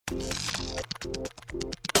Hello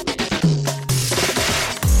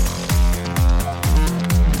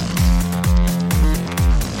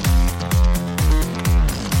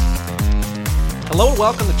and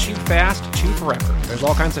welcome to Too Fast, Too Forever. There's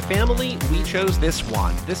all kinds of family. We chose this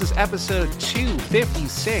one. This is episode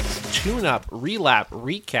 256, Tune-Up, Relap,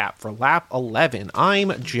 Recap for Lap 11.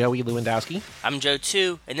 I'm Joey Lewandowski. I'm Joe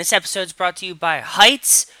 2, and this episode is brought to you by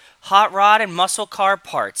Heights Hot Rod and Muscle Car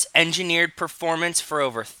Parts, engineered performance for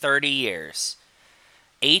over 30 years.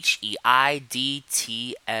 H-E-I-D-T-S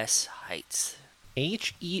Heights.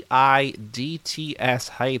 H-E-I-D-T-S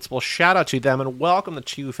Heights. Well, shout out to them and welcome to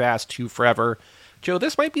Too Fast, Too Forever. Joe,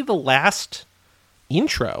 this might be the last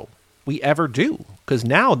intro we ever do, because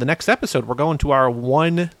now, the next episode, we're going to our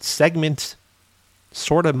one-segment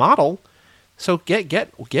sort of model. So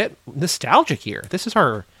get nostalgic here. This is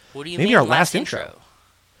our What do you maybe mean our last intro.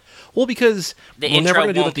 Well, because we're never going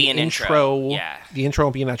to do like the intro. Yeah. The intro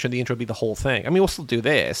won't be an intro. The intro will be the whole thing. I mean, we'll still do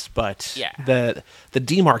this, but yeah. the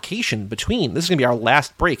demarcation between this is going to be our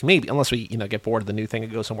last break, maybe, unless we get bored of the new thing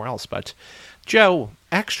and go somewhere else. But Joe,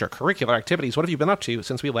 extracurricular activities. What have you been up to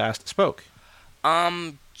since we last spoke?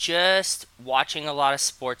 Just watching a lot of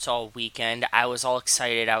sports all weekend. I was all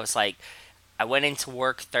excited. I went into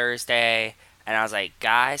work Thursday, and I was like,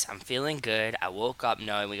 guys, I'm feeling good. I woke up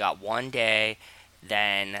knowing we got one day.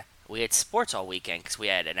 Then we had sports all weekend because we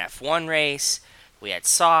had an F1 race, we had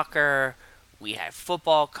soccer, we had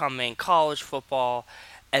football coming, college football,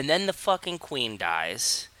 and then the fucking Queen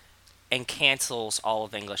dies and cancels all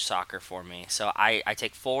of English soccer for me. So I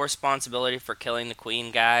take full responsibility for killing the Queen,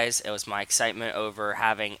 guys. It was my excitement over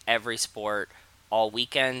having every sport all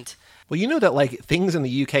weekend. Well, you know that like things in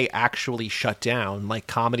the UK actually shut down, like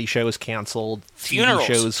comedy shows canceled, Funerals, TV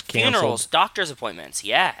shows canceled. Funerals, doctor's appointments,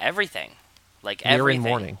 yeah, everything. Like everything.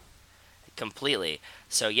 Morning. Completely.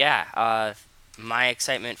 So yeah, my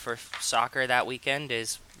excitement for soccer that weekend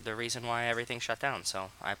is the reason why everything shut down. So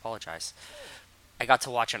I apologize. I got to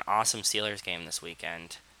watch an awesome Steelers game this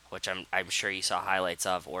weekend, which I'm sure you saw highlights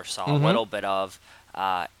of or saw a little bit of.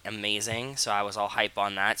 Amazing. So I was all hype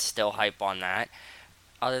on that. Still hype on that.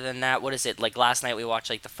 Other than that, what is it? Like last night we watched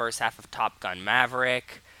like the first half of Top Gun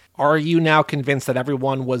Maverick. Are you now convinced that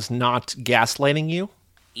everyone was not gaslighting you?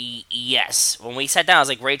 Yes. When we sat down, I was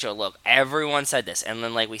like, Rachel, look, everyone said this. And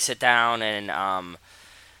then, like, we sit down and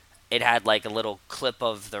it had, like, a little clip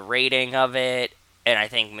of the rating of it. And I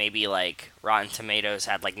think maybe, like, Rotten Tomatoes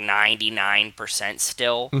had, like, 99%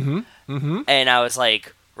 still. And I was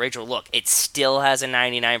like, Rachel, look, it still has a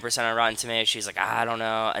 99% on Rotten Tomatoes. She's like, I don't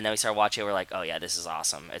know. And then we started watching it. We're like, oh, yeah, this is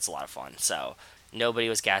awesome. It's a lot of fun. So nobody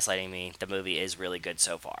was gaslighting me. The movie is really good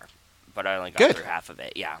so far. But I only got through half of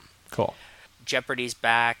it. Yeah. Cool. Jeopardy's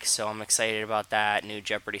back, so I'm excited about that. New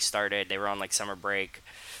Jeopardy started. They were on like summer break.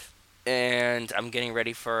 And I'm getting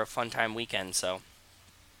ready for a fun time weekend, so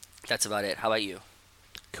that's about it. How about you?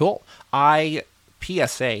 Cool.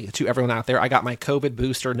 PSA to everyone out there, I got my COVID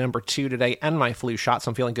booster number 2 today and my flu shot, so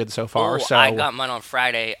I'm feeling good so far. So I got mine on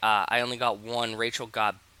Friday. I only got one. Rachel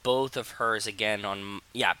got both of hers again on...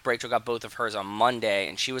 Yeah, Rachel got both of hers on Monday,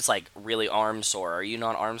 and she was like really arm sore. Are you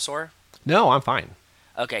not arm sore? No, I'm fine.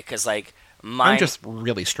 Okay, because like... Mine, I'm just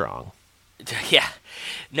really strong. Yeah.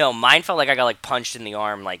 No, mine felt like I got like punched in the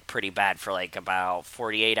arm like pretty bad for like about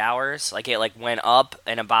 48 hours. Like it like went up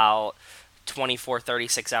and about 24,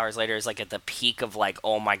 36 hours later is like at the peak of like,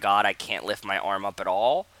 oh my God, I can't lift my arm up at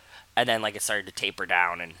all. And then like it started to taper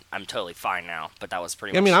down and I'm totally fine now. But that was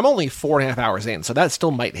pretty much... I mean, I'm only 4.5 hours in, so that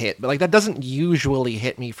still might hit. But like that doesn't usually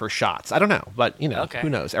hit me for shots. I don't know. But, Who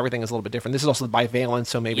knows? Everything is a little bit different. This is also the bivalent,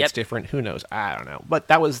 so maybe it's different. Who knows? I don't know. But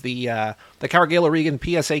that was the Carragale Regan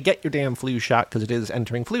PSA. Get your damn flu shot because it is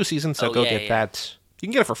entering flu season. So go get that. You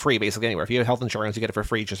can get it for free basically anywhere. If you have health insurance, you get it for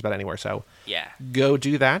free just about anywhere. So yeah, go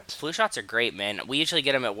do that. Flu shots are great, man. We usually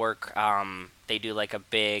get them at work. They do like a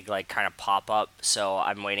big like kind of pop up. So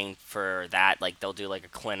I'm waiting for that. Like they'll do like a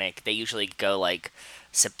clinic. They usually go like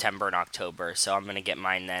September and October. So I'm gonna get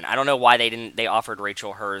mine then. I don't know why they offered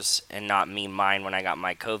Rachel hers and not me mine when I got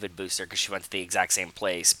my COVID booster because she went to the exact same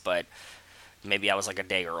place, but. Maybe I was like a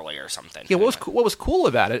day early or something. Yeah, what was cool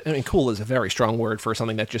about it, I mean, cool is a very strong word for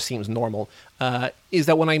something that just seems normal, is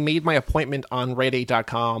that when I made my appointment on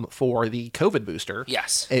Rite.com for the COVID booster,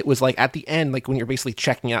 yes, it was like at the end, like when you're basically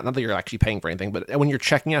checking out, not that you're actually paying for anything, but when you're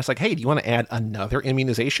checking out, it's like, hey, do you want to add another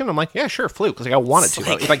immunization? I'm like, yeah, sure, flu, because like, I wanted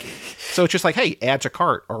to. So it's just like, hey, add to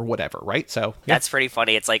cart or whatever, right? So yeah. That's pretty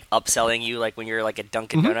funny. It's like upselling you, like when you're like at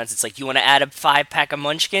Dunkin' Donuts, it's like, you want to add a 5-pack of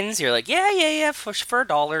Munchkins? You're like, yeah, for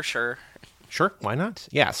 $1, sure. Sure, why not?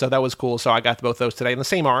 Yeah, so that was cool. So I got both those today in the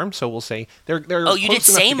same arm. So we'll say they're. Oh, you did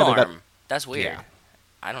same arm. That's weird. Yeah.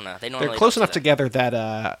 I don't know. They normally they're close enough together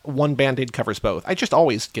that one Band-Aid covers both. I just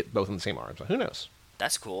always get both in the same arm, so who knows?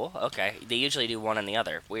 That's cool. Okay. They usually do one and the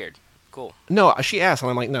other. Weird. Cool. No, she asked, and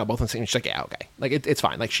I'm like, no, both in the same. She's like, yeah, okay. Like, it's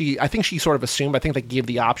fine. Like, I think she sort of assumed. I think they gave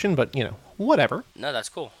the option, but, whatever. No, that's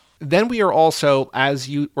cool. Then we are also, as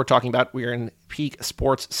you were talking about, we're in peak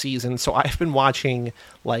sports season. So I've been watching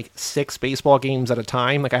like 6 baseball games at a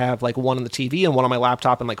time. Like I have like 1 on the TV and 1 on my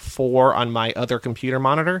laptop and like 4 on my other computer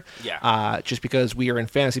monitor. Yeah. Just because we are in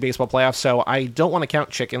fantasy baseball playoffs. So I don't want to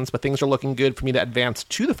count chickens, but things are looking good for me to advance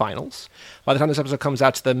to the finals. By the time this episode comes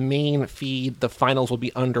out to the main feed, the finals will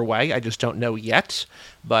be underway. I just don't know yet,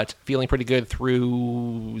 but feeling pretty good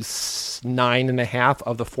through 9.5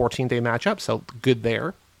 of the 14-day matchup. So good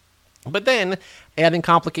there. But then, adding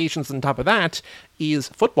complications on top of that is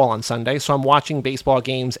football on Sunday. So I'm watching baseball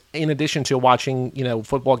games in addition to watching,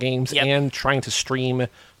 football games and trying to stream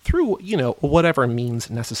through, whatever means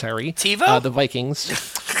necessary. TiVo? The Vikings.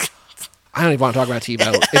 I don't even want to talk about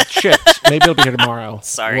TiVo. It shipped. Maybe it'll be here tomorrow.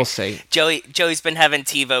 Sorry. We'll see. Joey's been having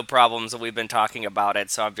TiVo problems and we've been talking about it,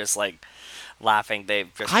 so I'm just like laughing.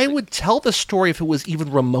 I would tell the story if it was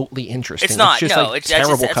even remotely interesting. It's not. It's just no, it's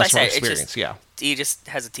terrible customer experience. Just, yeah. He just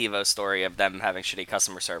has a TiVo story of them having shitty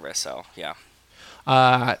customer service. So yeah.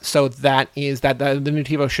 So that is that the new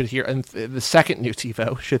TiVo should here, and the second new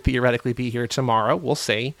TiVo should theoretically be here tomorrow. We'll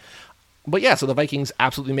see. But yeah, so the Vikings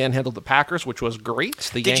absolutely manhandled the Packers, which was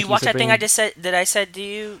great. Did you watch that thing I just said? That I said to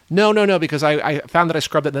you? No, because I found that I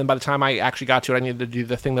scrubbed it. And then by the time I actually got to it, I needed to do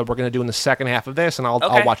the thing that we're going to do in the second half of this, and I'll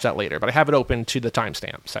watch that later. But I have it open to the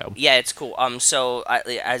timestamp. So yeah, it's cool. So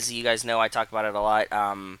as you guys know, I talk about it a lot.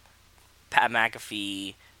 Pat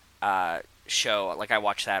McAfee show, like I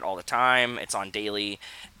watch that all the time. It's on daily,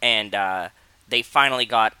 and they finally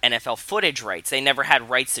got NFL footage rights. They never had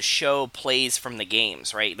rights to show plays from the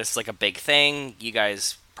games, right? This is like a big thing. You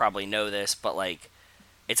guys probably know this, but like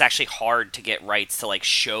it's actually hard to get rights to like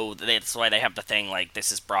show. That's why they have the thing like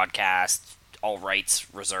this is broadcast, all rights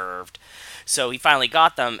reserved. So he finally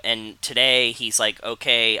got them, and today he's like,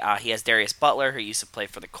 okay, he has Darius Butler, who used to play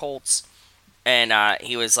for the Colts, and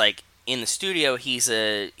he was like in the studio. He was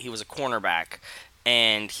a cornerback.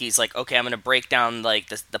 And he's like, okay, I'm going to break down like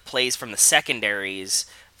the plays from the secondaries,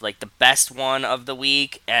 like the best one of the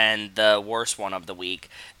week and the worst one of the week.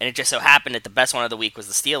 And it just so happened that the best one of the week was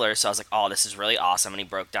the Steelers. So I was like, oh, this is really awesome. And he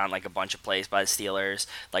broke down like a bunch of plays by the Steelers,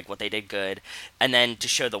 like what they did good. And then to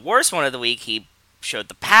show the worst one of the week, he showed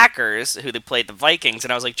the Packers, who they played the Vikings.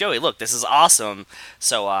 And I was like, Joey, look, this is awesome.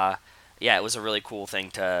 So, yeah, it was a really cool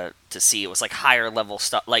thing to see. It was like higher level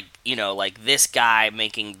stuff, like like this guy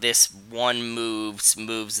making this one moves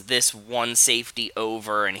this one safety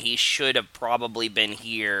over, and he should have probably been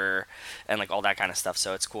here, and like all that kind of stuff.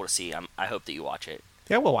 So it's cool to see. I hope that you watch it.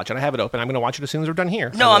 Yeah, we'll watch it. I have it open. I'm going to watch it as soon as we're done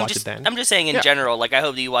here. No, I'm just saying in general. Like I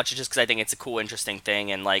hope that you watch it just because I think it's a cool, interesting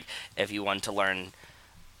thing, and like if you want to learn,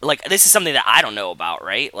 like this is something that I don't know about,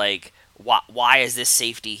 right? Like. Why is this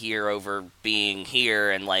safety here over being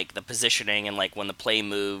here, and like the positioning and like when the play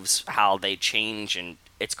moves, how they change, and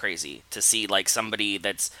it's crazy to see like somebody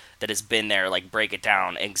that has been there like break it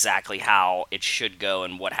down exactly how it should go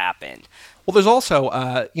and what happened. Well, there's also,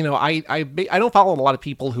 I don't follow a lot of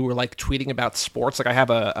people who are like tweeting about sports. Like I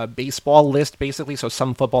have a baseball list basically, so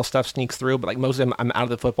some football stuff sneaks through, but like most of them I'm out of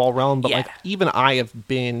the football realm. But like even I have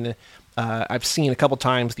been. I've seen a couple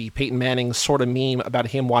times the Peyton Manning sort of meme about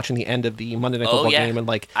him watching the end of the Monday Night Football game and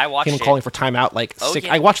like him calling for timeout. Like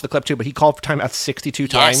I watched the clip too, but he called for timeout 62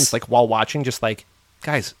 times, like while watching, just like,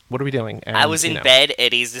 guys, what are we doing? And, I was in bed,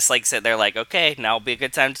 and he's just like sitting there, like, okay, now would be a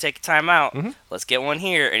good time to take a timeout. Mm-hmm. Let's get one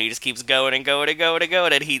here, and he just keeps going and going and going and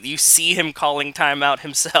going, and you see him calling timeout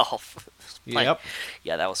himself. Yep.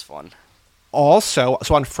 Yeah, that was fun. Also,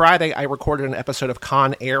 so on Friday, I recorded an episode of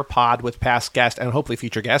Con Air Pod with past guest and hopefully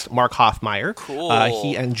future guest, Mark Hoffmeyer. Cool.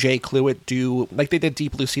 He and Jay Cluitt do, like they did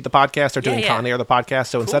Deep Blue Sea, the podcast. They're doing Con Air, the podcast.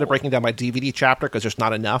 So instead of breaking down my DVD chapter, because there's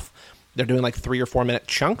not enough, they're doing like 3 or 4 minute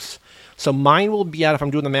chunks. So mine will be out, if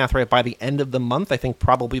I'm doing the math right, by the end of the month. I think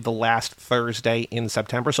probably the last Thursday in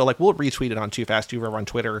September. So like we'll retweet it on Too Fast Too Forever on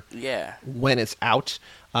Twitter when it's out.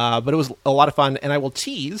 But it was a lot of fun. And I will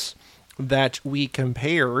tease that we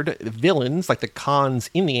compared villains, like the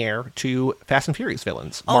cons in the air, to Fast and Furious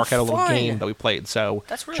villains. Mark had a little game that we played, so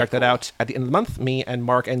really check that out at the end of the month. Me and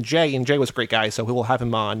Mark and Jay was a great guy, so we will have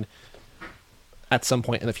him on at some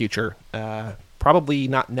point in the future. Probably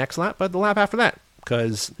not next lap, but the lap after that,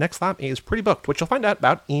 because next lap is pretty booked, which you'll find out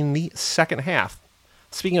about in the second half.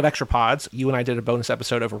 Speaking of extra pods, you and I did a bonus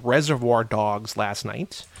episode of Reservoir Dogs last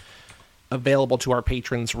night, available to our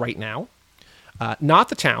patrons right now. Not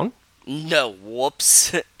the town. No,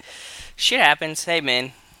 whoops. Shit happens. Hey,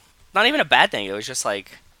 man. not even a bad thing. It was just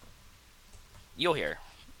like, you'll hear.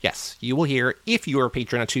 Yes, you will hear if you are a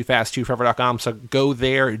patron at toofast2forever.com, so go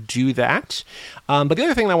there, do that. But the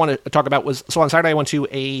other thing I want to talk about was, so on Saturday I went to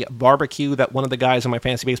a barbecue that one of the guys in my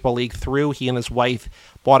fantasy baseball league threw. He and his wife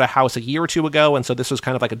bought a house a year or two ago, and so this was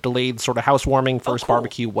kind of like a delayed sort of housewarming, first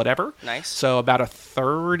barbecue, whatever. Nice. So about a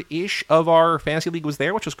third-ish of our fantasy league was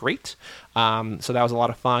there, which was great. So that was a lot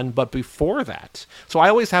of fun. But before that, so I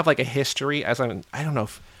always have like a history as I don't know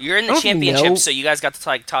if... You're in the championship, so you guys got to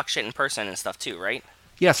like talk shit in person and stuff too, right?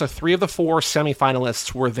 Yeah, so 3 of the 4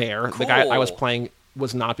 semifinalists were there. Cool. The guy I was playing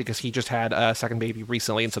was not because he just had a second baby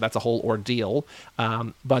recently, and so that's a whole ordeal.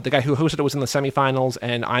 But the guy who hosted it was in the semifinals,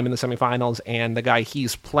 and I'm in the semifinals, and the guy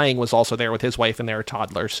he's playing was also there with his wife and their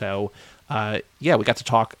toddler. So, yeah, we got to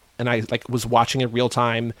talk, and I like was watching in real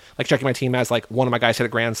time, like checking my team as like one of my guys hit a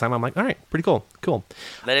grand slam. I'm like, all right, pretty cool.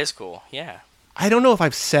 That is cool, yeah. I don't know if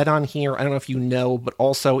I've said on here, I don't know if you know, but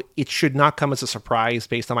also it should not come as a surprise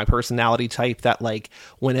based on my personality type that, like,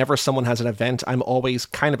 whenever someone has an event, I'm always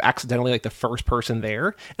kind of accidentally, like, the first person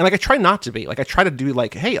there. And, like, I try not to be. Like, I try to do,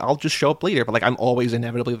 like, hey, I'll just show up later, but, like, I'm always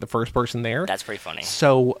inevitably the first person there. That's pretty funny.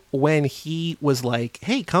 So when he was like,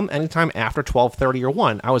 hey, come anytime after 12:30 or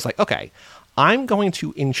 1, I was like, okay, I'm going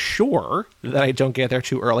to ensure that I don't get there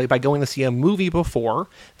too early by going to see a movie before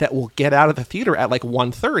that will get out of the theater at like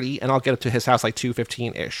 1:30, and I'll get up to his house like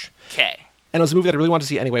 2:15-ish. Okay. And it was a movie that I really wanted to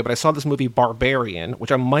see anyway, but I saw this movie Barbarian,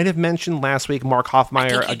 which I might have mentioned last week. Mark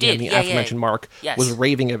Hoffmeyer, again, the aforementioned Mark, was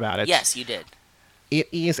raving about it. Yes, you did. It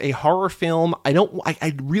is a horror film.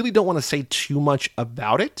 I really don't want to say too much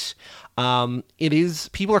about it. It is,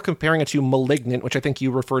 people are comparing it to Malignant, which I think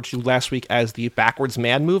you referred to last week as the Backwards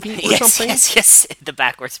Man movie or something. Yes, the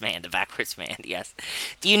Backwards Man, yes.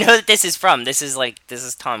 Do you know that this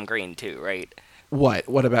is Tom Green too, right?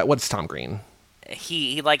 What's Tom Green?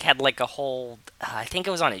 He like had like a whole, I think it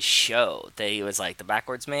was on his show that he was like the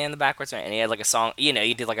Backwards Man, and he had like a song,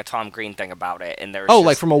 he did like a Tom Green thing about it, and there was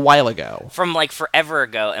like from a while ago, from like forever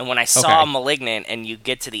ago. And when I saw Malignant and you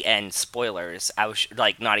get to the end, spoilers, I was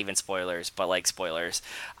like, not even spoilers, but like spoilers,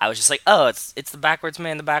 I was just like, oh, it's the Backwards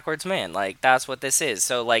Man, like that's what this is.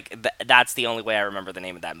 So like that's the only way I remember the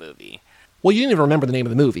name of that movie. Well, you didn't even remember the name of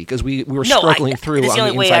the movie because we were struggling through. That's the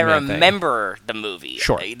only way I remember the movie.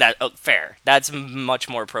 Sure. Fair. That's much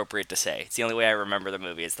more appropriate to say. It's the only way I remember the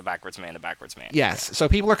movie. It's the Backwards Man. Yes. So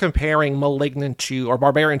people are comparing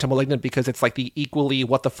Barbarian to Malignant because it's like the equally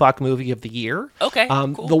what the fuck movie of the year. Okay.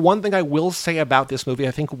 Cool. The one thing I will say about this movie,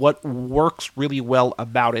 I think what works really well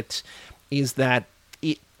about it is that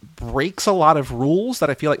it breaks a lot of rules that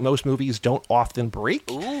I feel like most movies don't often break.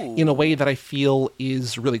 Ooh. In a way that I feel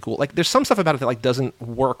is really cool. Like there's some stuff about it that like doesn't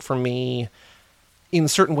work for me in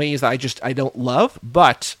certain ways that I don't love,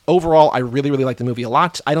 but overall I really, really like the movie a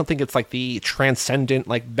lot. I don't think it's like the transcendent,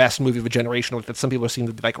 like best movie of a generation that some people seem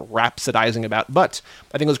to be like rhapsodizing about, but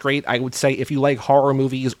I think it was great. I would say if you like horror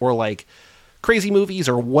movies or like crazy movies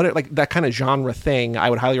or what, like that kind of genre thing, I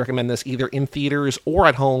would highly recommend this either in theaters or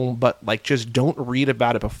at home, but like just don't read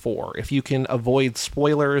about it before. If you can avoid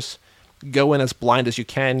spoilers, go in as blind as you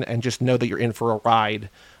can and just know that you're in for a ride,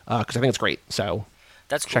 because I think it's great. So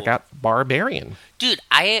that's cool. Check out Barbarian. Dude,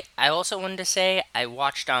 I also wanted to say I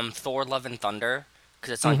watched Thor Love and Thunder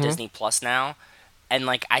because it's on Disney Plus now, and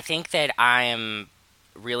like I think that I am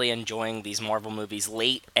really enjoying these Marvel movies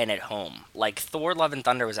late and at home. Like Thor Love and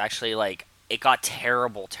Thunder was actually like, it got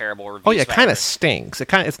terrible reviews. Oh yeah, it kind of stinks.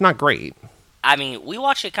 It's not great. I mean, we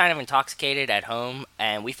watched it kind of intoxicated at home,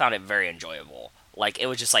 and we found it very enjoyable. Like it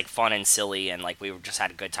was just like fun and silly, and like we just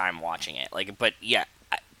had a good time watching it. Like, but yeah,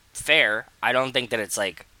 fair. I don't think that it's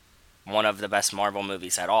like one of the best Marvel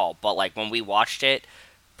movies at all. But like when we watched it,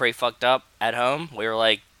 pretty fucked up at home, we were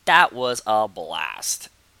like, that was a blast,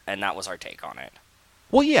 and that was our take on it.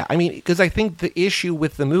 Well, yeah, I mean, because I think the issue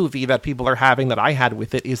with the movie that people are having that I had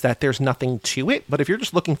with it is that there's nothing to it. But if you're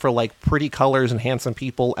just looking for, like, pretty colors and handsome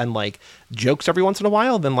people and, like, jokes every once in a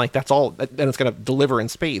while, then, like, that's all. Then it's going to deliver in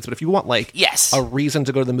spades. But if you want, like, a reason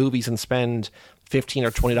to go to the movies and spend $15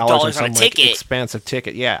 or $20 on some, like, expensive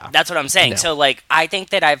ticket, yeah. That's what I'm saying. So, like, I think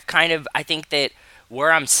that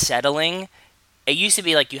where I'm settling, it used to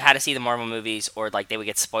be, like, you had to see the Marvel movies or, like, they would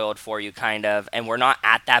get spoiled for you, kind of. And we're not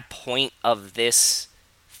at that point of this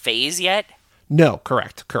phase yet. No,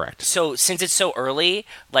 correct. So since it's so early,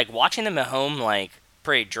 like watching them at home, like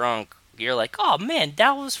pretty drunk, you're like, oh man,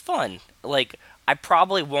 that was fun. Like I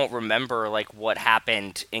probably won't remember like what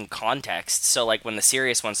happened in context. So like when the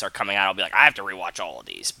serious ones start coming out, I'll be like, I have to rewatch all of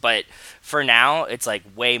these. But for now, it's like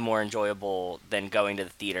way more enjoyable than going to the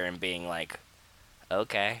theater and being like,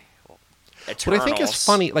 okay. Eternals. What I think is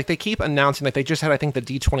funny, like they keep announcing, like they just had, I think, the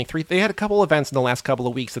D23. They had a couple events in the last couple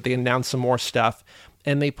of weeks that they announced some more stuff,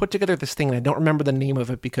 and they put together this thing, and I don't remember the name of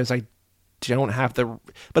it because I don't have the,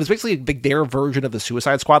 but it's basically like their version of the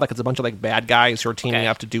Suicide Squad. Like it's a bunch of like bad guys who are teaming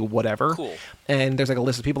up to do whatever. Cool. And there's like a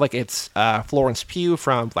list of people, like it's Florence Pugh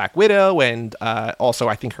from Black Widow, and also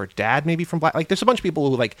I think her dad maybe from Black. Like there's a bunch of people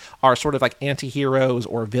who like are sort of like anti-heroes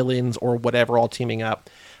or villains or whatever, all teaming up.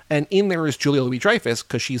 And in there is Julia Louis-Dreyfus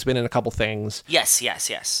because she's been in a couple things. Yes.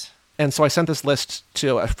 And so I sent this list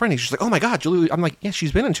to a friend. He's just like, "Oh my god, Julia!" I'm like, "Yeah,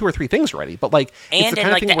 she's been in 2 or 3 things already." But like, and it's the in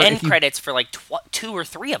kind like of thing the where end credits for like 2 or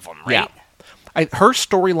 3 of them, right? Yeah. Her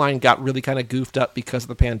storyline got really kind of goofed up because of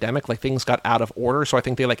the pandemic. Like things got out of order, so I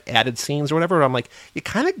think they like added scenes or whatever. And I'm like, you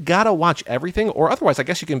kind of gotta watch everything, or otherwise, I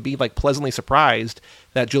guess you can be like pleasantly surprised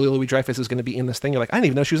that Julia Louis-Dreyfus is going to be in this thing. You're like, I didn't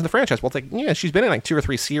even know she was in the franchise. Well, it's like, yeah, she's been in like 2 or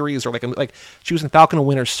 3 series, or like she was in Falcon and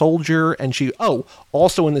Winter Soldier, and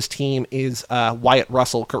also in this team is Wyatt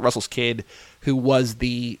Russell, Kurt Russell's kid, who was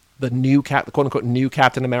the quote unquote new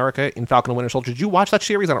Captain America in Falcon and Winter Soldier. Did you watch that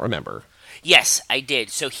series? I don't remember. Yes, I did.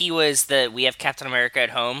 So he was we have Captain America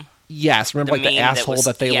at home. Yes, remember like the asshole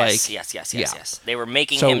that they like. Yes. They were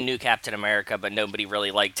making him new Captain America, but nobody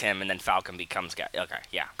really liked him, and then Falcon becomes okay,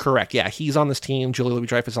 yeah. Correct, yeah. He's on this team, Julia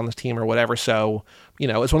Louis-Dreyfus on this team or whatever, so, you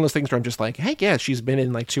know, it's one of those things where I'm just like, hey, yeah, she's been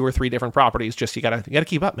in like 2 or 3 different properties, just you gotta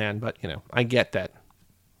keep up, man, but, you know, I get that.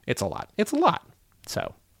 It's a lot.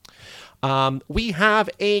 So, we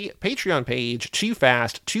have a Patreon page,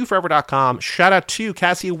 TooFast2Forever.com. Shout out to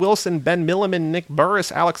Cassie Wilson, Ben Milliman, Nick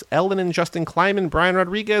Burris, Alex Ellen, and Justin Kleiman, Brian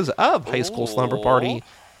Rodriguez of High School Slumber Party,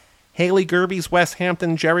 Haley Gerbies, Wes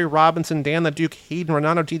Hampton, Jerry Robinson, Dan the Duke, Hayden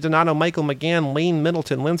Renato DiDonato, Michael McGann, Lane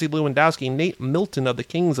Middleton, Lindsay Lewandowski, Nate Milton of the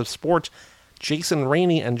Kings of Sport, Jason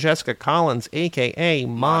Rainey, and Jessica Collins, a.k.a.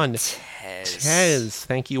 Montez.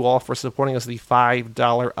 Thank you all for supporting us at the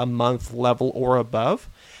 $5 a month level or above.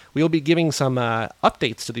 We will be giving some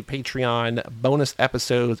updates to the Patreon bonus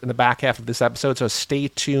episodes in the back half of this episode, so stay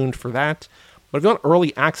tuned for that. But if you want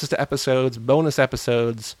early access to episodes, bonus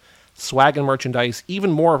episodes, swag and merchandise,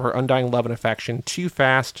 even more of our undying love and affection,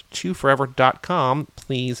 toofast2forever.com,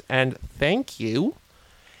 please and thank you.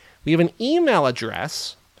 We have an email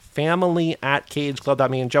address,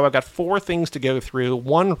 family@cageclub.me. And Joe, I've got 4 things to go through,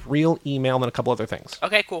 1 real email and then a couple other things.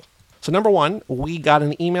 Okay, cool. So number 1, we got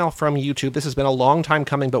an email from YouTube. This has been a long time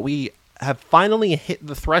coming, but we have finally hit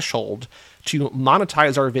the threshold to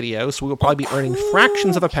monetize our videos. So we will probably be earning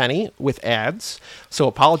fractions of a penny with ads. So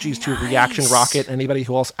apologies to Reaction Rocket and anybody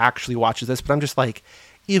who else actually watches this. But I'm just like,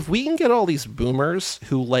 if we can get all these boomers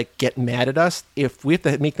who like get mad at us, if we have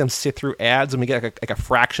to make them sit through ads and we get like a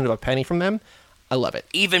fraction of a penny from them, I love it.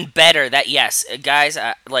 Even better. That yes, guys.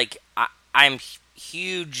 I'm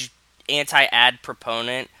huge anti-ad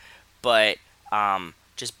proponent. But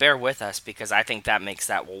just bear with us because I think that makes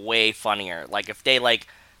that way funnier. Like if they like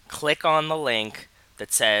click on the link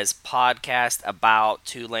that says podcast about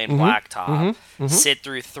Two-Lane Blacktop, sit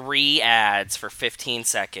through 3 ads for 15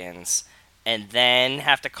 seconds, and then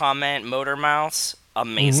have to comment Motor Mouse,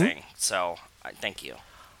 amazing. So thank you.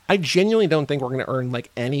 I genuinely don't think we're going to earn like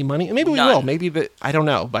any money. Maybe we will. Maybe I don't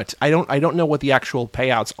know, but I don't know what the actual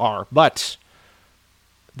payouts are, but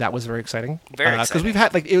that was very exciting. Very exciting. Because we've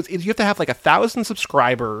had, like, you have to have, like, 1,000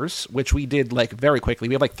 subscribers, which we did, like, very quickly.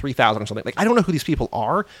 We have, like, 3,000 or something. Like, I don't know who these people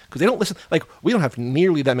are, because they don't listen. Like, we don't have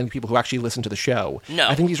nearly that many people who actually listen to the show. No.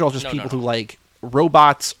 I think these are all just people who, like,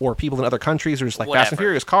 robots or people in other countries who are just, like, Fast and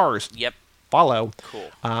Furious cars. Yep. Follow. Cool.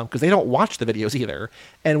 Because they don't watch the videos either.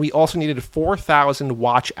 And we also needed 4,000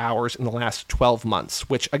 watch hours in the last 12 months,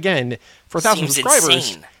 which, again, for 1,000 subscribers...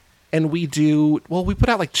 Insane. And we put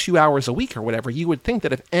out like 2 hours a week or whatever. You would think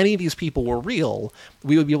that if any of these people were real,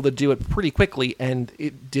 we would be able to do it pretty quickly, and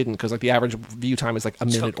it didn't, because like the average view time is like a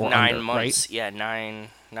minute or 9 under, months. Right? Yeah, nine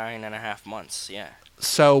and a half months, yeah.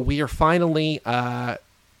 So we are finally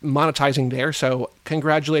monetizing there, so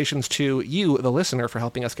congratulations to you, the listener, for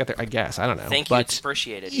helping us get there, I guess. I don't know. Thank you, it's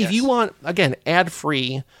appreciated, If you want, again,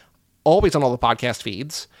 ad-free, always on all the podcast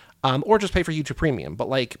feeds, or just pay for YouTube Premium. But,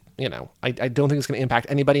 like, you know, I don't think it's going to impact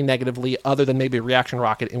anybody negatively other than maybe Reaction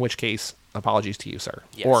Rocket, in which case, apologies to you, sir.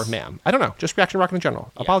 Yes. Or ma'am. I don't know. Just Reaction Rocket in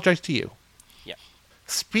general. Yeah. Apologize to you. Yeah.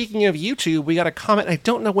 Speaking of YouTube, we got a comment. I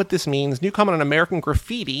don't know what this means. New comment on American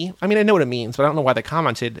Graffiti. I mean, I know what it means, but I don't know why they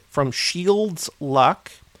commented. From Shields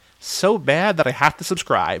Luck. So bad that I have to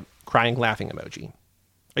subscribe. Crying, laughing emoji.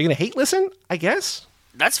 Are you going to hate listen? I guess.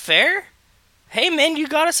 That's fair. Hey, man, you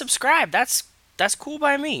got to subscribe. That's cool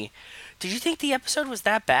by me. Did you think the episode was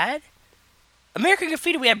that bad? American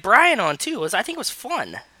Graffiti, we had Brian on too. I think it was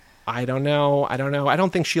fun. I don't know. I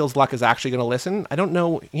don't think Shields Luck is actually going to listen. I don't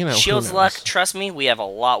know. Shields Luck, trust me, we have a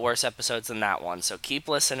lot worse episodes than that one. So keep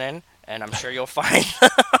listening, and I'm sure you'll find.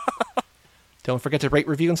 Don't forget to rate,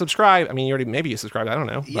 review, and subscribe. I mean, maybe you subscribed. I don't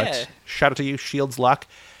know. Yeah. But shout out to you, Shields Luck.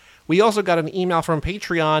 We also got an email from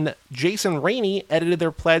Patreon. Jason Rainey edited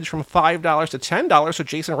their pledge from $5 to $10, so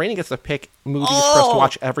Jason Rainey gets to pick movies for us to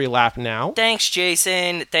watch every lap now. Thanks,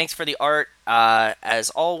 Jason. Thanks for the art. As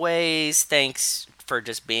always, thanks for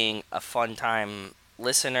just being a fun time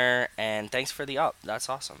listener, and thanks for the up. That's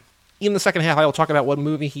awesome. In the second half, I will talk about what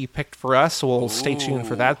movie he picked for us, so we'll stay tuned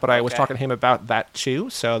for that. But I was talking to him about that too,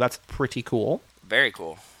 so that's pretty cool. Very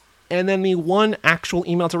cool. And then the one actual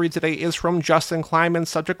email to read today is from Justin Kleinman,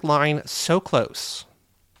 subject line, so close.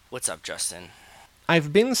 What's up, Justin?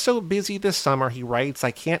 I've been so busy this summer, he writes,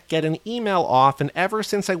 I can't get an email off, and ever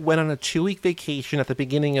since I went on a 2-week vacation at the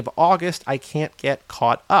beginning of August, I can't get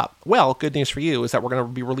caught up. Well, good news for you is that we're going to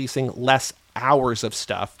be releasing less hours of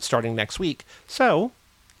stuff starting next week, so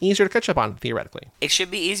easier to catch up on, theoretically. It should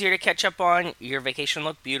be easier to catch up on. Your vacation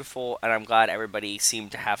looked beautiful, and I'm glad everybody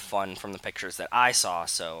seemed to have fun from the pictures that I saw,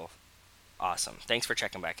 so awesome. Thanks for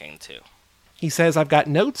checking back in, too. He says, I've got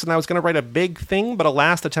notes, and I was going to write a big thing, but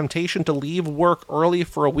alas, the temptation to leave work early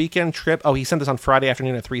for a weekend trip, he sent this on Friday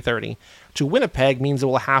afternoon at 3:30, to Winnipeg means it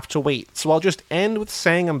will have to wait. So I'll just end with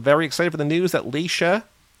saying I'm very excited for the news that Leisha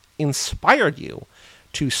inspired you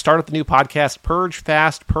to start up the new podcast, Purge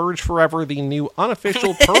Fast, Purge Forever, the new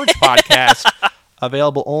unofficial Purge podcast,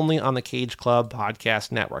 available only on the Cage Club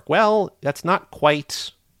Podcast Network. Well, that's not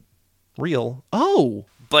quite real. Oh!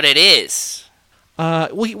 But it is.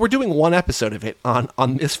 We're doing one episode of it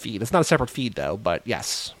on this feed. It's not a separate feed, though, but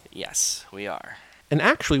yes. Yes, we are. And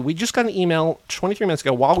actually, we just got an email 23 minutes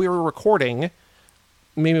ago while we were recording.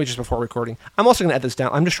 Maybe just before recording. I'm also going to edit this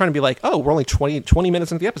down. I'm just trying to be like, we're only 20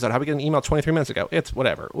 minutes into the episode. How did we get an email 23 minutes ago? It's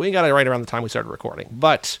whatever. We got it right around the time we started recording.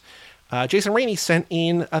 But Jason Rainey sent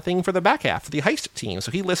in a thing for the back half, for the heist team.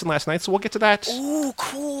 So he listened last night, so we'll get to that. Ooh,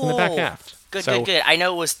 cool. In the back half. Good. I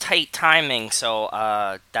know it was tight timing, so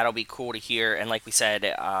that'll be cool to hear. And like we said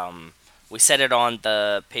it on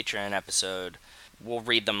the Patreon episode. We'll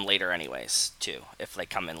read them later anyways, too, if they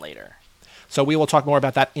come in later. So we will talk more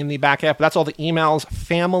about that in the back half. But that's all the emails,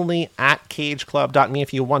 family@cageclub.me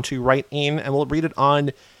if you want to write in. And we'll read it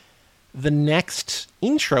on the next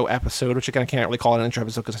intro episode, which again, I can't really call it an intro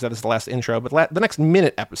episode because I said this is the last intro, but the next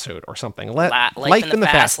minute episode or something. Life in the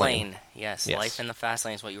Fast Lane. Yes, Life in the Fast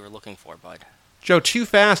Lane is what you were looking for, bud. Joe, Too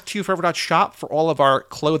Fast, TooForever.shop for all of our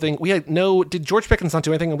clothing. Did George Pickens not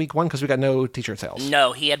do anything in week 1 because we got no t-shirt sales?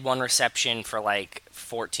 No, he had one reception for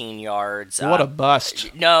 14 yards. What a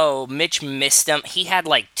bust. No, Mitch missed him. He had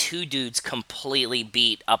 2 dudes completely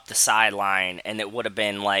beat up the sideline, and it would have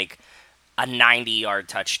been a 90-yard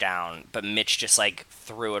touchdown, but Mitch just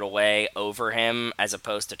threw it away over him as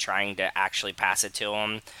opposed to trying to actually pass it to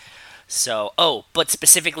him. So, but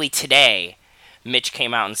specifically today, Mitch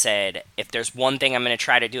came out and said, if there's one thing I'm going to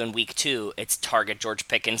try to do in week 2, it's target George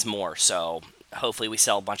Pickens more. So hopefully we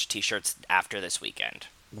sell a bunch of t-shirts after this weekend.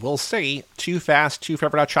 We'll see. Too Fast,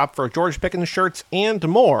 TooForever.shop for George Pickens shirts and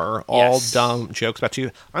more. All dumb jokes about you.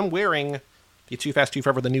 I'm wearing the Too Fast, Too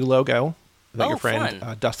Forever, the new logo that your friend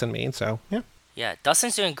Dustin made. So, yeah. Yeah,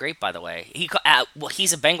 Dustin's doing great, by the way.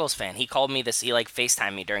 He's a Bengals fan. He called me this. He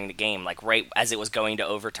FaceTimed me during the game, right as it was going to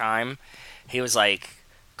overtime. He was like,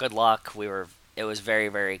 "Good luck." It was very,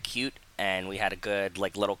 very cute, and we had a good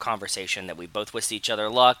little conversation that we both wished each other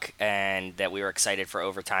luck, and that we were excited for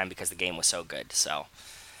overtime because the game was so good. So,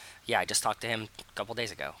 yeah, I just talked to him a couple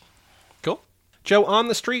days ago. Cool. Joe, on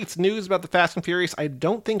the streets, news about the Fast and Furious. I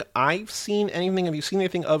don't think I've seen anything. Have you seen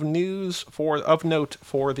anything of news of note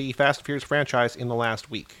for the Fast and Furious franchise in the last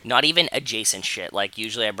week? Not even adjacent shit.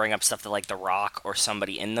 Usually I bring up stuff that The Rock or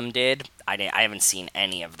somebody in them did. I haven't seen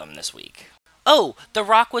any of them this week. Oh, The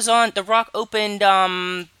Rock was on. The Rock opened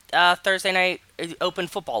Thursday night open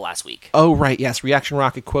football last week. Oh, right, yes. Reaction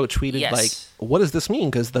Rocket quote tweeted, yes. What does this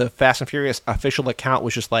mean? Because the Fast and Furious official account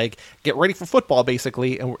was just get ready for football,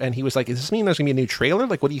 basically. And he was like, does this mean there's going to be a new trailer?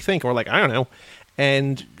 What do you think? And we're I don't know.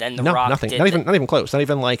 And then The Rock nothing. Not even close. Not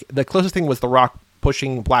even the closest thing was The Rock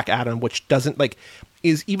pushing Black Adam, which doesn't,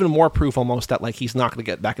 is even more proof almost that, he's not going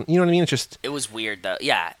to get back. You know what I mean? It's just... It was weird, though.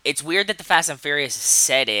 Yeah, it's weird that the Fast and Furious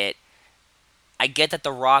said it. I get that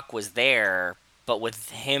The Rock was there, but with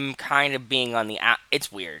him kind of being on the out,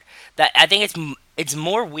 it's weird. I think it's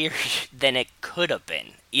more weird than it could have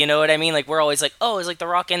been. You know what I mean? We're always oh, is The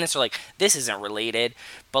Rock in this? Or this isn't related.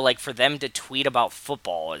 But for them to tweet about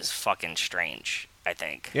football is fucking strange, I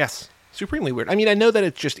think. Yes. Supremely weird. I mean, I know that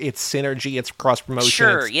it's synergy, it's cross promotion.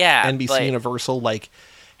 Sure, yeah. NBC Universal,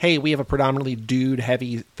 hey, we have a predominantly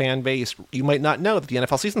dude-heavy fan base. You might not know that the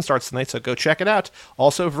NFL season starts tonight, so go check it out.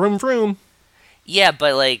 Also, vroom vroom. Yeah,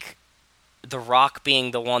 but like The Rock being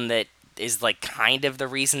the one that is like kind of the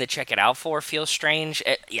reason to check it out for feels strange.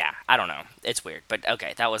 Yeah, I don't know. It's weird, but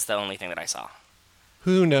okay, that was the only thing that I saw.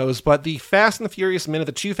 Who knows? But the Fast and the Furious minute,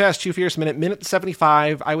 the Too Fast, Too Furious minute, minute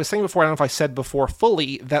 75. I was saying before, I don't know if I said before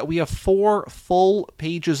fully, that we have 4 full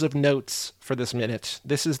pages of notes for this minute.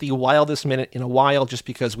 This is the wildest minute in a while, just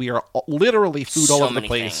because we are literally food all over the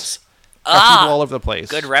place. Food all over the place.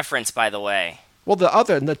 Good reference, by the way. Well,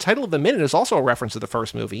 the title of the minute is also a reference to the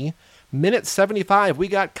first movie. Minute 75, we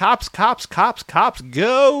got cops, cops, cops, cops,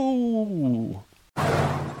 go!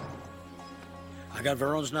 I got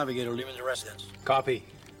Verone's navigator leaving the residence. Copy.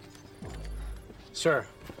 Sir,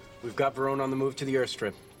 we've got Verone on the move to the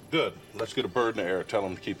airstrip. Good. Let's get a bird in the air. Tell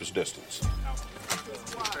him to keep his distance.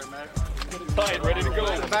 Fine, ready to go.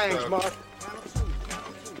 Thanks, Mark.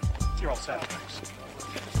 You're all set. Thanks.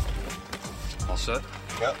 All set?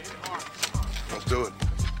 Yep. Let's do it.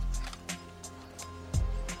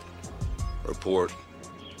 Report.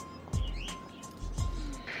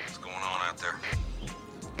 What's going on out there?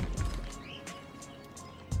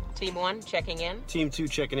 Team 1 checking in. Team 2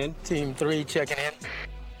 checking in. Team 3 checking in.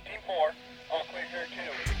 Team 4, all clear here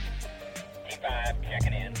too. Team 5,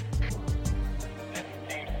 checking in. This is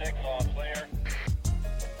Team 6, all clear.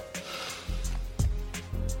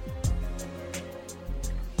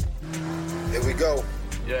 Here we go.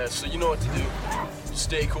 Yeah, so you know what to do.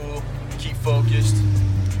 Stay cool, keep focused.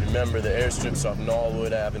 Remember, the airstrip's off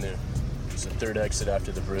Knollwood Avenue. It's the 3rd exit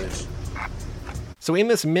after the bridge. So in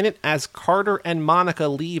this minute, as Carter and Monica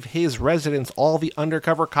leave his residence, all the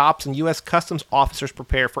undercover cops and U.S. Customs officers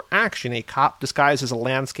prepare for action. A cop disguised as a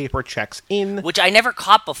landscaper checks in. Which I never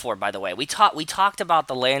caught before, by the way. We talked about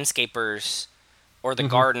the landscapers or the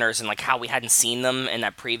gardeners and like how we hadn't seen them in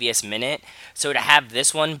that previous minute. So to have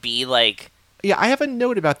this one be like... Yeah, I have a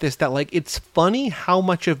note about this that, like, it's funny how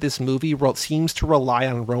much of this movie seems to rely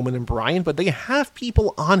on Roman and Brian, but they have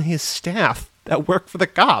people on his staff that work for the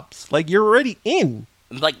cops. Like, you're already in.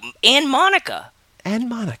 Like, and Monica. And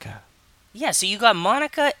Monica. Yeah, so you got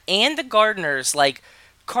Monica and the gardeners. Like,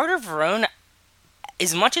 Carter Verone,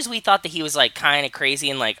 as much as we thought that he was, like, kind of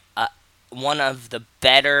crazy and, like, one of the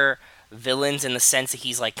better villains in the sense that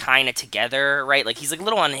he's, like, kind of together, right? Like, he's, like, a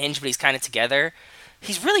little unhinged, but he's kind of together.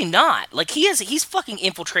 He's really not. Like, he's fucking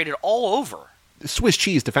infiltrated all over. Swiss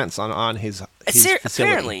cheese defense on his facility.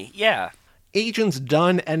 Apparently, yeah. Agents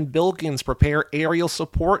Dunn and Bilkins prepare aerial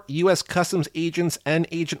support. U.S. Customs agents and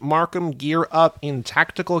Agent Markham gear up in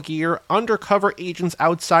tactical gear. Undercover agents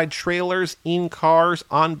outside trailers, in cars,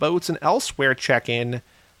 on boats, and elsewhere check in.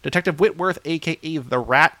 Detective Whitworth, a.k.a. the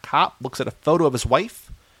Rat Cop, looks at a photo of his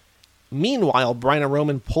wife. Meanwhile, Brian and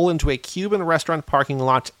Roman pull into a Cuban restaurant parking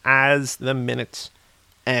lot as the minute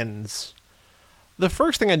ends. The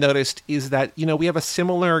first thing I noticed is that, you know, we have a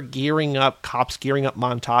similar cops gearing up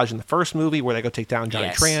montage in the first movie where they go take down Johnny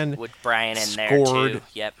Tran. With Brian in there too.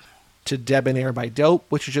 Yep. To Debonair by Dope,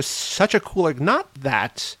 which is just such a cool, like, not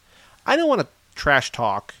that, I don't want to trash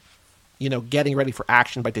talk, you know, Getting Ready for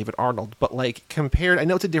Action by David Arnold, but, like, compared, I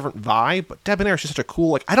know it's a different vibe, but Debonair is just such a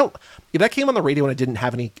cool, like, if that came on the radio and I didn't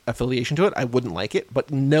have any affiliation to it, I wouldn't like it,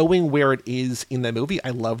 but knowing where it is in the movie,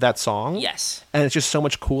 I love that song. Yes. And it's just so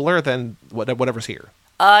much cooler than whatever's here.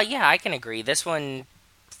 Yeah, I can agree. This one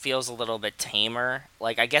feels a little bit tamer.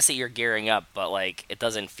 Like, I guess that you're gearing up, but, like, it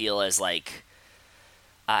doesn't feel as, like,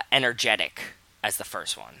 energetic as the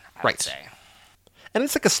first one, I would say. And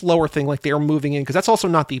it's like a slower thing, like they're moving in, because that's also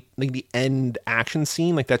not the end action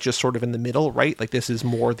scene, like that's just sort of in the middle, right? Like this is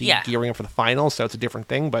more the gearing up for the final, so it's a different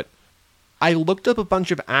thing. But I looked up a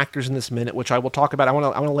bunch of actors in this minute, which I will talk about. I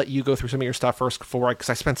want to let you go through some of your stuff first because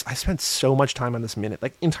I spent so much time on this minute,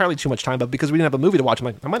 like entirely too much time, but because we didn't have a movie to watch, I'm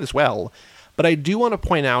like, I might as well. But I do want to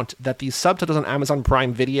point out that the subtitles on Amazon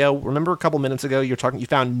Prime Video, remember a couple minutes ago you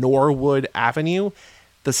found Norwood Avenue?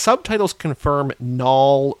 The subtitles confirm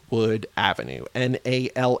Knollwood Avenue,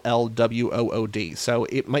 Nallwood. So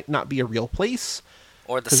it might not be a real place.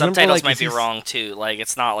 Or the subtitles might be wrong too. Like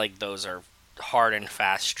it's not like those are hard and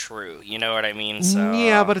fast true. You know what I mean? So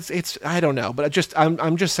yeah, but it's I don't know. But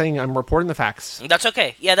I'm just saying I'm reporting the facts. That's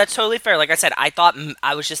okay. Yeah, that's totally fair. Like I said, I thought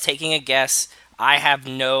I was just taking a guess. I have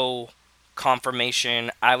no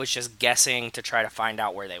confirmation. I was just guessing to try to find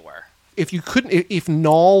out where they were. If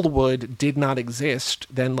Knollwood did not exist,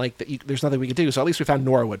 then there's nothing we could do. So at least we found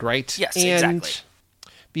Norwood, right? Yes, exactly.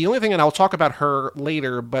 The only thing, and I'll talk about her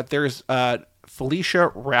later, but there's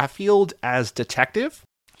Felicia Raffield as detective.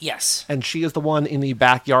 Yes. And she is the one in the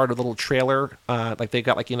backyard of the little trailer. They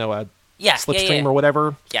got a slipstream or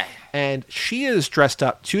whatever. Yeah. And she is dressed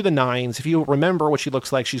up to the nines. If you remember what she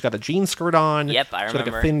looks like, she's got a jean skirt on. Yep, I she's got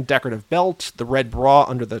remember. like a thin decorative belt, the red bra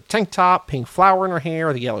under the tank top, pink flower in her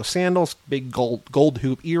hair, the yellow sandals, big gold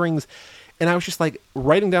hoop earrings. And I was just like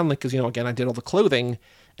writing down, like, because, again, I did all the clothing.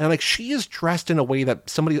 And like, she is dressed in a way that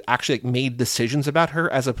somebody actually like made decisions about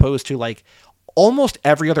her, as opposed to like almost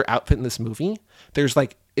every other outfit in this movie. There's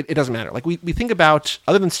like, it doesn't matter. Like we think about,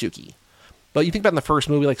 other than Suki, but you think about in the first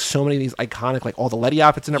movie, like so many of these iconic, like all the Letty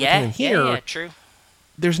outfits and everything. And here, yeah, true.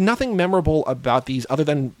 There's nothing memorable about these other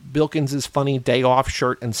than Bilkins' funny day off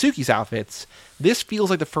shirt and Suki's outfits. This feels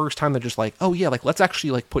like the first time they're just like, oh yeah, like let's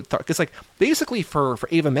actually like put, because like basically for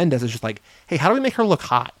Ava Mendes, it's just like, hey, how do we make her look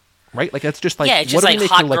hot? Right? Like, it's just like, it's just what do we like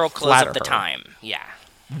make hot her, girl like, clothes of the her? time. Yeah.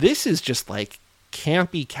 This is just like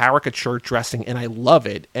campy caricature dressing, and I love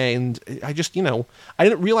it. And I just, I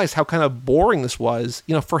didn't realize how kind of boring this was,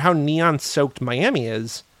 for how neon soaked Miami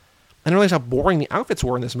is. I didn't realize how boring the outfits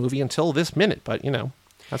were in this movie until this minute, but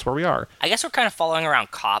that's where we are. I guess we're kind of following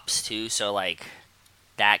around cops too, so like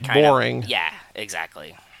that kind boring. of yeah,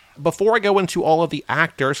 exactly. Before I go into all of the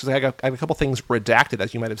actors, because I have a couple things redacted,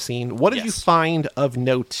 as you might have seen, what did you find of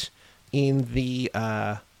note in the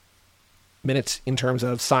minutes in terms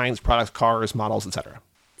of signs, products, cars, models, etc.?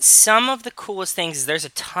 Some of the coolest things is there's a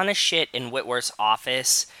ton of shit in Whitworth's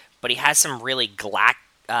office, but he has some really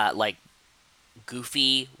like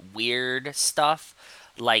goofy, weird stuff.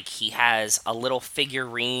 Like, he has a little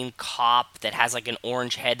figurine cop that has, like, an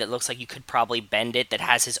orange head that looks like you could probably bend it, that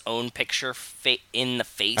has his own picture in the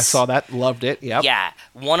face. I saw that. Loved it. Yep. Yeah.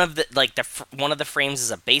 One of the frames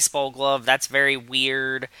is a baseball glove. That's very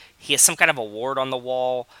weird. He has some kind of award on the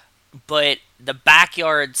wall. But the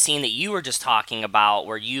backyard scene that you were just talking about,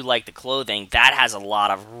 where you like the clothing, that has a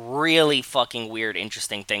lot of really fucking weird,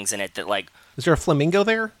 interesting things in it that, like... Is there a flamingo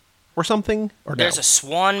there? Or something? Or there's a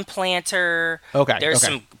swan planter. Okay. There's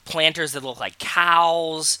some planters that look like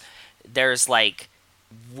cows. There's like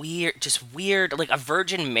weird, like a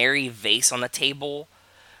Virgin Mary vase on the table.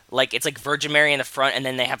 Like, it's like Virgin Mary in the front, and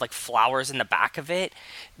then they have like flowers in the back of it.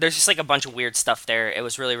 There's just like a bunch of weird stuff there. It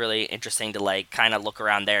was really, really interesting to like kind of look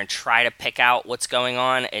around there and try to pick out what's going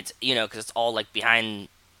on. It's, because it's all like behind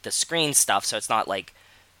the screen stuff, so it's not like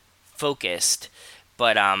focused.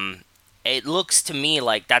 But, it looks to me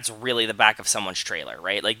like that's really the back of someone's trailer,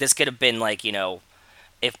 right? Like, this could have been like,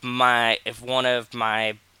 if one of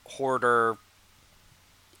my hoarder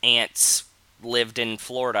aunts lived in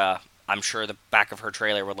Florida, I'm sure the back of her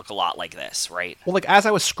trailer would look a lot like this, right? Well, like, as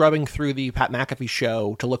I was scrubbing through the Pat McAfee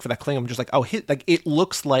show to look for that Klingon, I'm just like, oh, it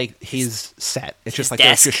looks like his set. It's just like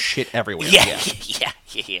desk. There's just shit everywhere.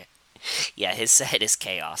 Yeah, his set is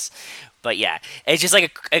chaos. But yeah, it's just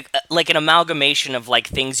like like an amalgamation of like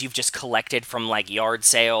things you've just collected from like yard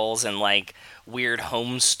sales and like weird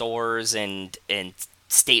home stores and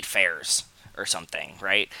state fairs or something,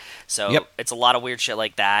 right? So It's a lot of weird shit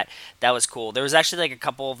like that. That was cool. There was actually like a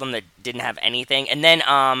couple of them that didn't have anything. And then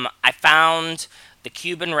I found the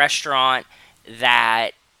Cuban restaurant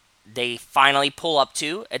that they finally pull up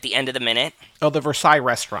to at the end of the minute. Oh, the Versailles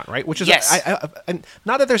restaurant, right? Which is, yes. I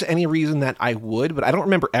not that there's any reason that I would, but I don't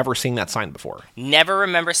remember ever seeing that sign before. Never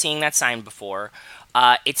remember seeing that sign before.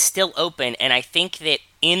 It's still open, and I think that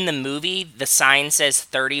in the movie, the sign says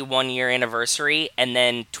 31-year anniversary, and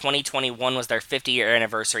then 2021 was their 50-year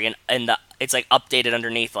anniversary, and it's like updated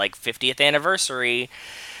underneath, like 50th anniversary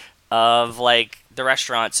of like the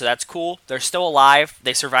restaurant. So that's cool. They're still alive.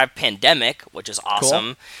 They survived pandemic, which is awesome.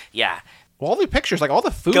 Cool. Yeah. Well, all the pictures, like all the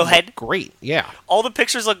food, look great. Yeah. All the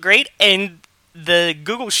pictures look great, and the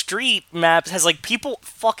Google Street Maps has like people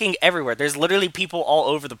fucking everywhere. There's literally people all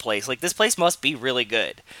over the place. Like, this place must be really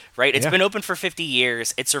good, right? It's been open for 50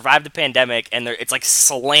 years. It survived the pandemic, and it's like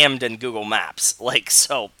slammed in Google Maps. Like,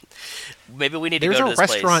 so maybe we need to go to this place.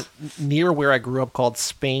 There's a restaurant near where I grew up called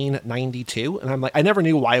Spain 92, and I'm like, I never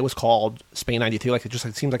knew why it was called Spain 92. Like,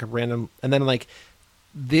 it seems like a random. And then like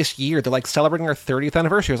this year they're like celebrating our 30th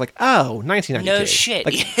anniversary. I was like, oh, 1992. No shit.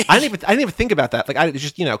 Like, I didn't even think about that. Like, I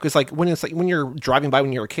just, because like when you're driving by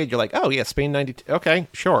when you're a kid, you're like, oh yeah, Spain 92. Okay,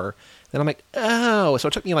 sure. Then I'm like, oh, so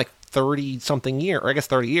it took me like 30 something year, or I guess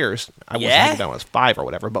 30 years. I wasn't thinking that when I was 5 or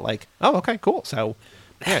whatever, but like, oh, okay, cool. So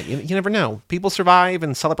yeah, you never know. People survive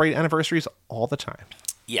and celebrate anniversaries all the time.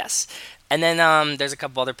 Yes. And then there's a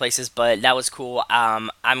couple other places, but that was cool.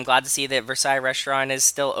 I'm glad to see that Versailles Restaurant is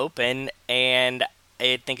still open, and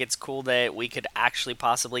I think it's cool that we could actually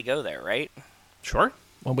possibly go there, right? Sure.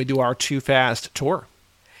 When we do our Too Fast tour.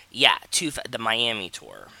 Yeah, the Miami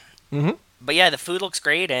tour. Mm-hmm. But yeah, the food looks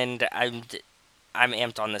great, and I'm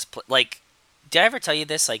amped on this. Like, did I ever tell you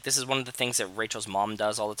this? Like, this is one of the things that Rachel's mom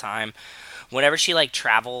does all the time. Whenever she like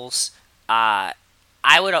travels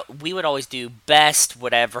we would always do best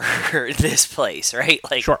whatever this place, right?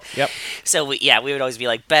 Like, sure, yep. So we would always be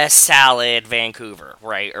like best salad Vancouver,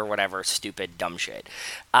 right, or whatever stupid dumb shit.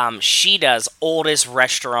 She does oldest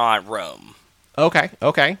restaurant Rome.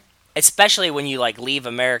 Okay. Especially when you like leave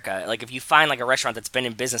America, like if you find like a restaurant that's been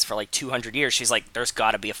in business for like 200 years, she's like, there's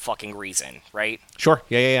got to be a fucking reason, right? Sure,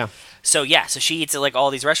 yeah. So she eats at like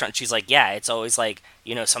all these restaurants. She's like, yeah, it's always like,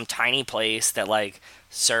 you know, some tiny place that like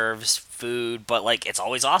serves food, but like it's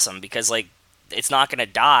always awesome because like it's not gonna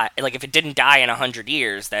die. Like if it didn't die in 100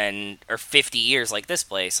 years, then or 50 years, like this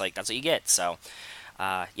place, like that's what you get. So,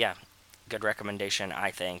 good recommendation.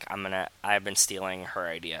 I think I've been stealing her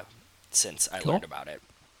idea since I learned about it.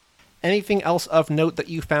 Anything else of note that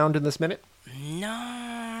you found in this minute? No,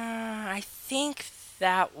 I think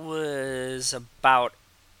that was about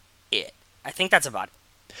it. I think that's about it.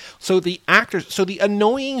 So the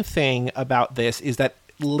annoying thing about this is that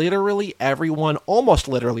almost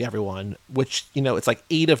literally everyone, which, you know, it's like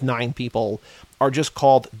 8 of 9 people, are just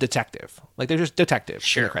called detective. Like, they're just detective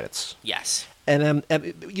in the credits. Yes. And,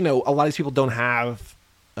 you know, a lot of these people don't have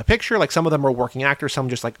a picture. Like, some of them are working actors. Some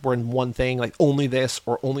just, like, were in one thing, like, only this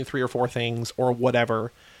or only 3 or 4 things or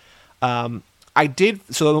whatever. When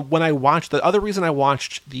I watched, the other reason I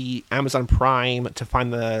watched the Amazon Prime to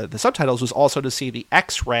find the subtitles was also to see the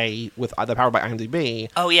X-ray with the Powered by IMDb.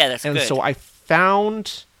 Oh, yeah, that's good. And so I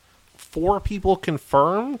found 4 people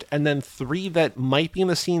confirmed, and then 3 that might be in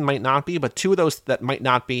the scene, might not be, but 2 of those that might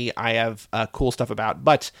not be, I have cool stuff about.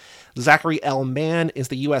 But Zachary L. Mann is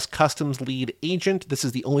the U.S. Customs lead agent. This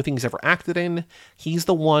is the only thing he's ever acted in. He's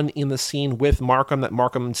the one in the scene with Markham that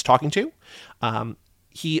Markham's talking to.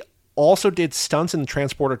 He also did stunts in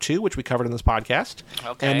Transporter 2, which we covered in this podcast,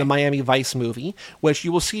 and the Miami Vice movie, which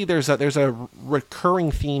you will see there's a recurring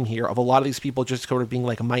theme here of a lot of these people just sort of being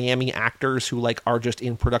like Miami actors who like are just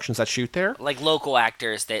in productions that shoot there. Like local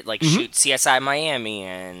actors that like shoot CSI Miami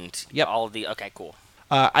and all of the... Okay, cool.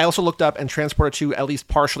 I also looked up, and Transporter 2 at least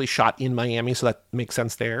partially shot in Miami, so that makes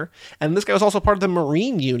sense there. And this guy was also part of the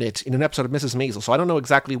Marine unit in an episode of Mrs. Maisel, so I don't know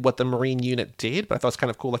exactly what the Marine unit did, but I thought it was kind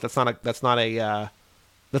of cool. Like, that's not a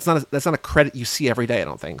credit you see every day, I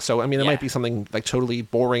don't think. So, I mean, it might be something like totally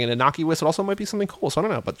boring and innocuous. It also might be something cool. So I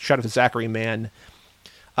don't know, but shout out to Zachary Mann.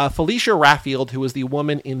 Felicia Raffield, who was the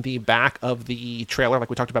woman in the back of the trailer, like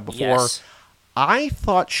we talked about before. Yes. I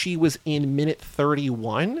thought she was in minute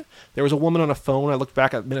 31. There was a woman on a phone. I looked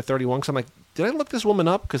back at minute 31 because I'm like, did I look this woman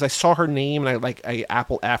up? Because I saw her name and I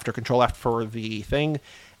Apple after Control F for the thing.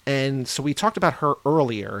 And so we talked about her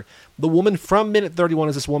earlier. The woman from minute 31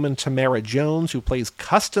 is this woman, Tamara Jones, who plays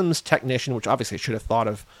customs technician, which obviously I should have thought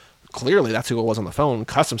of. Clearly, that's who it was on the phone,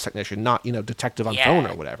 customs technician, not, you know, detective on phone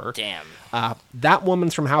or whatever. Damn. That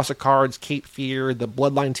woman's from House of Cards, Cape Fear, the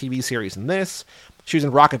Bloodline TV series, and this. She was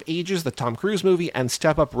in Rock of Ages, the Tom Cruise movie, and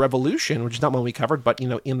Step Up Revolution, which is not one we covered, but, you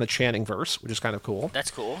know, in the Channing verse, which is kind of cool.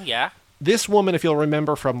 That's cool, yeah. This woman, if you'll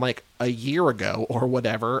remember from like a year ago or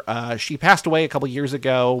whatever, she passed away a couple years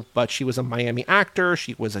ago, but she was a Miami actor.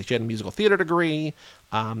 She had a musical theater degree.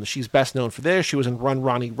 She's best known for this. She was in Run,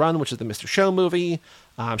 Ronnie, Run, which is the Mr. Show movie.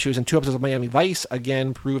 She was in 2 episodes of Miami Vice,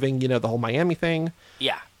 again, proving, you know, the whole Miami thing.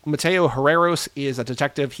 Yeah. Mateo Herreros is a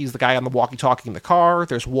detective. He's the guy on the walkie-talkie in the car.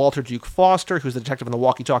 There's Walter Duke Foster, who's the detective on the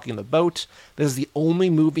walkie-talkie in the boat. This is the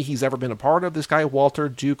only movie he's ever been a part of, this guy, Walter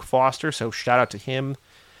Duke Foster, so shout out to him.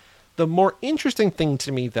 The more interesting thing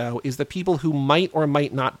to me, though, is the people who might or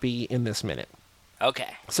might not be in this minute.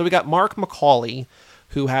 Okay. So we got Mark McCauley,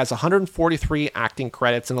 who has 143 acting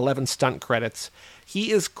credits and 11 stunt credits.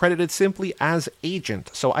 He is credited simply as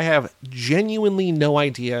agent, so I have genuinely no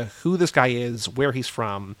idea who this guy is, where he's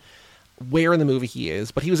from, where in the movie he is,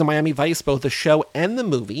 but he was in Miami Vice, both the show and the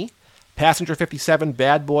movie. Passenger 57,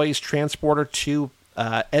 Bad Boys, Transporter 2,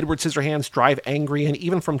 Edward Scissorhands, Drive Angry, and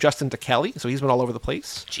even from Justin to Kelly, so he's been all over the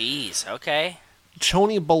place. Jeez, okay.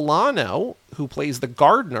 Tony Bolano, who plays the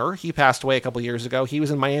gardener, he passed away a couple years ago. He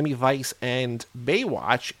was in Miami Vice and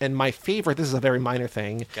Baywatch, and my favorite, this is a very minor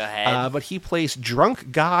thing, go ahead. But he plays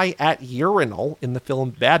drunk guy at urinal in the film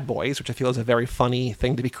Bad Boys, which I feel is a very funny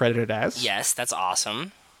thing to be credited as. Yes, that's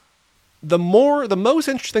awesome. The most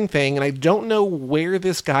interesting thing, and I don't know where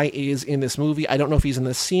this guy is in this movie. I don't know if he's in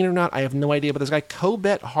this scene or not. I have no idea. But this guy,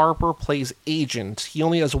 Cobette Harper, plays agent. He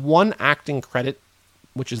only has 1 acting credit,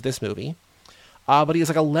 which is this movie. But he has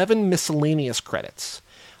like 11 miscellaneous credits.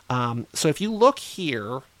 So if you look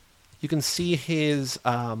here, you can see his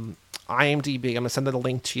IMDb. I'm going to send that a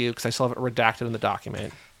link to you because I still have it redacted in the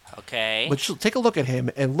document. Okay. But just take a look at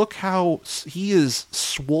him and look how he is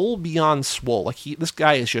swole beyond swole. Like this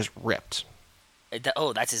guy is just ripped.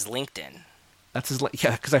 Oh, that's his LinkedIn. That's his,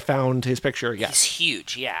 yeah, because I found his picture. Yeah, he's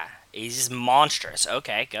huge. Yeah, He's just monstrous.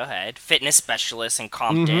 Okay, go ahead. Fitness specialist in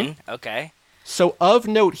Compton. Okay. So of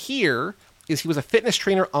note here is he was a fitness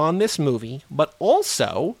trainer on this movie, but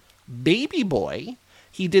also Baby Boy.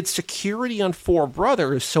 He did security on Four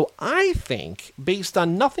Brothers, so I think, based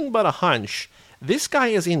on nothing but a hunch, this guy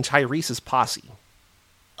is in Tyrese's posse.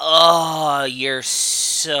 Oh, you're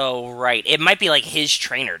so right. It might be like his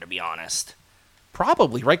trainer, to be honest.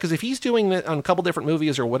 Probably, right? Because if he's doing it on a couple different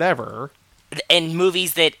movies or whatever... And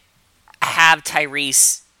movies that have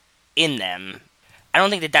Tyrese in them, I don't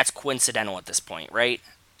think that that's coincidental at this point, right?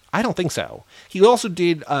 I don't think so. He also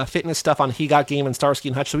did fitness stuff on He Got Game and Starsky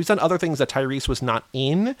and Hutch, so he's done other things that Tyrese was not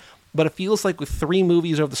in, but it feels like with 3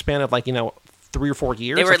 movies over the span of, 3 or 4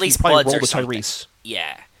 years... They were at least buds or something. Tyrese.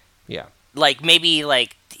 Yeah. Yeah. Maybe,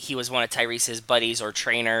 he was one of Tyrese's buddies or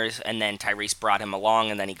trainers, and then Tyrese brought him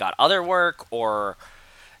along, and then he got other work, or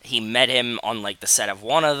he met him on, the set of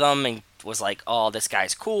one of them, and was like, oh, this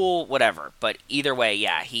guy's cool, whatever. But either way,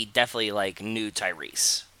 yeah, he definitely, knew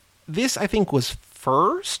Tyrese. This, I think, was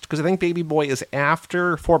first, because I think Baby Boy is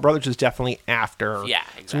after. Four Brothers is definitely after. Yeah,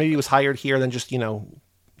 exactly. So maybe he was hired here, then just,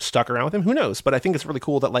 stuck around with him. Who knows? But I think it's really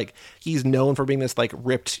cool that, he's known for being this,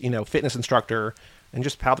 ripped, fitness instructor, and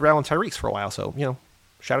just palled around with Tyrese for a while. So,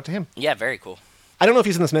 shout out to him. Yeah, very cool. I don't know if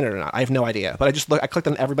he's in this minute or not. I have no idea. But I clicked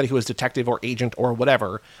on everybody who was detective or agent or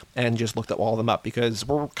whatever and just looked at all of them up because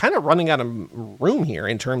we're kind of running out of room here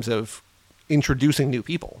in terms of introducing new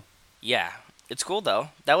people. Yeah. It's cool, though.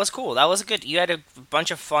 That was cool. That was good. You had a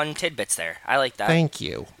bunch of fun tidbits there. I like that. Thank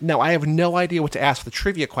you. Now, I have no idea what to ask for the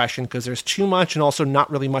trivia question because there's too much and also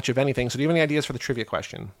not really much of anything. So do you have any ideas for the trivia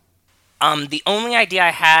question? The only idea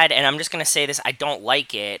I had, and I'm just going to say this, I don't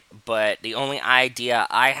like it, but the only idea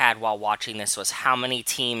I had while watching this was how many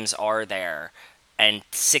teams are there, and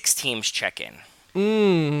 6 teams check in.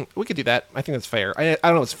 We could do that. I think that's fair. I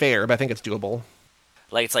don't know if it's fair, but I think it's doable.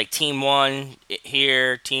 It's team 1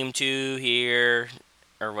 here, team 2 here,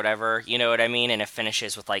 or whatever, you know what I mean? And it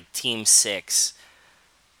finishes with, team 6.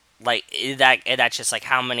 That's just,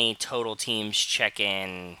 how many total teams check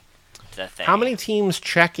in... the thing. How many teams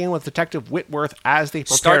check in with Detective Whitworth as they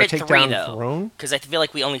prepare to take down Verone? Because I feel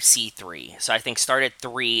like we only see 3. So I think start at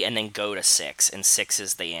 3 and then go to 6, and 6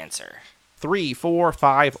 is the answer. 3, 4,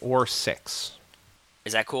 5, or 6.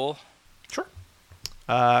 Is that cool? Sure.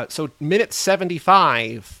 So minute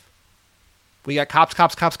 75, we got Cops,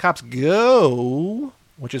 Cops, Cops, Cops, Go,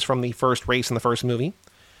 which is from the first race in the first movie.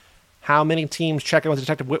 How many teams check in with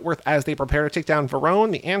Detective Whitworth as they prepare to take down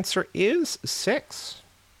Verone? The answer is 6.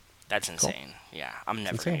 That's insane. Cool. Yeah, I'm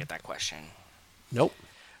never going to get that question. Nope.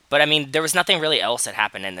 But, I mean, there was nothing really else that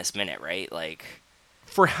happened in this minute, right?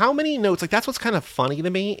 For how many notes? That's what's kind of funny to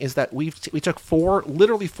me, is that we took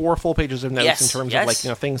literally 4 full pages of notes in terms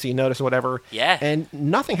of, things you notice and whatever. Yeah. And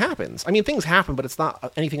nothing happens. I mean, things happen, but it's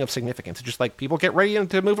not anything of significance. It's just, people get ready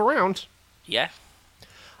to move around. Yeah.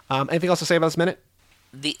 Anything else to say about this minute?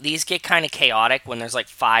 These get kind of chaotic when there's,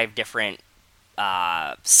 5 different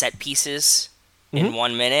set pieces in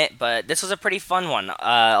 1 minute, but this was a pretty fun one.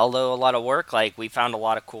 Although a lot of work, we found a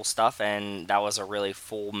lot of cool stuff, and that was a really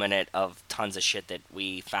full minute of tons of shit that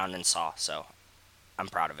we found and saw, so I'm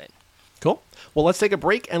proud of it. Cool. Well, let's take a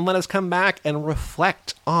break and let us come back and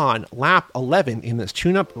reflect on lap 11 in this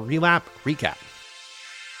tune-up relap recap.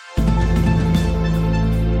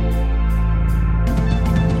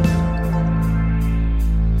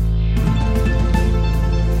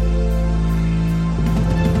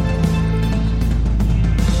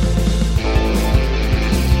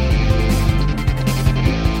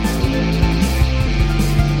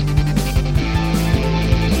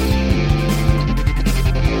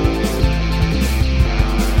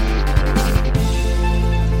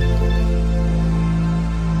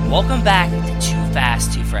 Welcome back to Too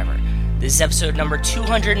Fast, Too Forever. This is episode number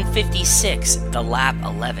 256, the Lap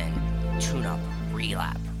 11 Tune-Up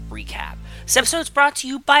Relap Recap. This episode is brought to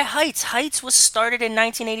you by Heights. Heights was started in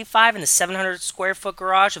 1985 in the 700-square-foot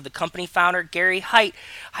garage of the company founder, Gary Height.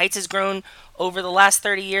 Heights has grown over the last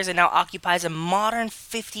 30 years and now occupies a modern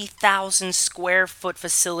 50,000-square-foot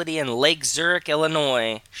facility in Lake Zurich,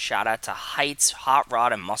 Illinois. Shout out to Heights Hot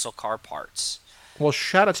Rod and Muscle Car Parts. Well,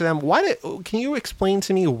 shout out to them. Can you explain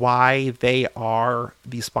to me why they are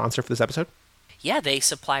the sponsor for this episode? Yeah, they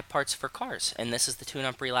supply parts for cars, and this is the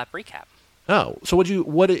Tune-Up Relap Recap. Oh, so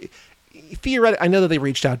theoretically, I know that they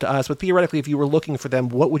reached out to us, but theoretically, if you were looking for them,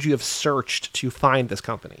 what would you have searched to find this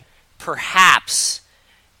company? Perhaps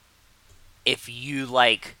if you,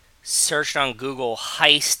 searched on Google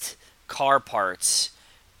Heist car parts,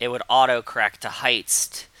 it would autocorrect to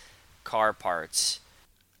Heist car parts.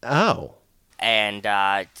 Oh. And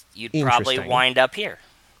you'd probably wind up here.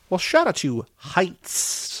 Well, shout out to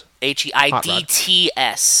Heights. Heidts.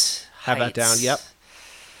 Have that down, yep.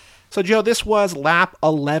 So, Joe, this was Lap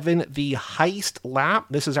 11, the Heist Lap.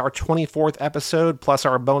 This is our 24th episode, plus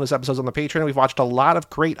our bonus episodes on the Patreon. We've watched a lot of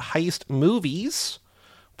great heist movies.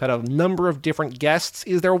 We've had a number of different guests.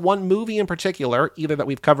 Is there one movie in particular, either that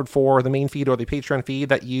we've covered for the main feed or the Patreon feed,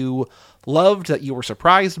 that you loved, that you were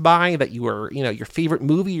surprised by, that you were, your favorite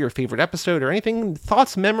movie, your favorite episode, or anything?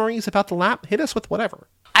 Thoughts, memories about the Lap? Hit us with whatever.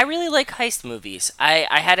 I really like heist movies.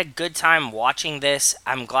 I had a good time watching this.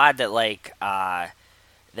 I'm glad that,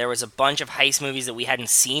 there was a bunch of heist movies that we hadn't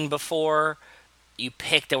seen before. You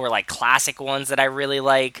picked that were, classic ones that I really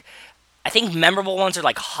like. I think memorable ones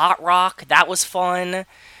are, Hot Rock. That was fun.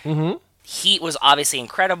 Mm-hmm. Heat was obviously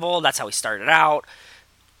incredible. That's how we started out.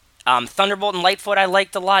 Thunderbolt and Lightfoot I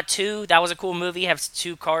liked a lot, too. That was a cool movie. Have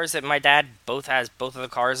two cars that my dad has both of the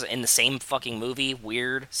cars in the same fucking movie.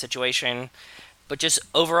 Weird situation. But just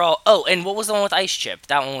overall... Oh, and what was the one with Ice Chip?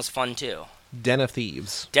 That one was fun, too. Den of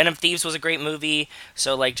Thieves. Den of Thieves was a great movie.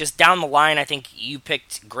 So, just down the line, I think you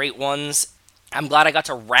picked great ones. I'm glad I got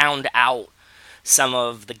to round out some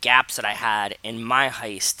of the gaps that I had in my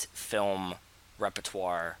heist film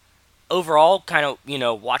repertoire. Overall, kind of,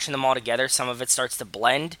 watching them all together, some of it starts to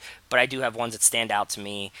blend, but I do have ones that stand out to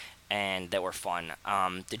me and that were fun.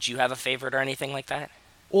 Did you have a favorite or anything like that?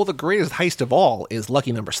 Well, the greatest heist of all is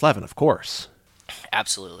Lucky Number 11, of course.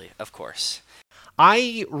 Absolutely, of course.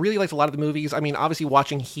 I really liked a lot of the movies. I mean, obviously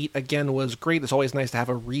watching Heat again was great. It's always nice to have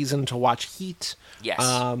a reason to watch Heat. Yes.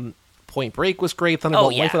 Point Break was great.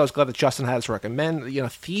 Thunderbolt yeah. Lightfoot, I was glad that Justin had us recommend.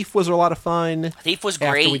 Thief was a lot of fun. Thief was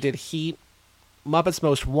great. After we did Heat. Muppets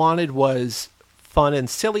Most Wanted was fun and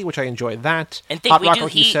silly, which I enjoyed that. And think Hot we Rock, do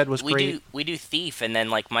like Heat, you said, was great. We do Thief, and then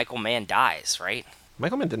Michael Mann dies, right?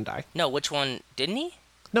 Michael Mann didn't die. No, which one? Didn't he?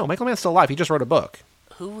 No, Michael Mann's still alive. He just wrote a book.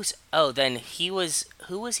 Then who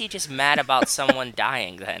was he just mad about someone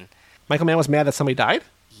dying then? Michael Mann was mad that somebody died?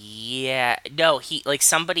 Yeah. No, he,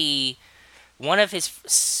 somebody, one of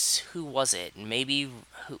his, who was it? Maybe,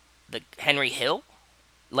 Henry Hill?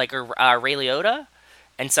 Or Ray Liotta?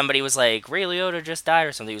 And somebody was like, Ray Liotta just died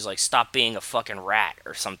or something. He was like, stop being a fucking rat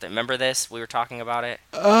or something. Remember this? We were talking about it.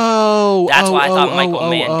 Oh. That's why I thought Michael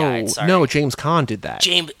Mann died. Sorry. No, James Caan did that.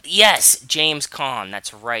 Yes, James Caan.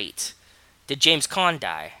 That's right. Did James Caan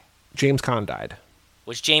die? James Caan died.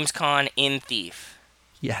 Was James Caan in Thief?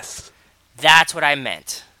 Yes. That's what I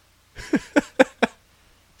meant.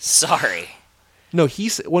 Sorry. No,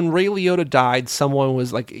 when Ray Liotta died, someone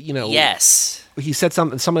was Yes. He said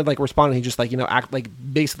something. Someone responded. He just act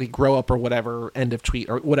basically grow up or whatever. End of tweet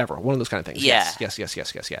or whatever. One of those kind of things. Yeah.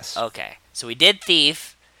 Yes. Okay, so we did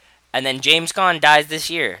Thief, and then James Caan dies this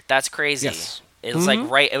year. That's crazy. Yes. It was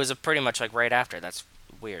It was pretty much right after. That's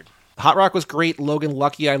weird. Hot Rock was great. Logan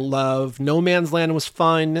Lucky, I love. No Man's Land was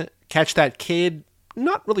fun. Catch That Kid,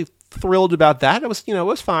 not really thrilled about that. It was it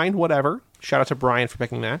was fine. Whatever. Shout out to Brian for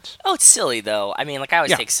picking that. Oh, it's silly, though. I mean, I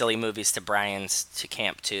always take silly movies to Brian's to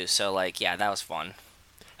camp, too. So, yeah, that was fun.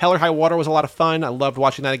 Hell or High Water was a lot of fun. I loved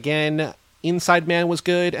watching that again. Inside Man was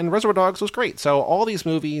good. And Reservoir Dogs was great. So, all these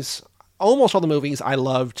movies, almost all the movies, I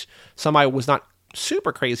loved. Some I was not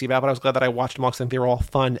super crazy about, but I was glad that I watched them all because they were all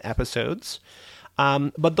fun episodes.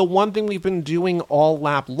 But the one thing we've been doing all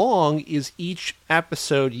lap long is each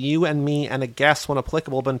episode, you and me and a guest, when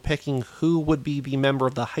applicable, have been picking who would be the member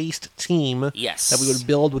of the heist team that we would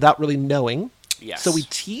build without really knowing. Yes. So we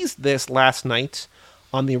teased this last night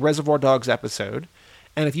on the Reservoir Dogs episode.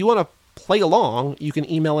 And if you want to play along, you can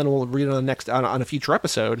email in and we'll read it on a future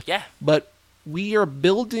episode. Yeah. But we are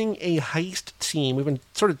building a heist team. We've been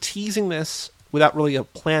sort of teasing this without really a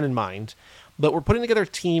plan in mind. But we're putting together a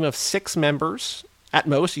team of 6 members. At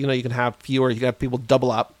most, you can have fewer, you can have people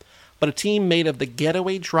double up. But a team made of the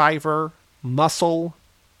getaway driver, muscle,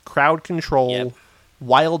 crowd control,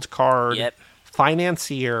 wild card,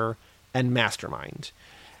 financier, and mastermind.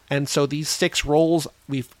 And so these 6 roles,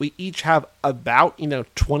 we each have about,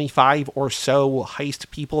 25 or so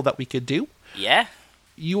heist people that we could do. Yeah.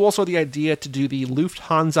 You also had the idea to do the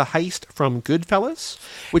Lufthansa heist from Goodfellas,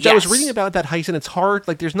 which I was reading about that heist, and it's hard.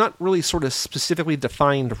 There's not really sort of specifically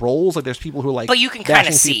defined roles. There's people who but you can kind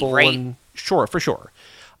of see, right? Sure, for sure.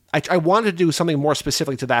 I wanted to do something more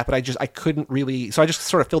specifically to that, but I couldn't really. So I just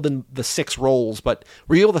sort of filled in the 6 roles. But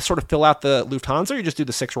were you able to sort of fill out the Lufthansa, or you just do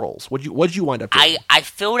the 6 roles? What'd you wind up doing? I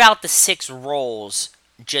filled out the 6 roles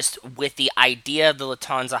just with the idea of the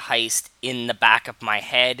Lufthansa heist in the back of my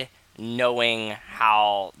head, knowing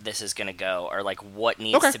how this is going to go, or what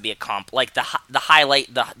needs to be accomplished, the highlight,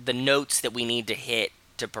 the notes that we need to hit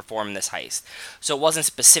to perform this heist. So it wasn't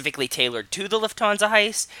specifically tailored to the Lufthansa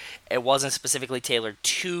heist. It wasn't specifically tailored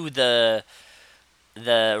to the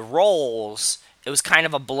the roles, it was kind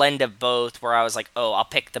of a blend of both, where I was like, oh, I'll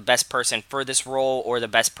pick the best person for this role or the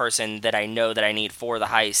best person that I know that I need for the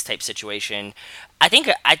heist type situation. I think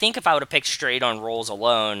if I would have picked straight on roles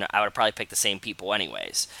alone, I would have probably picked the same people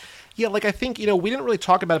anyways. Yeah, like I think, we didn't really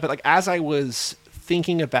talk about it, but like as I was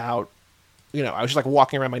thinking about, I was just like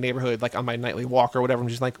walking around my neighborhood, like on my nightly walk or whatever. I'm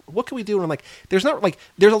just like, what can we do? And I'm like, there's a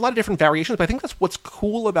lot of different variations, but I think that's what's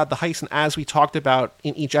cool about the heist. And as we talked about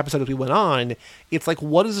in each episode as we went on, it's like,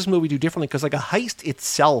 what does this movie do differently? Because like a heist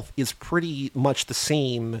itself is pretty much the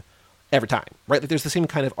same every time, right? Like there's the same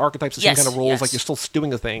kind of archetypes, the same kind of roles, like you're still doing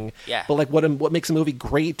the thing. Yeah. But like what makes a movie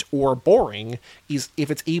great or boring is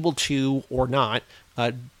if it's able to or not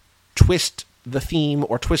twist the theme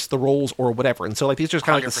or twist the roles or whatever. And so like these are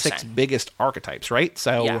kind of like the 6 biggest archetypes, right?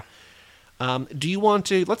 So do you want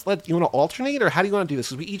to you want to alternate, or how do you want to do this?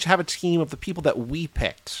 Because we each have a team of the people that we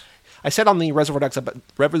picked. I said on the Reservoir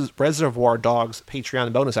Dogs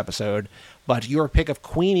Patreon bonus episode, but your pick of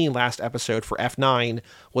Queenie last episode for F9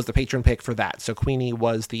 was the Patreon pick for that. So Queenie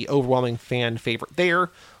was the overwhelming fan favorite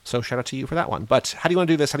there. So shout out to you for that one. But how do you want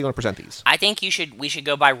to do this? How do you want to present these? I think we should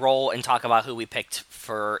go by role and talk about who we picked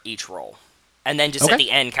for each role. And then just at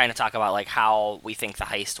the end kind of talk about like how we think the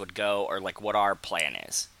heist would go, or like what our plan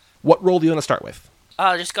is. What role do you want to start with?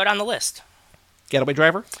 Just go down the list. Getaway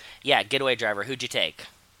driver? Yeah, getaway driver. Who'd you take?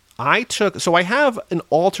 I have an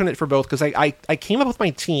alternate for both, because I came up with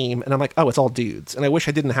my team and I'm like, oh, it's all dudes. And I wish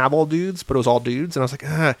I didn't have all dudes, but it was all dudes. And I was like, So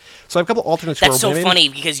I have a couple alternates for women. That's so funny,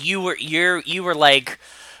 because you were like,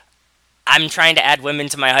 I'm trying to add women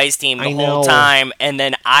to my heist team the whole time, and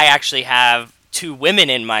then I actually have 2 women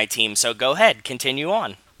in my team, so go ahead, continue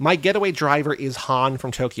on. My getaway driver is Han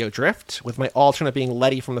from Tokyo Drift, with my alternate being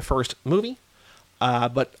Letty from the first movie.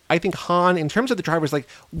 But I think Han, in terms of the drivers, like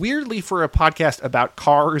weirdly for a podcast about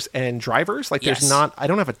cars and drivers, like I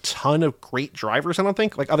don't have a ton of great drivers, I don't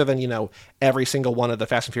think, like other than, every single one of the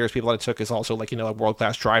Fast and Furious people that I took is also like, a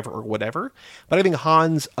world-class driver or whatever. But I think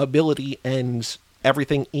Han's ability and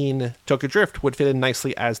everything in Tokyo Drift would fit in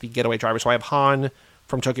nicely as the getaway driver. So I have Han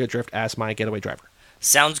from Tokyo Drift as my getaway driver.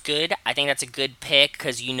 Sounds good. I think that's a good pick,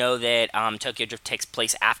 because you know that Tokyo Drift takes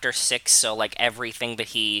place after 6, so like everything that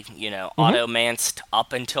he, automanced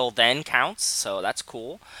up until then counts, so that's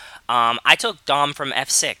cool. I took Dom from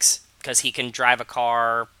F6, because he can drive a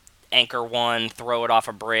car, anchor one, throw it off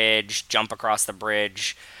a bridge, jump across the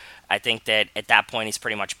bridge. I think that at that point he's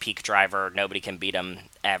pretty much peak driver. Nobody can beat him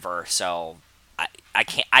ever, so I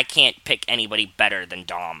can't pick anybody better than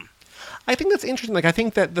Dom. I think that's interesting. Like, I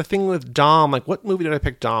think that the thing with Dom, like, what movie did I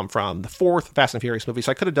pick Dom from? The 4th Fast and Furious movie.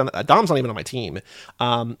 So I could have done that. Dom's not even on my team.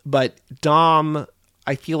 But Dom,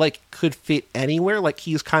 I feel like, could fit anywhere. Like,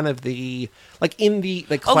 he's kind of the, like, in the,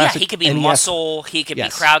 like, classic. Oh, yeah, he could be NES. muscle, he could be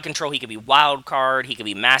crowd control, he could be wild card, he could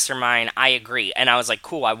be mastermind. I agree. And I was like,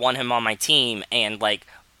 cool, I want him on my team, and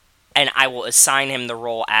I will assign him the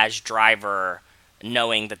role as driver,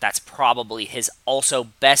 knowing that that's probably his also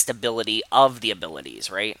best ability of the abilities,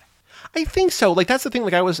 right? I think so. Like, that's the thing.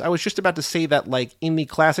 Like, I was just about to say that, like, in the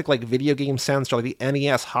classic, like, video game sense, or like the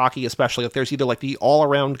NES hockey especially, if there's either like the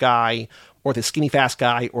all-around guy or the skinny fast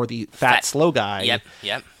guy or the fat slow guy.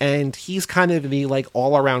 Yep. And he's kind of the like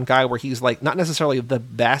all-around guy where he's like not necessarily the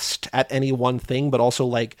best at any one thing, but also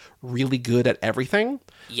like really good at everything.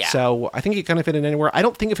 Yeah. So I think he kind of fit in anywhere. I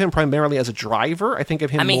don't think of him primarily as a driver. I think of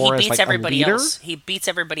him more as like a leader. He beats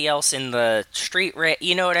everybody else in the street race.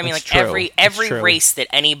 You know what I mean? That's like true. every race that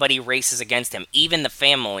anybody races against him, even the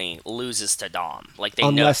family loses to Dom. Like they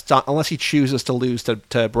unless he chooses to lose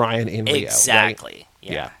to Brian in Rio. Exactly.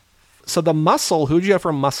 Right? Yeah. So the muscle, who'd you have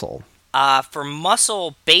for muscle? For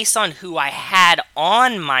muscle, based on who I had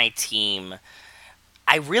on my team,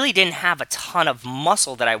 I really didn't have a ton of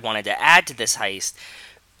muscle that I wanted to add to this heist.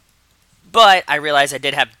 But I realized I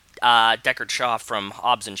did have Deckard Shaw from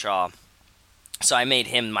Hobbs & Shaw. So I made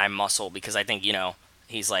him my muscle because I think,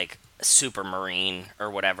 he's like a super marine or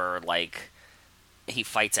whatever. Like, he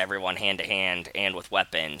fights everyone hand to hand and with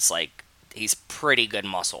weapons. Like, he's pretty good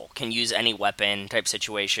muscle. Can use any weapon type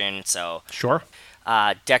situation. So sure.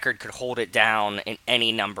 Deckard could hold it down in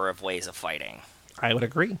any number of ways of fighting. I would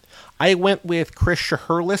agree. I went with Chris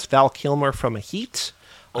Shiherlis, Val Kilmer from Heat.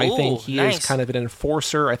 I think he is kind of an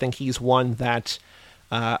enforcer. I think he's one that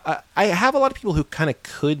I have a lot of people who kind of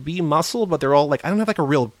could be muscle, but they're all like, I don't have like a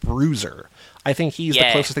real bruiser. I think he's the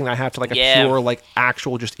closest thing I have to like a pure like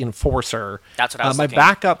actual just enforcer. That's what I was my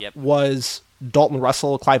backup was Dalton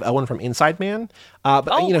Russell, Clive Owen from Inside Man.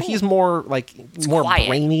 But he's more like more quiet.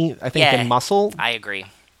 Brainy, I think, than muscle. I agree.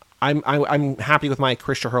 I'm happy with my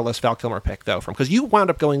Chris Shiherlis, Val Kilmer pick though, because you wound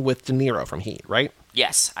up going with De Niro from Heat, right?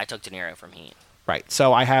 Yes, I took De Niro from Heat. Right.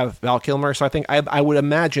 So I have Val Kilmer. So I think I would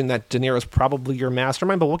imagine that De Niro's probably your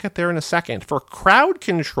mastermind, but we'll get there in a second. For crowd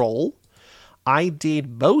control, I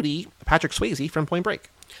did Bodhi, Patrick Swayze from Point Break.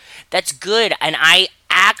 That's good, and I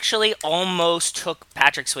actually almost took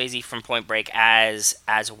Patrick Swayze from Point Break as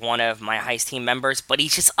one of my heist team members, but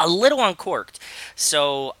he's just a little uncorked.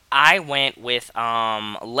 So I went with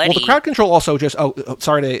Letty. Well, the crowd control also just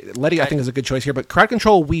Letty I think is a good choice here, but crowd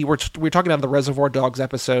control we were talking about the Reservoir Dogs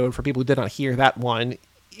episode for people who did not hear that one.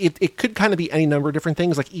 It could kind of be any number of different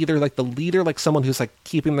things, like either like the leader, like someone who's like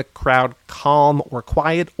keeping the crowd calm or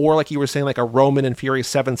quiet, or like you were saying, like a Roman in Furious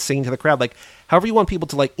 7 singing to the crowd, like however you want people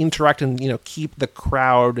to like interact and, keep the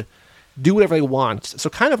crowd do whatever they want. So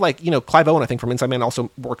kind of like, Clive Owen, I think from Inside Man also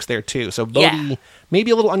works there too. So Bodhi, maybe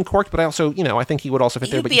a little uncorked, but I also, I think he would also fit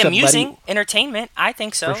there. But be amusing, entertainment. I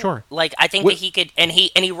think so. For sure. Like I think that he could, and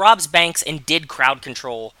he robs banks and did crowd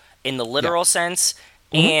control in the literal sense.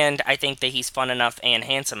 Mm-hmm. And I think that he's fun enough and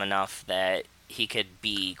handsome enough that he could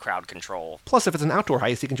be crowd control. Plus, if it's an outdoor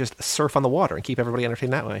heist, he can just surf on the water and keep everybody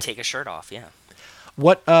entertained that way. Take his shirt off, yeah.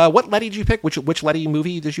 What Letty did you pick? Which Letty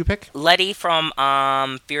movie did you pick? Letty from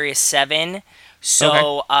Furious 7.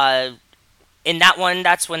 So in that one,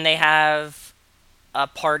 that's when they have a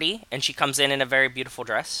party, and she comes in a very beautiful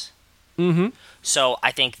dress. Mm-hmm. So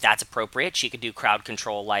I think that's appropriate. She could do crowd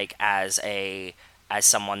control like as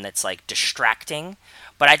someone that's like distracting.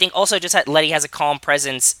 But I think also just that Letty has a calm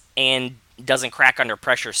presence and doesn't crack under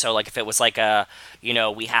pressure. So like if it was like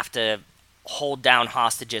we have to hold down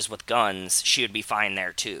hostages with guns, she would be fine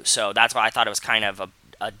there too. So that's why I thought it was kind of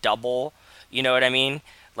a double, you know what I mean?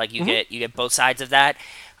 Like you get both sides of that.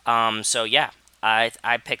 So yeah,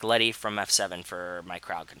 I picked Letty from F7 for my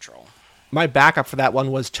crowd control. My backup for that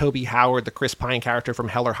one was Toby Howard, the Chris Pine character from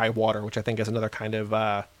Hell or High Water, which I think is another kind of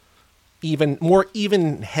more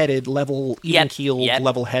even-headed, even-keeled,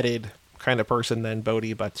 level-headed kind of person than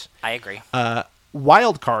Bodhi, but... I agree.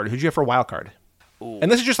 Wild card. Who'd you have for wild card? Ooh.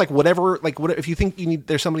 And this is just like whatever, if you think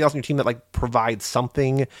there's somebody else on your team that like provides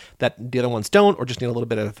something that the other ones don't, or just need a little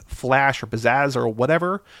bit of flash or pizzazz or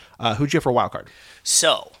whatever, who'd you have for wild card?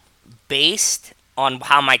 So, based on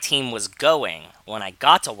how my team was going when I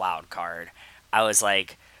got to wild card, I was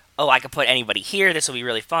like, oh, I could put anybody here. This will be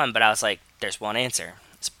really fun. But I was like, there's one answer.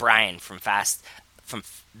 It's Brian from Fast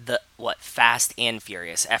and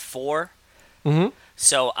Furious, F4. Mm-hmm.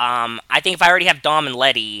 So I think if I already have Dom and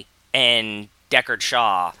Letty and Deckard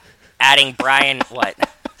Shaw, adding Brian, what?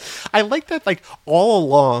 I like that, like, all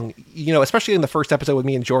along, especially in the first episode with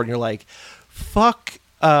me and Jordan, you're like, fuck,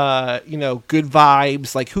 good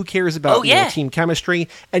vibes, like, who cares about team chemistry?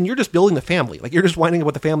 And you're just building the family. Like, you're just winding up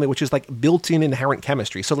with the family, which is, like, built-in inherent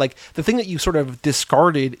chemistry. So, like, the thing that you sort of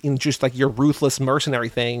discarded in just, like, your ruthless mercenary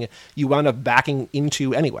thing, you wound up backing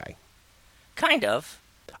into anyway. Kind of.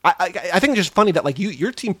 I think it's just funny that, like,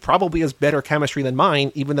 your team probably has better chemistry than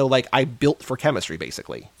mine, even though, like, I built for chemistry,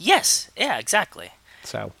 basically. Yes. Yeah, exactly.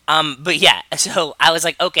 So. But yeah, so I was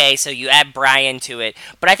like, okay, so you add Brian to it.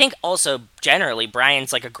 But I think also, generally,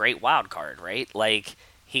 Brian's, like, a great wild card, right? Like,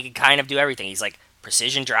 he can kind of do everything. He's, like,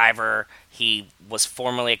 precision driver. He was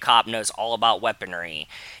formerly a cop, knows all about weaponry.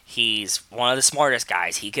 He's one of the smartest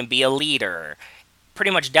guys. He can be a leader. Pretty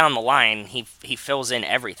much down the line, he fills in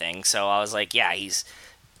everything. So I was like, yeah, he's...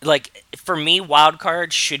 Like, for me, wild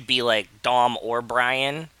card should be, like, Dom or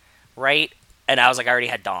Brian, right? And I was like, I already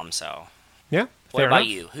had Dom, so... Yeah, What about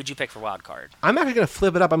you? Who'd you pick for wild card? I'm actually going to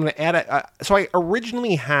flip it up. I'm going to add it. So I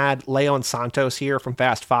originally had Leo and Santos here from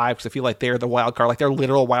Fast 5, because I feel like they're the wild card. Like, they're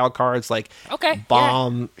literal wild cards, like,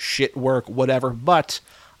 bomb, shit work, whatever. But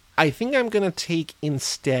I think I'm going to take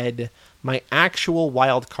instead my actual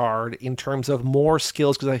wild card in terms of more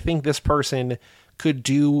skills, because I think this person... could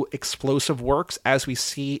do explosive works, as we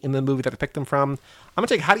see in the movie that I picked them from. I'm going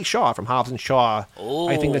to take Hattie Shaw from Hobbs and Shaw. Ooh.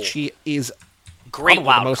 I think that she is great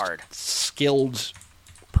wild the most card. Skilled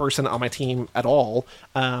person on my team at all.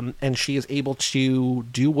 And she is able to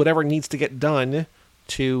do whatever needs to get done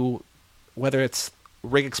to, whether it's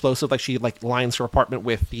rig explosive, like she like lines her apartment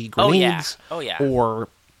with the grenades. Oh, yeah. Or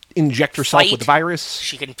inject herself with the virus.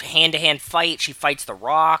 She can hand-to-hand fight. She fights the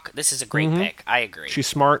Rock. This is a great pick. I agree. She's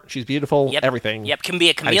smart. She's beautiful. Yep. Everything. Yep. Can be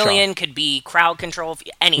a chameleon. Could be crowd control.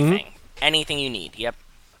 Anything. Anything you need. Yep.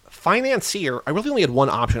 Financier. I really only had one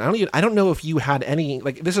option. I don't know if you had any.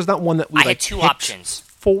 Like, this is not one that we. I had two options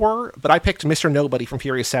for, but I picked Mr. Nobody from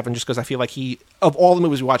Furious 7 just because I feel like of all the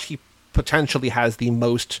movies we watch, he potentially has the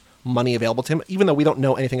most money available to him. Even though we don't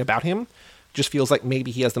know anything about him, just feels like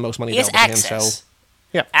maybe he has the most money available to him. So.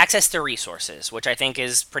 Yeah. Access to resources, which I think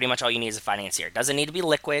is pretty much all you need as a financier. Doesn't need to be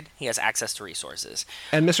liquid. He has access to resources.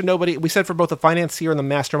 And Mr. Nobody, we said for both the financier and the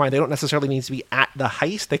mastermind, they don't necessarily need to be at the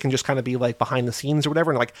heist. They can just kind of be like behind the scenes or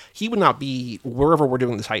whatever. And like, he would not be wherever we're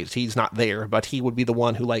doing this heist. He's not there, but he would be the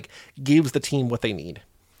one who like gives the team what they need.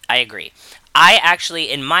 I agree. I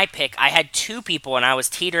actually, in my pick, I had two people and I was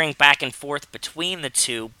teetering back and forth between the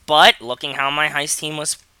two, but looking how my heist team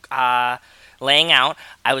was laying out,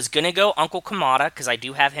 I was going to go Uncle Kamada because I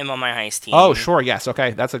do have him on my heist team. Oh, sure, yes,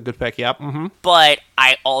 okay, that's a good pick, yep. Mm-hmm. But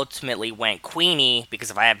I ultimately went Queenie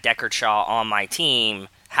because if I have Deckard Shaw on my team,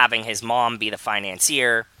 having his mom be the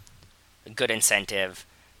financier, good incentive.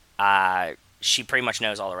 She pretty much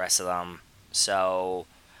knows all the rest of them, so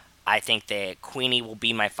I think that Queenie will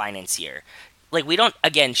be my financier. Like, we don't,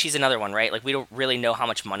 again, she's another one, right? Like, we don't really know how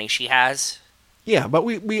much money she has. Yeah, but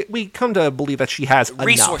we come to believe that she has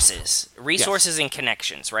resources. Resources and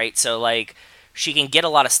connections, right? So, like, she can get a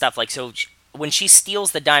lot of stuff. Like, so when she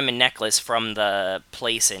steals the diamond necklace from the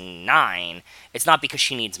place in 9, it's not because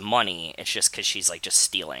she needs money. It's just because she's, like, just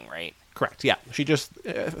stealing, right? Correct, yeah. She just,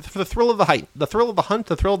 for the thrill of the hunt, the thrill of the hunt,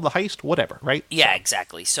 the thrill of the heist, whatever, right? Yeah,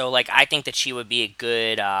 exactly. So, like, I think that she would be a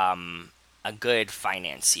good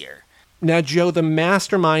financier. Now, Joe, the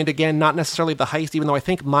mastermind, again, not necessarily the heist, even though I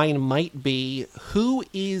think mine might be. Who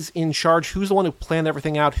is in charge? Who's the one who planned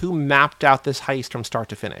everything out? Who mapped out this heist from start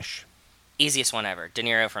to finish? Easiest one ever. De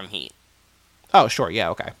Niro from Heat. Oh, sure. Yeah,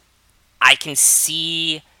 okay. I can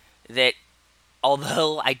see that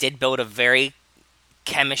although I did build a very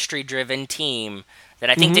chemistry-driven team,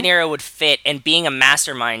 that I think De Niro would fit, and being a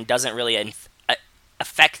mastermind doesn't really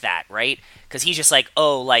affect that, right? Because he's just like,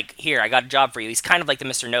 oh, like, here, I got a job for you. He's kind of like the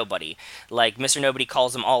Mr. Nobody. Like, Mr. Nobody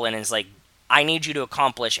calls them all in and is like, I need you to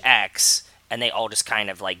accomplish X, and they all just kind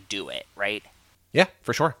of, like, do it, right? Yeah,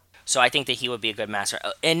 for sure. So I think that he would be a good master.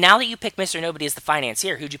 And now that you pick Mr. Nobody as the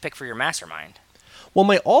financier, who'd you pick for your mastermind? Well,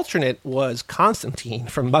 my alternate was Constantine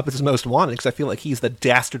from Muppets Most Wanted, because I feel like he's the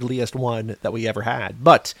dastardliest one that we ever had.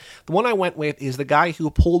 But the one I went with is the guy who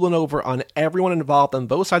pulled one over on everyone involved on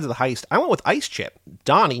both sides of the heist. I went with Ice Chip,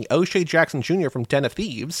 Donnie O'Shea Jackson Jr. from Den of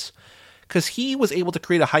Thieves, because he was able to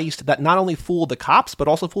create a heist that not only fooled the cops, but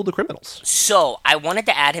also fooled the criminals. So, I wanted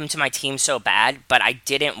to add him to my team so bad, but I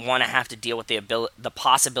didn't want to have to deal with the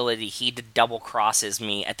possibility he double-crosses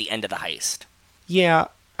me at the end of the heist. Yeah,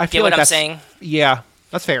 I feel Get like what I'm saying? Yeah,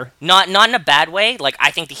 that's fair. Not in a bad way. Like, I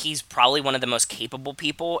think that he's probably one of the most capable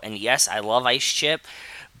people, and yes, I love Ice Chip,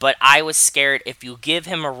 but I was scared if you give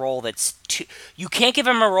him a role that's too... You can't give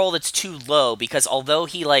him a role that's too low, because although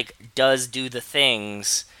he, like, does do the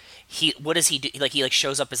things... What does he do? Like, he, like,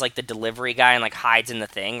 shows up as, like, the delivery guy and, like, hides in the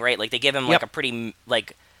thing, right? Like, they give him, like, a pretty,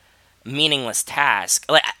 like, meaningless task.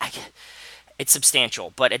 Like, it's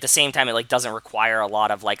substantial, but at the same time, it, like, doesn't require a lot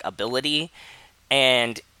of, like, ability,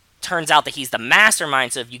 and... Turns out that he's the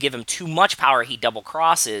mastermind, so if you give him too much power, he double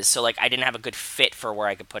crosses. So, like, I didn't have a good fit for where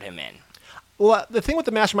I could put him in. Well, the thing with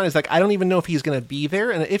the mastermind is, like, I don't even know if he's going to be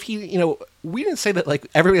there. And if he, we didn't say that, like,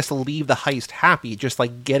 everybody has to leave the heist happy, just,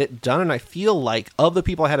 like, get it done. And I feel like, of the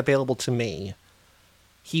people I had available to me,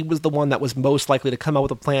 he was the one that was most likely to come up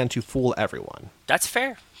with a plan to fool everyone. That's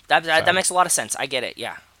fair. That makes a lot of sense. I get it,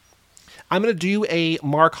 yeah. I'm going to do a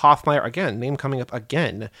Mark Hoffmeyer, again, name coming up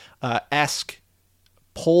again, esque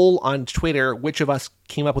poll on Twitter, which of us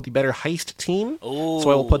came up with the better heist team. Ooh.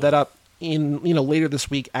 So I will put that up in later this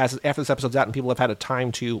week after this episode's out and people have had a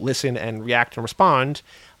time to listen and react and respond.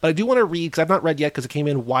 But I do want to read, because I've not read yet because it came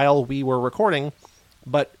in while we were recording,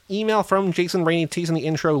 but email from Jason Rainey teasing the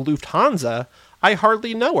intro Lufthansa, I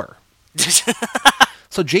hardly know her.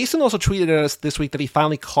 So Jason also tweeted at us this week that he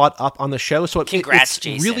finally caught up on the show. So Congrats, it's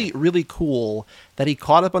Jason. really, really cool that he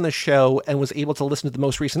caught up on the show and was able to listen to the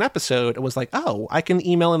most recent episode and was like, oh, I can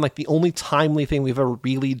email him like the only timely thing we've ever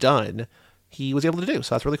really done. He was able to do,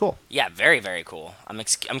 so that's really cool. Yeah, very, very cool. I'm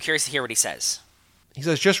curious to hear what he says. He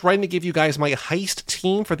says, just writing to give you guys my heist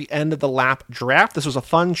team for the end of the lap draft. This was a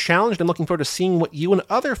fun challenge, and I'm looking forward to seeing what you and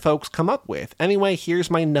other folks come up with. Anyway, here's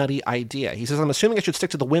my nutty idea. He says, I'm assuming I should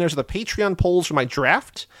stick to the winners of the Patreon polls for my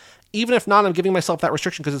draft. Even if not, I'm giving myself that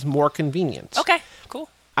restriction because it's more convenient. Okay, cool.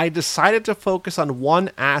 I decided to focus on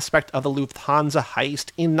one aspect of the Lufthansa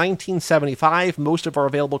heist. In 1975, most of our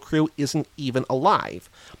available crew isn't even alive.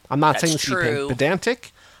 I'm not saying this to be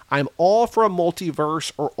pedantic. I'm all for a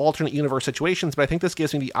multiverse or alternate universe situations, but I think this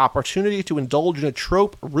gives me the opportunity to indulge in a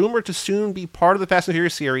trope rumored to soon be part of the Fast and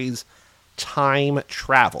Furious series, time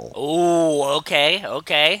travel. Oh,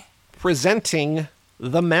 okay. Presenting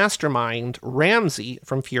the mastermind, Ramsey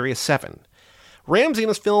from Furious 7. Ramsey in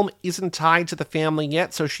this film isn't tied to the family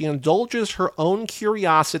yet, so she indulges her own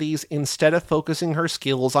curiosities instead of focusing her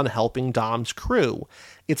skills on helping Dom's crew.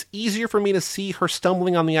 It's easier for me to see her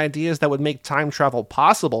stumbling on the ideas that would make time travel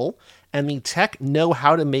possible, and the tech know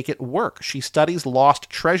how to make it work. She studies lost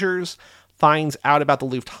treasures, finds out about the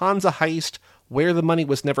Lufthansa heist, where the money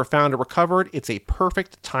was never found or recovered. It's a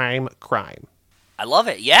perfect time crime. I love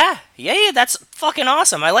it. Yeah, that's fucking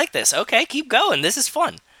awesome. I like this. Okay, keep going. This is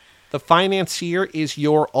fun. The financier is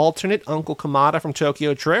your alternate Uncle Kamada from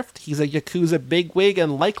Tokyo Drift. He's a Yakuza bigwig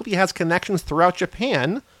and likely has connections throughout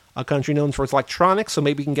Japan, a country known for its electronics, so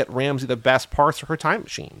maybe he can get Ramsey the best parts for her time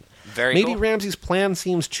machine. Maybe cool. Ramsey's plan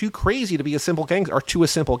seems too crazy to be a simple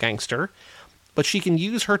gangster, but she can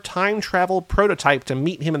use her time travel prototype to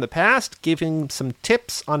meet him in the past, give him some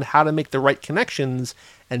tips on how to make the right connections,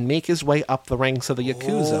 and make his way up the ranks of the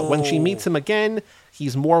Yakuza. When she meets him again,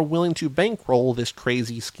 he's more willing to bankroll this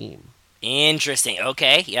crazy scheme. Interesting.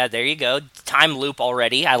 Okay, yeah, there you go. Time loop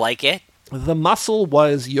already. I like it. The Muscle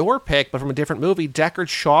was your pick, but from a different movie, Deckard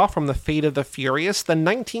Shaw from The Fate of the Furious. The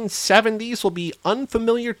 1970s will be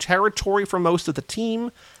unfamiliar territory for most of the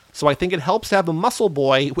team, so I think it helps to have a muscle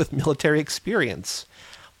boy with military experience.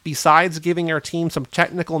 Besides giving our team some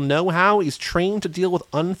technical know-how, he's trained to deal with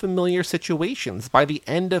unfamiliar situations. By the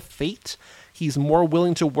end of Fate, he's more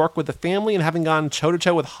willing to work with the family, and having gone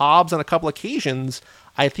toe-to-toe with Hobbs on a couple occasions,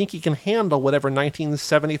 I think he can handle whatever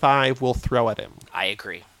 1975 will throw at him. I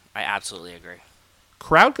agree. I absolutely agree.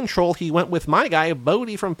 Crowd control, he went with my guy,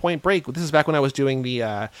 Bodhi from Point Break. This is back when I was doing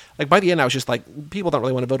the, by the end I was just like, people don't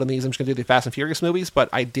really want to vote on these, I'm just going to do the Fast and Furious movies, but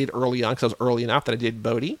I did early on, because I was early enough that I did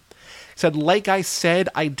Bodhi. He said, like I said,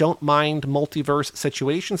 I don't mind multiverse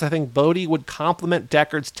situations. I think Bodhi would complement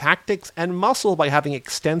Deckard's tactics and muscle by having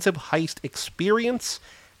extensive heist experience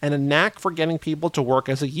and a knack for getting people to work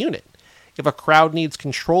as a unit. If a crowd needs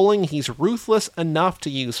controlling, he's ruthless enough to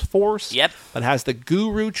use force, but has the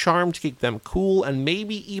guru charm to keep them cool and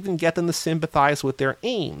maybe even get them to sympathize with their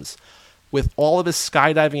aims. With all of his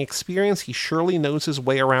skydiving experience, he surely knows his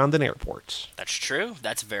way around an airport. That's true.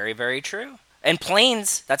 That's very, very true. And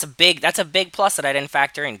planes, that's a big plus that I didn't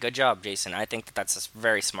factor in. Good job, Jason. I think that's a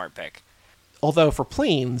very smart pick. Although for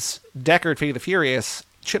planes, Deckard, Fate of the Furious,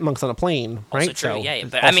 Chipmunks on a plane, right? Also true, yeah.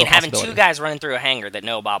 But I mean, having two guys running through a hangar that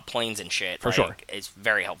know about planes and shit, for sure, is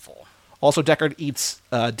very helpful. Also, Deckard eats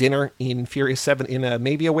dinner in Furious 7 in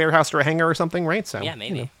maybe a warehouse or a hangar or something, right? So yeah,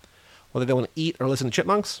 maybe. Whether they want to eat or listen to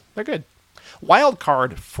Chipmunks, they're good. Wild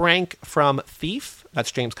card, Frank from Thief.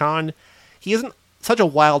 That's James Caan. He isn't such a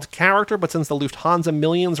wild character, but since the Lufthansa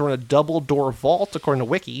millions are in a double-door vault, according to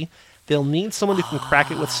Wiki, they'll need someone who can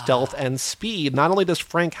crack it with stealth and speed. Not only does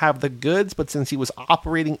Frank have the goods, but since he was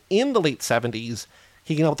operating in the late 70s,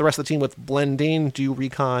 he can help the rest of the team with blend in, do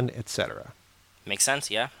recon, etc. Makes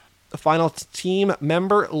sense, yeah. The final team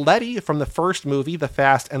member, Letty from the first movie, The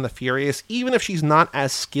Fast and the Furious. Even if she's not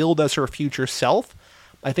as skilled as her future self,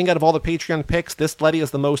 I think out of all the Patreon picks, this Letty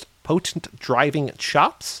has the most potent driving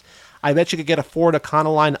chops. I bet she could get a Ford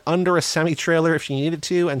Econoline under a semi-trailer if she needed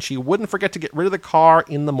to, and she wouldn't forget to get rid of the car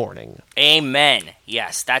in the morning. Amen.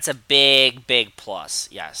 Yes, that's a big, big plus.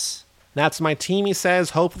 Yes. That's my team, he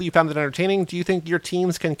says. Hopefully you found it entertaining. Do you think your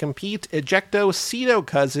teams can compete? Ejecto Cedo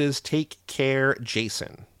Cousins, take care,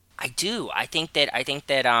 Jason. I do. I think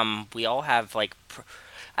that we all have, like...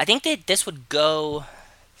 I think that this would go...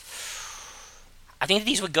 I think that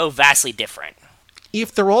these would go vastly different.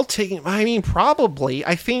 If they're all taking, I mean, probably.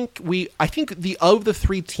 I think of the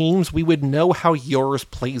three teams, we would know how yours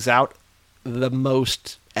plays out the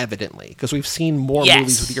most evidently, because we've seen more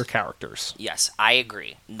movies with your characters. Yes, I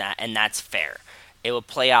agree. And that's fair. It would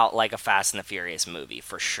play out like a Fast and the Furious movie,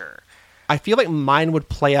 for sure. I feel like mine would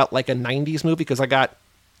play out like a 90s movie, because I got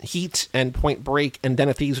Heat and Point Break and Den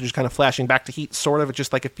of Thieves, which is kind of flashing back to Heat, sort of. It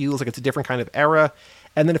just like it feels like it's a different kind of era.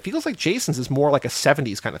 And then it feels like Jason's is more like a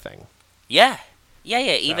 70s kind of thing. Yeah.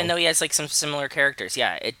 Even though he has like some similar characters,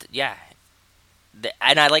 and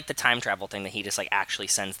I like the time travel thing that he just like actually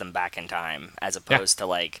sends them back in time, as opposed to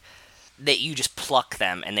like that you just pluck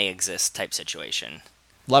them and they exist type situation.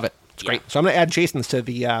 Love it. It's great. So I'm going to add Jason's to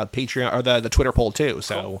the Patreon or the Twitter poll too.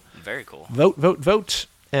 So cool. Very cool. Vote,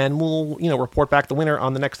 and we'll report back the winner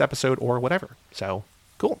on the next episode or whatever. So.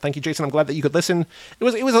 Cool. Thank you, Jason. I'm glad that you could listen. It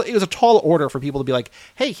was a tall order for people to be like,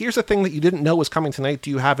 hey, here's a thing that you didn't know was coming tonight.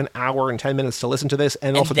 Do you have an hour and 10 minutes to listen to this?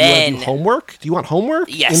 And also, do you want to do homework? Do you want homework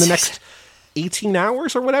in the next 18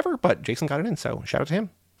 hours or whatever? But Jason got it in, so shout out to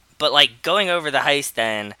him. But like going over the heist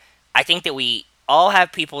then, I think that we all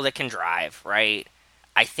have people that can drive, right?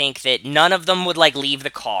 I think that none of them would like leave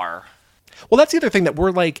the car. Well, that's the other thing that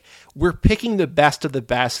we're picking the best of the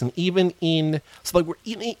best, and we're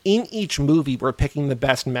in each movie we're picking the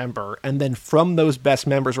best member, and then from those best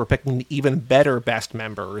members we're picking the even better best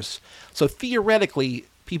members. So theoretically,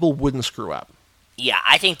 people wouldn't screw up. Yeah,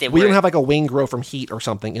 I think we don't have like a Waingro from Heat or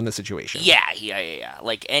something in the situation. Yeah.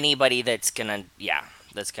 Like anybody that's gonna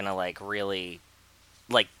like really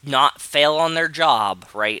like not fail on their job,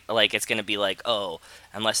 right? Like it's gonna be like, oh,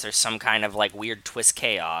 unless there's some kind of like weird twist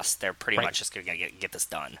chaos, they're pretty much just gonna get this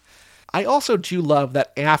done. I also do love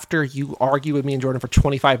that after you argue with me and Jordan for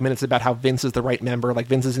 25 minutes about how Vince is the right member, like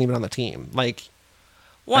Vince isn't even on the team. Like,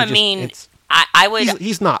 well, I would.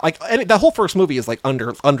 He's not like the whole first movie is like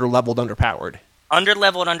underleveled, underpowered.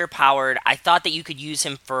 Underleveled, underpowered. I thought that you could use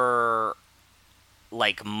him for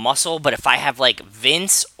like muscle, but if I have like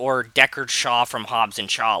Vince or Deckard Shaw from Hobbs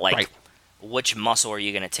and Shaw, like which muscle are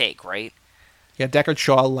you gonna take, right? Yeah, Deckard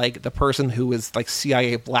Shaw, like the person who is like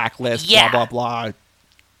CIA blacklist, blah blah blah,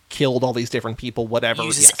 killed all these different people, whatever.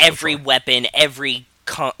 Uses every weapon, every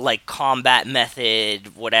combat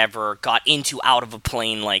method, whatever. Got out of a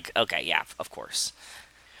plane, like okay, yeah, of course.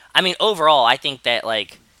 I mean, overall, I think that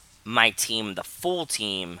like my team, the full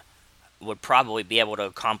team, would probably be able to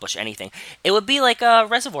accomplish anything. It would be like a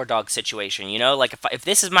Reservoir Dogs situation, you know? Like, if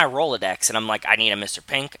this is my Rolodex, and I'm like, I need a Mr.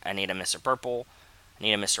 Pink, I need a Mr. Purple, I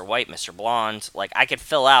need a Mr. White, Mr. Blonde, like, I could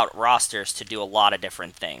fill out rosters to do a lot of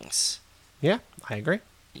different things. Yeah, I agree.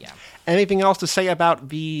 Yeah. Anything else to say about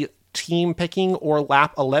the team picking or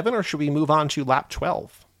lap 11, or should we move on to lap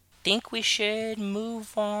 12? I think we should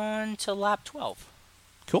move on to lap 12.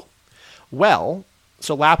 Cool. Well,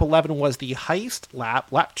 so lap 11 was the heist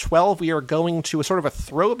lap. Lap 12, we are going to a sort of a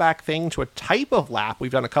throwback thing to a type of lap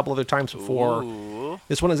we've done a couple other times before. Ooh.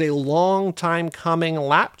 This one is a long time coming.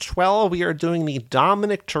 Lap 12, we are doing the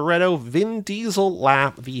Dominic Toretto Vin Diesel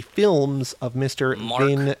lap, the films of Mr.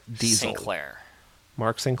 Vin Diesel.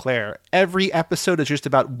 Mark Sinclair. Every episode is just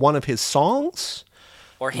about one of his songs.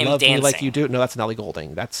 Or him Love dancing. Me Like You Do. No, that's Nelly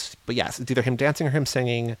Goulding. But yes, it's either him dancing or him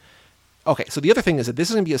singing. Okay, so the other thing is that this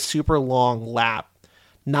is going to be a super long lap.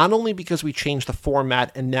 Not only because we changed the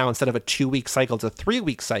format and now instead of a 2-week cycle, it's a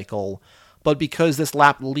 3-week cycle, but because this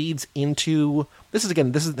lap leads into... This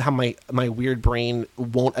is how my weird brain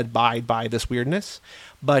won't abide by this weirdness,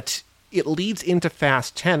 but it leads into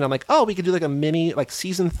Fast 10. I'm like, oh, we could do like a mini, like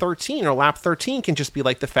season 13 or lap 13 can just be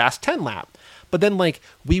like the Fast 10 lap. But then like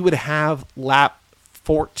we would have lap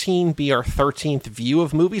 14 be our 13th view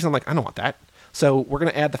of movies. I'm like, I don't want that. So we're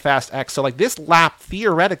going to add the Fast X. So like this lap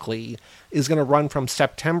theoretically is going to run from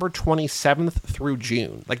September 27th through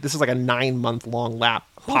June. Like this is like a 9-month long lap,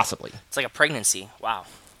 possibly. It's like a pregnancy. Wow.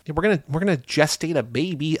 Yeah, we're gonna gestate a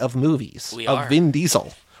baby of movies. We of are. Vin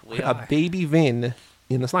Diesel. We are. A baby Vin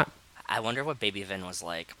in this lap. I wonder what baby Vin was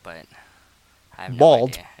like, but I have no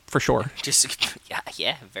Bald, idea. for sure. Just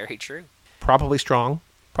yeah, very true. Probably strong.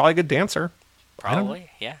 Probably a good dancer.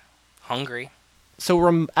 Probably, yeah. Hungry.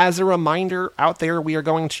 So as a reminder out there, we are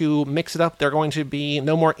going to mix it up. There are going to be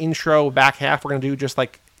no more intro back half. We're going to do just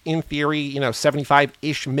like, in theory,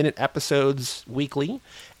 75-ish minute episodes weekly.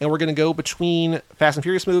 And we're going to go between Fast and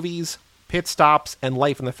Furious movies, pit stops, and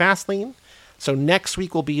Life in the Fast Lane. So next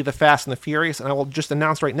week will be the Fast and the Furious. And I will just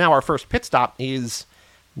announce right now our first pit stop is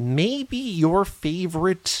maybe your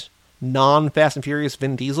favorite non-Fast and Furious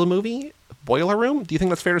Vin Diesel movie, Boiler Room. Do you think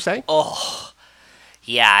that's fair to say? Oh,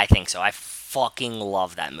 yeah, I think so. I fucking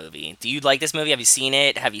love that movie. Do you like this movie? Have you seen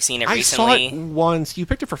it? Have you seen it recently? I saw it once. You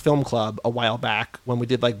picked it for Film Club a while back when we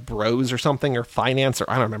did like Bros or something or Finance or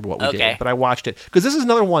I don't remember what we did, but I watched it because this is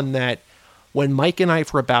another one that when Mike and I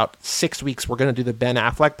for about 6 weeks were going to do the Ben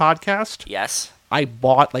Affleck podcast. Yes. I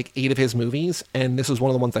bought like 8 of his movies and this was one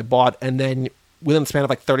of the ones I bought, and then within the span of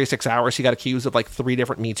like 36 hours he got accused of like 3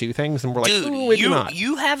 different Me Too things, and we're like, dude,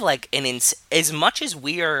 you have like as much as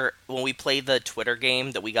we are when we play the Twitter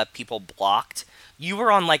game that we got people blocked. You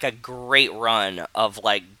were on like a great run of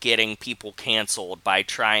like getting people canceled by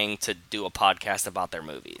trying to do a podcast about their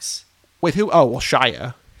movies. Wait, who? Oh, well,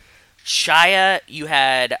 Shia. You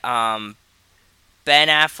had Ben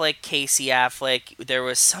Affleck, Casey Affleck. There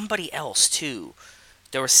was somebody else too.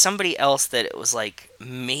 There was somebody else that it was like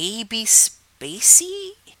maybe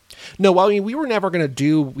Spacey. No, well, I mean, we were never going to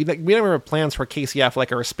do. We never had plans for Casey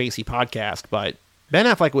Affleck or a Spacey podcast, but Ben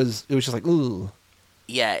Affleck was. It was just like ooh.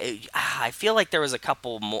 Yeah, I feel like there was a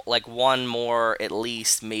couple more, like one more at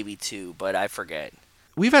least, maybe 2, but I forget.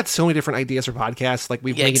 We've had so many different ideas for podcasts. Like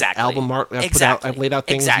we've made album art. I've laid out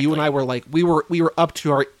things. You and I were like, we were up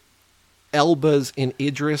to our elbows in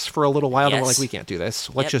Idris for a little while, and we're like, we can't do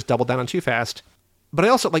this. Let's just double down on Too Fast. But I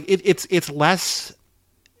also like it's less.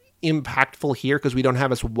 impactful here because we don't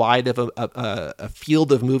have as wide of a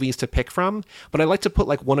field of movies to pick from, but I like to put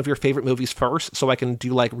like one of your favorite movies first so I can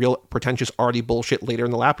do like real pretentious arty bullshit later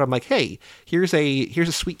in the lap. But I'm like, hey, here's a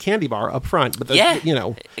sweet candy bar up front, but exactly.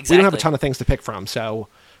 We don't have a ton of things to pick from. So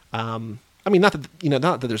I mean, not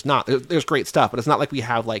that there's great stuff, but it's not like we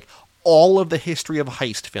have like all of the history of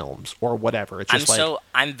heist films or whatever. It's just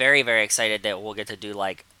I'm very, very excited that we'll get to do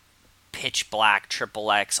like Pitch Black,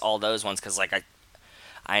 Triple X, all those ones, because like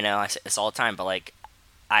I know I say this all the time, but like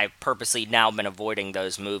I've purposely now been avoiding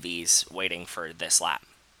those movies waiting for this lap.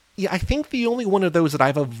 Yeah, I think the only one of those that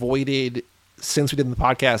I've avoided since we did the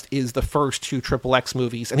podcast is the first 2 Triple X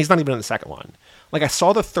movies, and he's not even in the second one. Like, I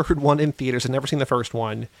saw the third one in theaters and never seen the first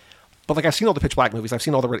one, but like I've seen all the Pitch Black movies, I've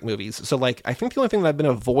seen all the Riddick movies, so like I think the only thing that I've been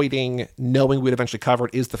avoiding knowing we'd eventually cover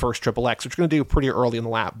it is the first Triple X, which we're going to do pretty early in the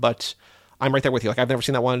lap, but I'm right there with you. Like, I've never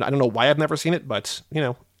seen that one. I don't know why I've never seen it, but,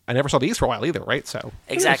 I never saw these for a while either, right? So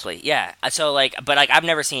exactly, yeah. So but I've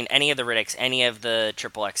never seen any of the Riddicks, any of the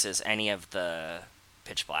Triple X's, any of the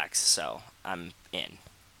Pitch Blacks. So I'm in.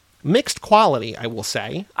 Mixed quality, I will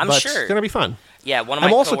say. I'm sure it's gonna be fun. Yeah, one of my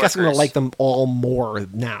I'm also guessing to like them all more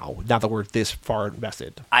now that we're this far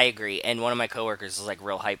invested. I agree, and one of my coworkers was like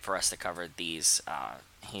real hyped for us to cover these.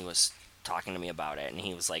 He was talking to me about it, and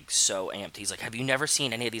he was like so amped. He's like, "Have you never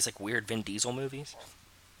seen any of these like weird Vin Diesel movies?"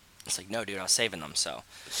 It's like, no, dude, I was saving them, so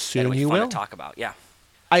soon you will to talk about. Yeah,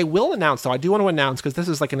 I will announce, though. I do want to announce, because this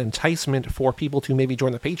is like an enticement for people to maybe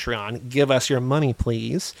join the Patreon. Give us your money,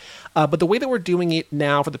 please. But the way that we're doing it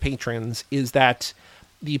now for the patrons is that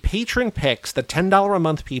the patron picks, the $10 a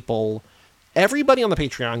month people, everybody on the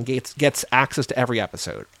Patreon gets access to every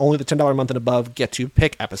episode. Only the $10 a month and above get to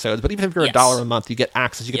pick episodes. But even if you're $1 a month, you get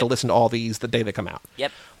access. You get to listen to all these the day they come out.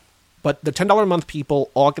 Yep. But the $10 a month people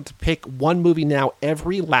all get to pick one movie now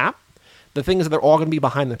every lap. The thing is that they're all going to be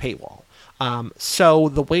behind the paywall. So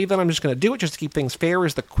the way that I'm just going to do it, just to keep things fair,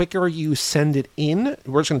 is the quicker you send it in,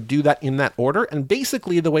 we're just going to do that in that order. And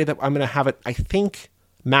basically the way that I'm going to have it, I think,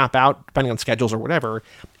 map out, depending on schedules or whatever,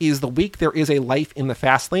 is the week there is a Life in the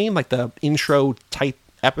Fast Lane, like the intro type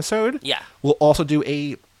episode. Yeah. We'll also do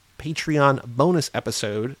a Patreon bonus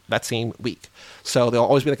episode that same week. So there'll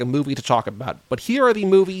always be like a movie to talk about. But here are the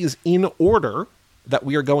movies in order that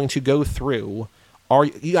we are going to go through.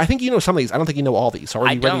 I think you know some of these. I don't think you know all these. So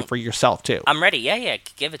are you ready for yourself too? I'm ready. Yeah.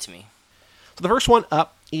 Give it to me. So the first one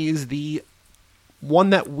up is the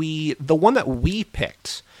one that we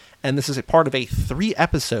picked. And this is a part of a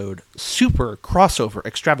 3-episode super crossover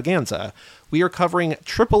extravaganza. We are covering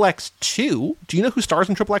Triple X 2. Do you know who stars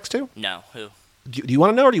in Triple X 2? No, who? Do you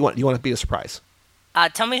want to know, or do you want to be a surprise?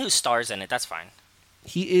 Tell me who stars in it. That's fine.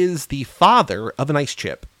 He is the father of an ice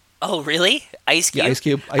chip. Oh, really? Ice Cube? Yeah, Ice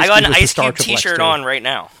Cube. I got an Ice Cube t-shirt on right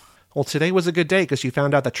now. Well, today was a good day because you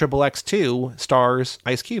found out that Triple X 2 stars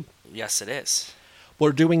Ice Cube. Yes, it is.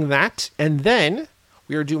 We're doing that, and then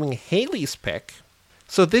we are doing Haley's pick.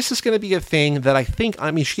 So this is going to be a thing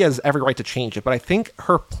that she has every right to change it, but I think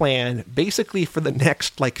her plan, basically for the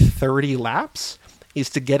next, 30 laps, is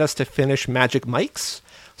to get us to finish Magic Mike's.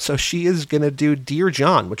 So she is going to do Dear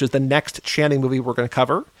John, which is the next Channing movie we're going to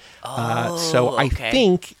cover. I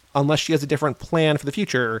think, unless she has a different plan for the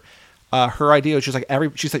future, her idea is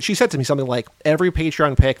just she said to me something like, every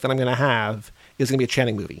Patreon pick that I'm going to have is going to be a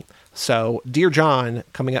Channing movie. So Dear John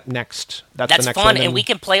coming up next. That's the next fun, one. And we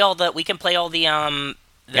can play all the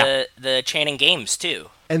Channing games too.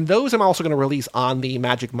 And those I'm also going to release on the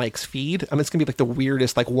Magic Mike's feed. I mean, it's going to be the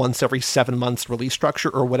weirdest, once every 7 months release structure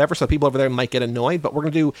or whatever, so people over there might get annoyed. But we're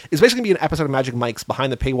going to do, it's basically going to be an episode of Magic Mike's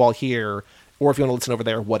behind the paywall here, or if you want to listen over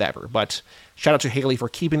there, whatever. But shout out to Haley for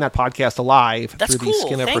keeping that podcast alive through the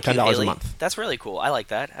skin of for $10 a month. That's really cool. I like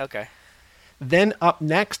that. Okay. Then up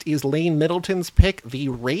next is Lane Middleton's pick, The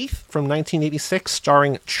Wraith from 1986,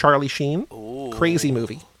 starring Charlie Sheen. Ooh. Crazy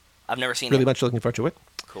movie. I've never seen it. Really much looking forward to it.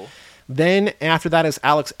 Cool. Then after that is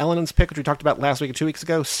Alex Ellen's pick, which we talked about last week or 2 weeks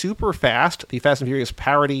ago, Super Fast, the Fast and Furious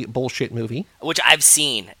parody bullshit movie. Which I've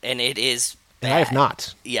seen, and it is bad. And I have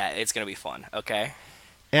not. Yeah, it's going to be fun. Okay.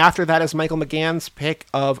 After that is Michael McGann's pick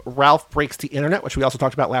of Ralph Breaks the Internet, which we also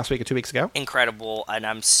talked about last week or 2 weeks ago. Incredible, and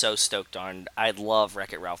I'm so stoked on. I love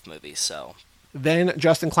Wreck-It Ralph movies, so... Then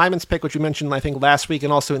Justin Kliman's pick, which we mentioned, I think, last week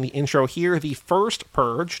and also in the intro here, The First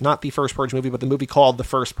Purge, not the First Purge movie, but the movie called The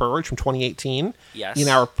First Purge from 2018. Yes. In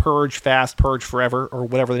our Purge Fast, Purge Forever, or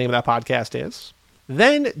whatever the name of that podcast is.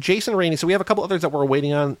 Then Jason Rainey. So we have a couple others that we're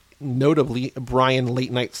waiting on, notably Brian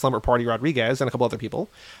Late Night Slumber Party Rodriguez and a couple other people.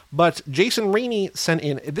 But Jason Rainey sent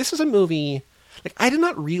in, this is a movie, I did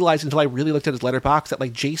not realize until I really looked at his letterbox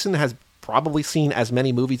that, Jason has probably seen as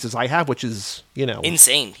many movies as I have, which is,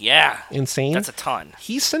 insane. Yeah. Insane. That's a ton.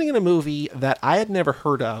 He's sitting in a movie that I had never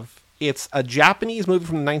heard of. It's a Japanese movie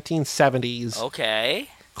from the 1970s. Okay.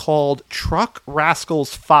 Called Truck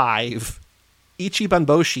Rascals 5,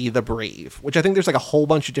 Ichibanboshi the Brave, which I think there's like a whole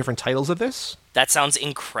bunch of different titles of this. That sounds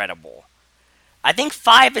incredible. I think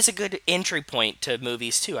 5 is a good entry point to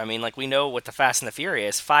movies, too. I mean, like, we know with the Fast and the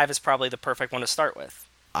Furious, 5 is probably the perfect one to start with.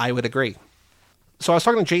 I would agree. So I was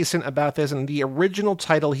talking to Jason about this, and the original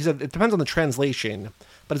title, he said it depends on the translation,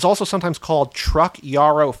 but it's also sometimes called Truck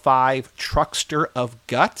Yarrow 5, Truckster of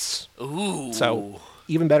Guts. Ooh. So,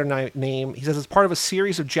 even better name. He says it's part of a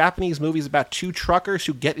series of Japanese movies about 2 truckers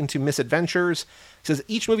who get into misadventures. He says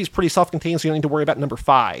each movie is pretty self-contained, so you don't need to worry about number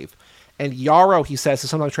 5. And Yarrow, he says,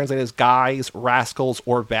 is sometimes translated as guys, rascals,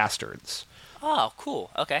 or bastards. Oh,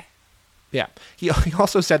 cool. Okay. Yeah. He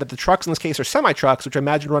also said that the trucks in this case are semi-trucks, which I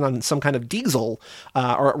imagine run on some kind of diesel,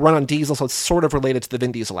 or run on diesel, so it's sort of related to the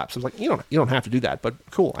Vin Diesel app. So I was like, you don't have to do that, but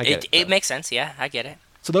cool, I get it. It makes sense, yeah, I get it.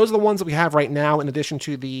 So those are the ones that we have right now, in addition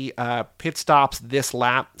to the pit stops this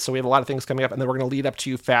lap. So we have a lot of things coming up, and then we're going to lead up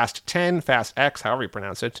to Fast 10, Fast X, however you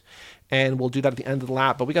pronounce it, and we'll do that at the end of the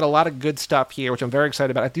lap. But we got a lot of good stuff here, which I'm very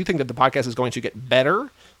excited about. I do think that the podcast is going to get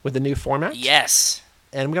better with the new format. Yes.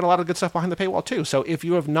 And we got a lot of good stuff behind the paywall, too. So if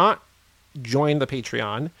you have not joined the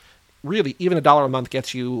Patreon, really, even $1 a month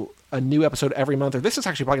gets you a new episode every month. Or this is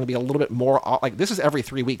actually probably going to be a little bit more, like, this is every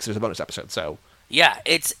 3 weeks there's a bonus episode, so... Yeah,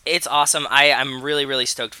 it's awesome. I'm really, really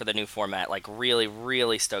stoked for the new format. Like, really,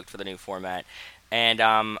 really stoked for the new format. And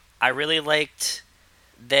I really liked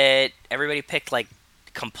that everybody picked, like,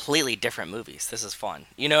 completely different movies. This is fun.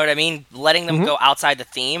 You know what I mean? Letting them go outside the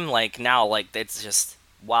theme, like, now, like, it's just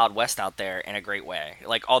Wild West out there in a great way.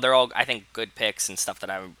 Like, they're all, I think, good picks and stuff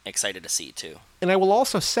that I'm excited to see, too. And I will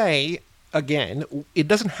also say... Again, it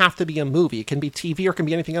doesn't have to be a movie. It can be TV or it can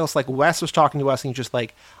be anything else. Like Wes was talking to us, and he's just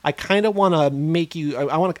like, I kind of want to make you. I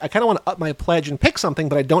kind of want to up my pledge and pick something,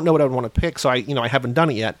 but I don't know what I would want to pick, so I haven't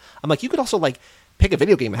done it yet. I'm like, you could also like pick a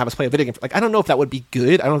video game and have us play a video game. Like, I don't know if that would be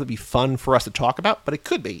good. I don't know if it'd be fun for us to talk about, but it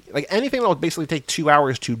could be. Like anything that would basically take 2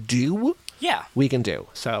 hours to do. Yeah, we can do.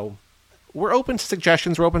 So we're open to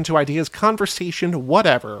suggestions. We're open to ideas, conversation,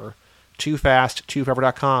 whatever.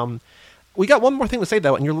 TooFast2Forever.com. We got one more thing to say,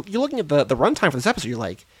 though, and you're looking at the runtime for this episode, you're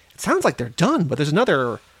like, it sounds like they're done, but there's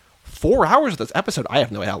another 4 hours of this episode. I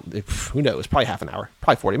have no idea. Who knows? Probably half an hour.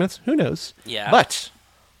 Probably 40 minutes. Who knows? Yeah. But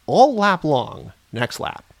all lap long, next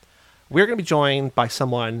lap, we're going to be joined by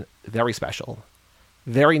someone very special,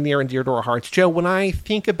 very near and dear to our hearts. Joe, when I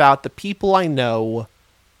think about the people I know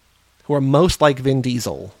who are most like Vin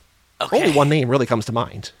Diesel, only one name really comes to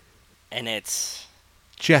mind. And it's...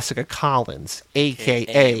 Jessica Collins,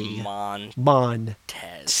 a.k.a.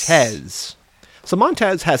 Montez. So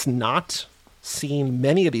Montez has not seen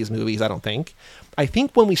many of these movies, I don't think. I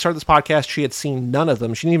think when we started this podcast, she had seen none of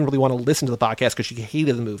them. She didn't even really want to listen to the podcast because she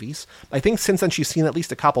hated the movies. I think since then she's seen at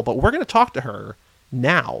least a couple, but we're going to talk to her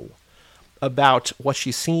now about what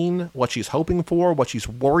she's seen, what she's hoping for, what she's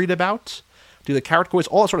worried about, do the character quiz,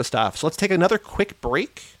 all that sort of stuff. So let's take another quick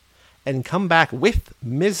break and come back with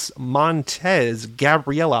Ms. Montez,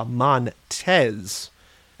 Gabriela Montez,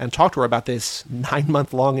 and talk to her about this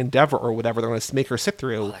 9-month-long endeavor or whatever they're going to make her sit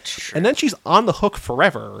through. And then she's on the hook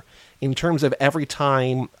forever in terms of every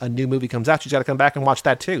time a new movie comes out, she's got to come back and watch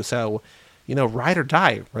that too. So, ride or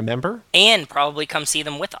die, remember? And probably come see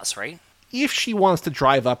them with us, right? If she wants to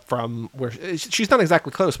drive up from where... She's not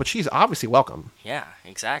exactly close, but she's obviously welcome. Yeah,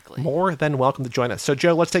 exactly. More than welcome to join us. So,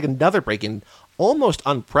 Joe, let's take another break in almost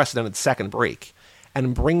unprecedented second break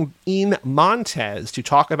and bring in Montez to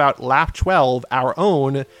talk about Lap 12, our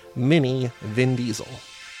own mini Vin Diesel.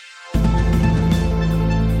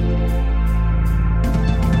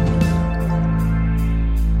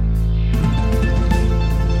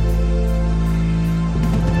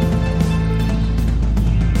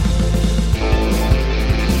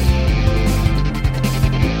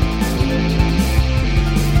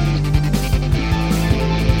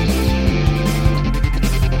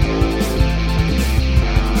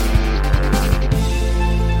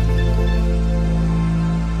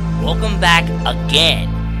 Back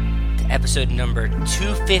again to episode number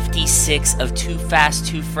 256 of Too Fast,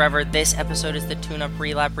 Too Forever. This episode is the Tune-Up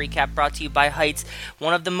Relap Recap brought to you by Heights,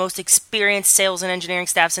 one of the most experienced sales and engineering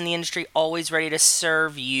staffs in the industry, always ready to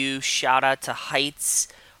serve you. Shout out to Heights,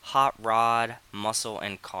 hot rod, muscle,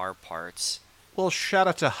 and car parts. Well, shout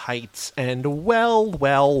out to Heights, and well,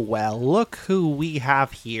 look who we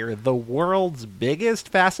have here, the world's biggest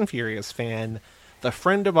Fast and Furious fan, the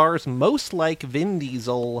friend of ours most like Vin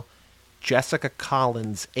Diesel, Jessica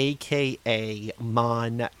Collins, a.k.a.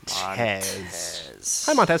 Montez.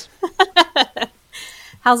 Hi, Montez.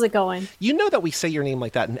 How's it going? You know that we say your name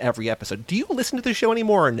like that in every episode. Do you listen to the show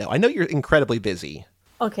anymore or no? I know you're incredibly busy.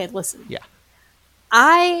 Okay, listen. Yeah.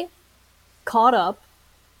 I caught up.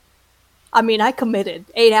 I mean, I committed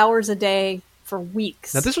 8 hours a day for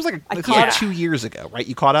weeks. Now, this was like 2 years ago, right?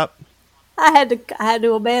 You caught up? I had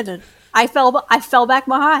to abandon. I fell back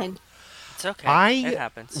behind. It's okay. It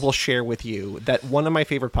happens. I will share with you that one of my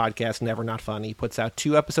favorite podcasts, Never Not Funny, puts out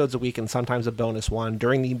 2 episodes a week and sometimes a bonus one.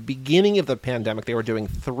 During the beginning of the pandemic, they were doing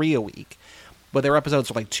 3 a week, but their episodes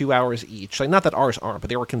were like 2 hours each. Like, not that ours aren't, but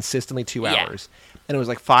they were consistently 2 hours. And it was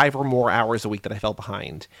like 5 or more hours a week that I fell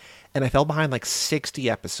behind. And I fell behind like 60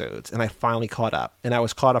 episodes, and I finally caught up. And I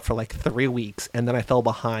was caught up for like 3 weeks, and then I fell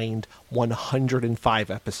behind 105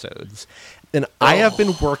 episodes. And I have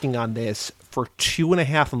been working on this for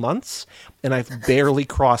 2.5 months, and I've barely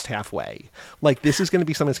crossed halfway. Like, this is going to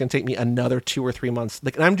be something that's going to take me another 2 or 3 months.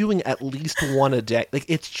 Like, and I'm doing at least one a day. Like,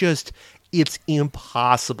 it's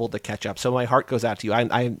impossible to catch up. So my heart goes out to you.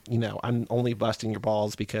 I'm only busting your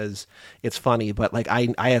balls because it's funny, but like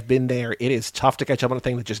I have been there. It is tough to catch up on a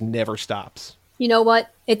thing that just never stops. You know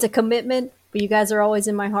what? It's a commitment, but you guys are always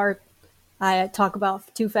in my heart. I talk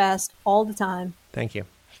about Too Fast all the time. Thank you.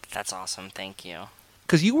 That's awesome. Thank you.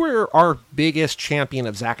 Because you were our biggest champion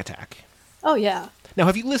of Zack Attack. Oh, yeah. Now,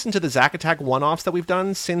 have you listened to the Zack Attack one-offs that we've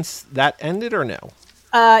done since that ended, or no?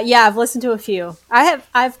 Yeah, I've listened to a few.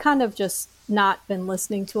 I've kind of just not been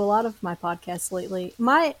listening to a lot of my podcasts lately.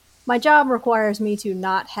 My job requires me to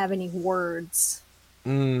not have any words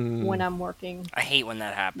when I'm working. I hate when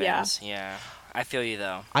that happens. Yeah. I feel you,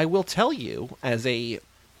 though. I will tell you,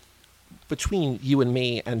 between you and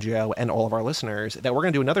me and Joe and all of our listeners, that we're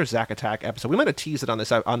going to do another Zack Attack episode. We might have teased it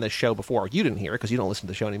on this show before. You didn't hear it because you don't listen to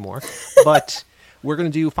the show anymore. But we're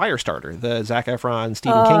going to do Firestarter, the Zac Efron,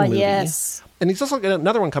 Stephen King movie. Yes. And he's also got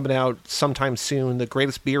another one coming out sometime soon, the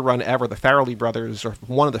greatest beer run ever, the Farrelly brothers, or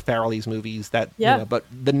one of the Farrelly's movies. But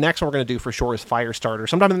the next one we're going to do for sure is Firestarter,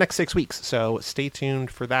 sometime in the next 6 weeks. So stay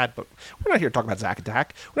tuned for that. But we're not here to talk about Zack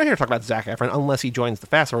Attack. We're not here to talk about Zac Efron unless he joins the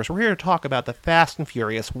Fast Force. We're here to talk about the Fast and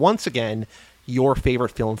Furious, once again, your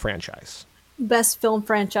favorite film franchise. Best film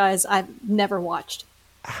franchise I've never watched.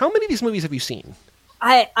 How many of these movies have you seen?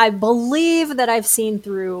 I believe that I've seen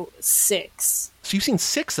through 6. So you've seen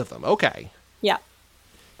 6 of them. Okay. Yeah.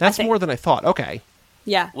 That's more than I thought. Okay.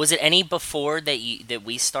 Yeah. Was it any before that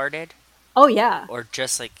we started? Oh, yeah. Or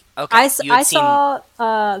just like, okay. I saw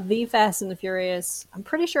The Fast and the Furious. I'm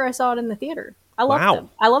pretty sure I saw it in the theater. I love them.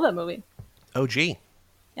 I love that movie. OG.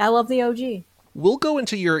 I love the OG. We'll go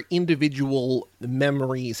into your individual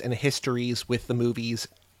memories and histories with the movies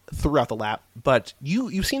throughout the lap, but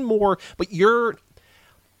you've seen more, but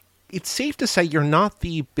it's safe to say you're not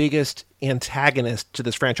the biggest antagonist to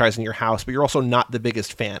this franchise in your house, but you're also not the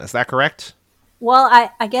biggest fan. Is that correct? Well,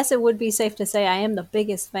 I guess it would be safe to say I am the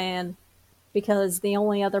biggest fan because the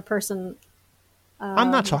only other person...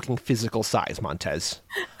 I'm not talking physical size, Montez.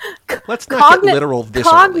 Let's not get literal this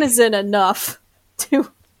cognizant enough to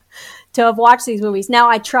have watched these movies. Now,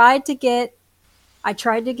 I tried to get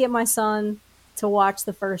my son to watch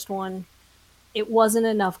the first one. It wasn't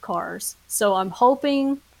enough cars. So I'm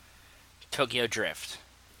hoping... Tokyo Drift.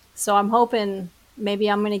 So I'm hoping maybe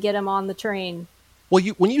I'm going to get him on the train. Well,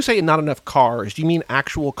 when you say not enough cars, do you mean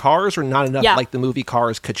actual cars or not enough like the movie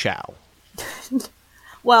Cars Ka-Chow?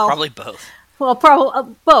 Well, probably both. Well,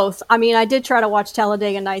 probably both. I mean, I did try to watch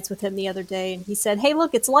Talladega Nights with him the other day, and he said, hey,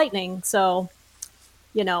 look, it's lightning. So,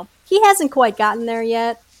 he hasn't quite gotten there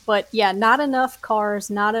yet. But yeah, not enough cars,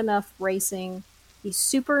 not enough racing. He's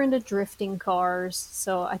super into drifting cars.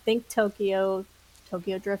 So I think Tokyo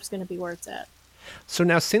Drift's going to be where it's at. So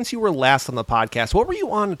now, since you were last on the podcast, what were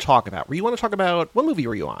you on to talk about? What movie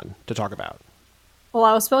were you on to talk about? Well,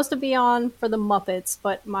 I was supposed to be on for the Muppets,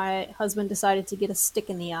 but my husband decided to get a stick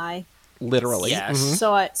in the eye. Literally. Yes. Mm-hmm.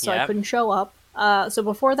 So I couldn't show up. So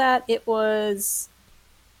before that, it was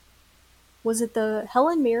it the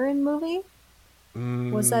Helen Mirren movie?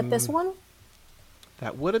 Was that this one?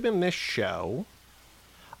 That would have been this show.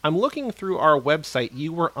 I'm looking through our website.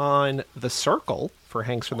 You were on The Circle for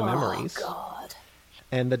Hanks for the Memories. Oh, God.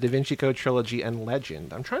 And the Da Vinci Code Trilogy and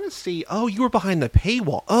Legend. I'm trying to see... Oh, you were behind the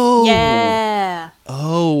paywall. Oh. Yeah.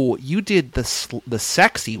 Oh, you did the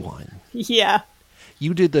sexy one. Yeah.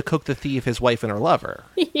 You did the Cook the Thief, His Wife and Her Lover.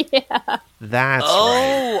 Yeah. That's right.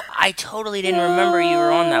 Oh, I totally didn't remember you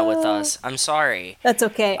were on that with us. I'm sorry. That's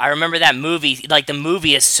okay. I remember that movie. Like, the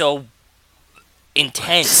movie is so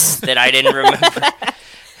intense that I didn't remember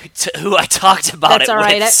who I talked about. That's all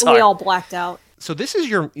right. We all blacked out. So this is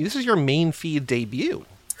your main feed debut.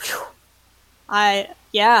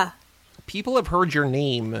 Yeah. People have heard your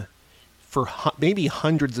name for maybe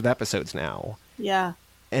hundreds of episodes now. Yeah.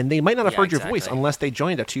 And they might not have heard your voice unless they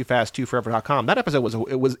joined at TooFast2Forever.com. That episode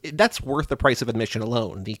that's worth the price of admission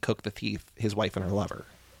alone. The cook, the thief, his wife, and her lover.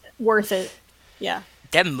 Worth it. Yeah.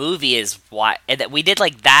 That movie is what we did,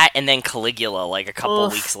 like that, and then Caligula, like a couple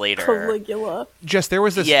weeks later. Caligula. Just there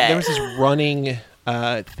was this running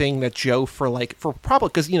thing that Joe for probably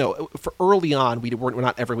because for early on we're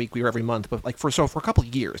not every week, we were every month, but for a couple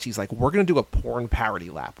of years he's like, we're gonna do a porn parody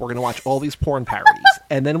lap. We're gonna watch all these porn parodies,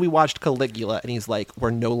 and then we watched Caligula, and he's like,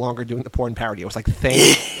 we're no longer doing the porn parody. I was like,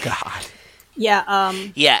 thank God. Yeah.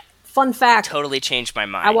 Yeah. Fun fact. Totally changed my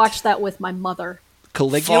mind. I watched that with my mother.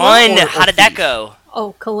 Caligula. Fun. How did that go?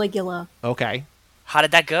 Oh, Caligula. Okay. How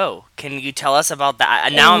did that go? Can you tell us about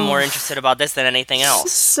that? Now I'm more interested about this than anything else.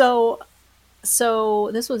 So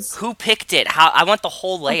this was... Who picked it? How? I want the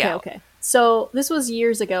whole layout. Okay. So this was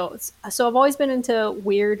years ago. So I've always been into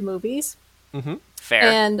weird movies. Mm-hmm. Fair.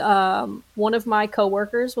 And one of my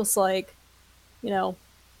coworkers was like,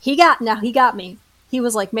 he got me. He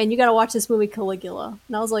was like, man, you got to watch this movie Caligula.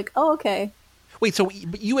 And I was like, oh, okay. Wait, so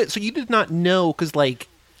you did not know, because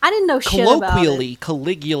I didn't know shit about it. Colloquially,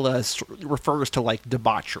 Caligula refers to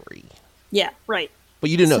debauchery. Yeah, right. But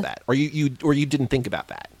you didn't know that, or you didn't think about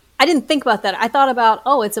that. I didn't think about that. I thought about,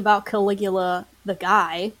 it's about Caligula the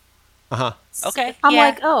guy. Uh-huh. Okay. I'm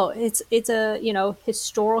like, it's a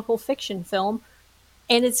historical fiction film,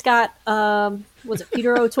 and it's got was it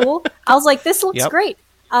Peter O'Toole? I was like, this looks great.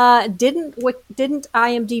 Didn't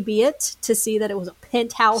IMDb it to see that it was a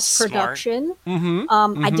Penthouse production.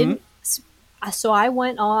 Mm-hmm. I didn't. So I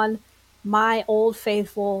went on my old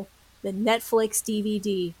faithful, the Netflix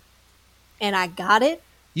DVD, and I got it.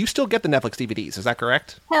 You still get the Netflix DVDs, is that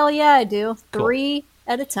correct? Hell yeah, I do. Cool. 3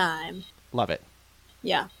 at a time. Love it.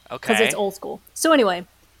 Yeah. Okay. Because it's old school. So anyway,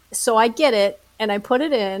 I get it, and I put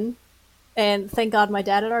it in, and thank God my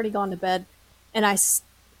dad had already gone to bed, and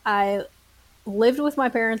I lived with my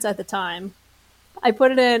parents at the time. I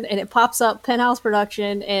put it in, and it pops up Penthouse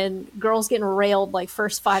production, and girls getting railed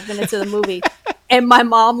first 5 minutes of the movie. And my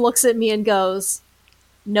mom looks at me and goes,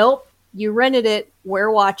 nope, you rented it,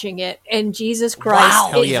 we're watching it. And Jesus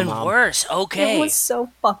Christ. Wow, even worse. Okay. It was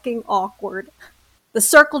so fucking awkward. The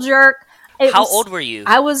circle jerk. How old were you?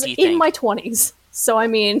 I was in my 20s. So, I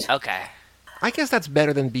mean. Okay. I guess that's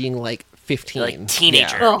better than being 15.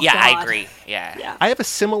 Teenager. Yeah, yeah, I agree. Yeah. I have a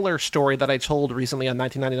similar story that I told recently on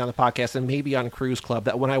 1999 the podcast, and maybe on Cruise Club,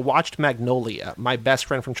 that when I watched Magnolia, my best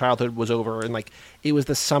friend from childhood was over, and it was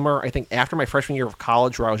the summer, I think, after my freshman year of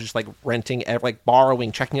college, where I was just renting,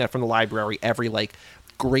 borrowing, checking out from the library every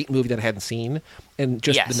great movie that I hadn't seen, and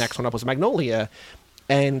just the next one up was Magnolia.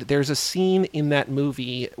 And there's a scene in that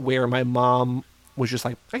movie where my mom was just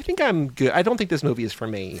like, I think I'm good. I don't think this movie is for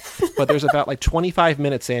me. But there's about 25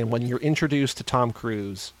 minutes in when you're introduced to Tom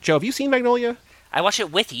Cruise. Joe, have you seen Magnolia? I watched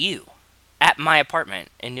it with you at my apartment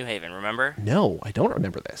in New Haven, remember? No, I don't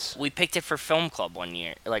remember this. We picked it for film club one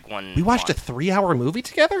year. We watched a 3-hour movie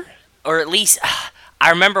together? Or at least, I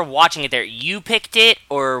remember watching it there. You picked it,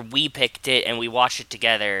 or we picked it, and we watched it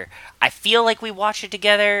together. I feel like we watched it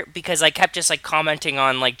together because I kept just commenting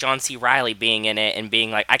on John C. Reilly being in it and being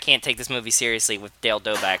like, I can't take this movie seriously with Dale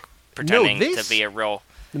Doback pretending to be a real...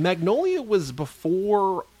 Magnolia was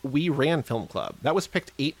before we ran Film Club. That was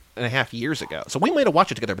picked 8.5 years ago. So we might have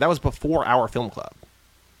watched it together, but that was before our Film Club.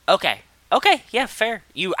 Okay, yeah, fair.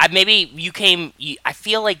 Maybe you came... I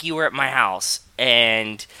feel like you were at my house,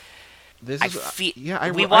 and...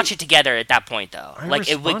 we watched it together at that point, though.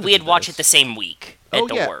 We had watched it the same week at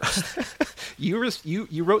the worst.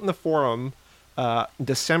 You wrote in the forum,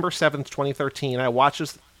 December 7th, 2013, I watched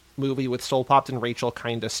this movie with Soul Popped and Rachel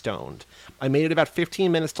kinda stoned. I made it about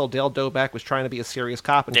 15 minutes till Dale Doback was trying to be a serious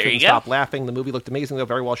cop and couldn't stop laughing. The movie looked amazing, though,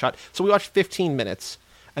 very well shot. So we watched 15 minutes,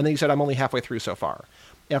 and then you said, I'm only halfway through so far.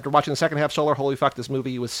 After watching the second half, Solar, holy fuck, this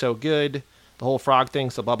movie was so good. The whole frog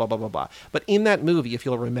thing, so blah, blah, blah, blah, blah. But in that movie, if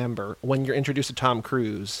you'll remember, when you're introduced to Tom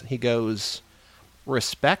Cruise, he goes,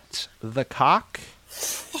 respect the cock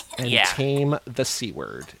and tame the C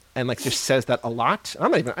word. And just says that a lot. I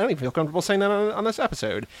don't even feel comfortable saying that on this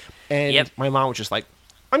episode. And my mom was just like,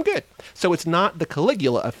 I'm good. So it's not the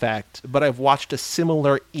Caligula effect, but I've watched a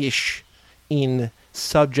similar-ish in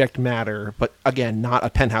subject matter, but again, not a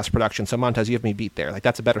Penthouse production. So Montez, you have me beat there.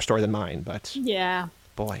 That's a better story than mine, but... Yeah.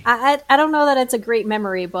 Boy. I don't know that it's a great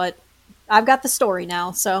memory, but I've got the story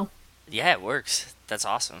now, so... Yeah, it works. That's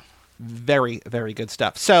awesome. Very, very good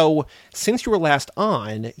stuff. So, since you were last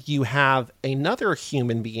on, you have another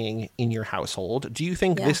human being in your household. Do you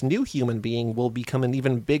think this new human being will become an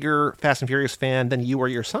even bigger Fast and Furious fan than you or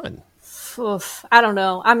your son? Oof, I don't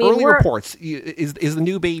know. I mean, early reports. Is the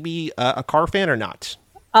new baby a car fan or not?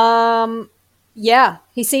 Yeah,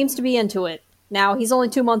 he seems to be into it. Now he's only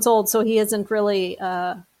 2 months old, so he hasn't really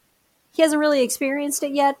experienced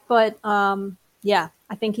it yet. But yeah,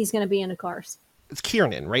 I think he's going to be into cars. It's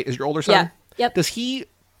Kieran, right? Is your older son? Yeah. Yep. Is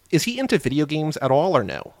he into video games at all or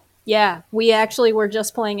no? Yeah, we actually were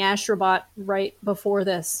just playing Astrobot right before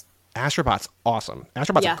this. Astrobot's awesome.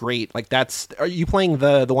 Astrobot's great. Like are you playing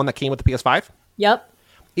the one that came with the PS5? Yep.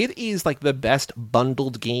 It is like the best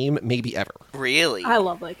bundled game maybe ever. Really? I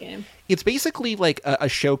love that game. It's basically like a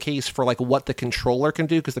showcase for like what the controller can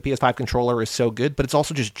do, because the PS5 controller is so good, but it's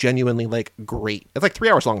also just genuinely like great. It's like 3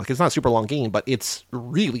 hours long. Like it's not a super long game, but it's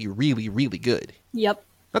really, really, really good. Yep.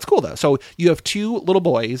 That's cool though. So you have 2 little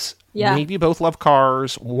boys. Yeah. Maybe both love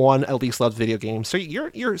cars. One at least loves video games. So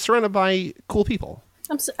you're surrounded by cool people.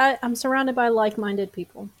 I'm surrounded by like-minded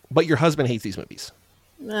people. But your husband hates these movies.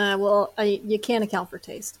 Well, you can't account for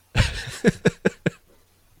taste.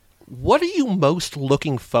 What are you most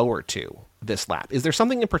looking forward to this lap? Is there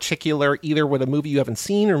something in particular, either with a movie you haven't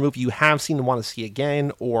seen or a movie you have seen and want to see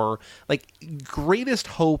again, or like greatest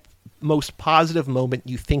hope, most positive moment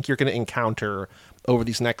you think you're going to encounter over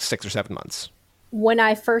these next 6 or 7 months? When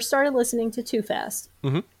I first started listening to Too Fast,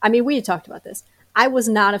 I mean, we had talked about this. I was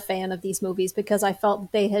not a fan of these movies because I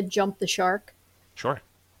felt they had jumped the shark. Sure.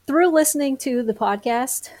 Through listening to the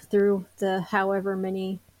podcast, through the however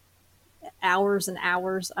many hours and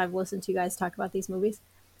hours I've listened to you guys talk about these movies,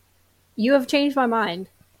 you have changed my mind.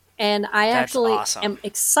 And I actually am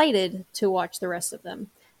excited to watch the rest of them.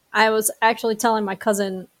 I was actually telling my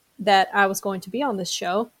cousin that I was going to be on this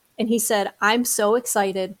show, and he said, I'm so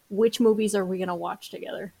excited. Which movies are we going to watch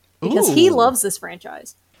together? Because he loves this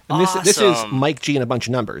franchise. And this is Mike G and a bunch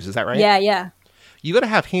of numbers. Is that right? Yeah. You got to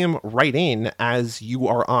have him write in as you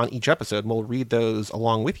are on each episode, and we'll read those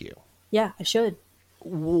along with you. Yeah, I should.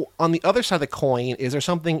 Well, on the other side of the coin, is there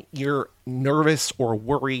something you're nervous or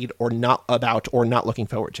worried or not about or not looking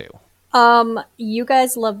forward to? You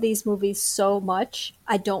guys love these movies so much.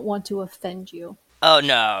 I don't want to offend you. Oh,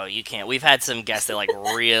 no, you can't. We've had some guests that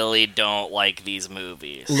really don't like these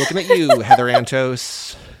movies. Looking at you, Heather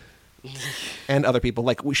Antos, and other people.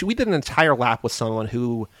 Like we did an entire lap with someone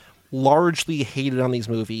who largely hated on these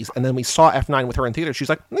movies, and then we saw F9 with her in theater. She's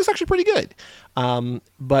like, "This is actually pretty good."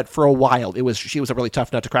 But for a while, she was a really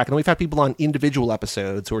tough nut to crack. And then we've had people on individual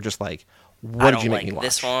episodes who are just like, "What did you make me watch?"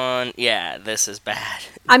 This one, yeah, this is bad.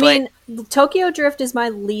 I mean, Tokyo Drift is my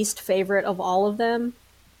least favorite of all of them.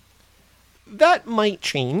 That might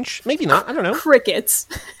change. Maybe not. I don't know. Crickets.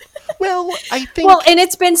 Well, I think... Well, and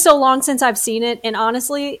it's been so long since I've seen it, and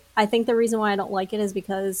honestly, I think the reason why I don't like it is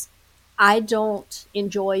because I don't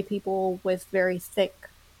enjoy people with very thick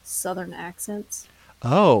Southern accents.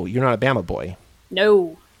 Oh, you're not a Bama boy.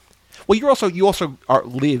 No. Well, you also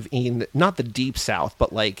live in, not the Deep South,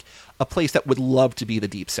 but like a place that would love to be the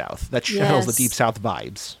Deep South, that channels the Deep South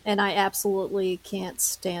vibes. And I absolutely can't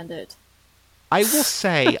stand it. I will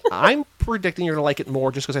say, I'm predicting you're going to like it more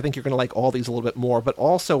just because I think you're going to like all these a little bit more, but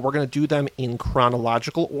also we're going to do them in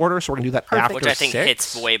chronological order, so we're going to do that after 6. Which I think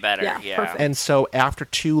hits way better, yeah. And so after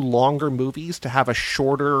 2 longer movies, to have a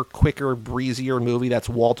shorter, quicker, breezier movie that's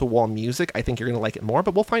wall-to-wall music, I think you're going to like it more,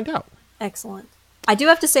 but we'll find out. Excellent. I do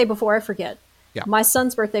have to say before I forget, my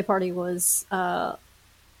son's birthday party was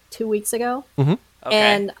 2 weeks ago, okay.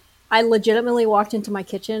 And I legitimately walked into my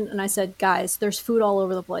kitchen and I said, guys, there's food all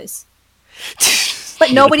over the place.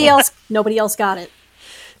 But nobody else got it.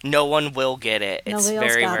 No one will get it. It's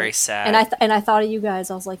very, very sad. And I thought of you guys.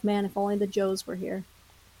 I was like, man, if only the Joes were here.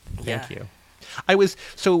 Thank you.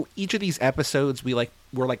 So each of these episodes we're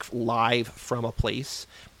live from a place,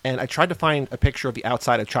 and I tried to find a picture of the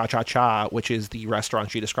outside of Cha Cha Cha, which is the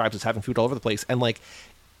restaurant she describes as having food all over the place, and like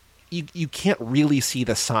you can't really see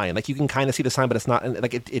the sign. Like you can kind of see the sign, but it's not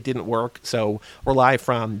like it didn't work. So we're live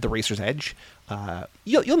from the Racer's Edge.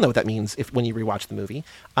 You'll know what that means when you rewatch the movie.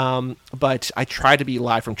 But I tried to be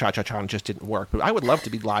live from Cha Cha Cha and it just didn't work. But I would love to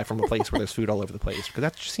be live from a place where there's food all over the place, because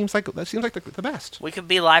that seems like the best. We could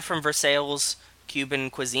be live from Versailles Cuban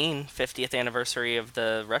Cuisine, 50th anniversary of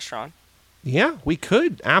the restaurant. Yeah, we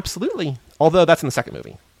could, absolutely. Although that's in the second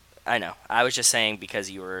movie. I know. I was just saying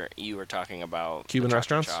because you were talking about Cuban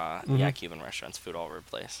restaurants. Mm-hmm. Yeah, Cuban restaurants, food all over the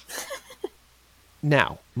place.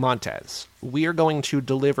 Now, Montez, we are going to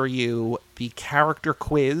deliver you the character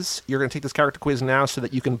quiz. You're going to take this character quiz now so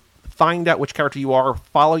that you can find out which character you are,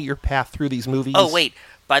 follow your path through these movies. Oh, wait.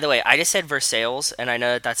 By the way, I just said Versailles, and I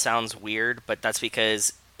know that sounds weird, but that's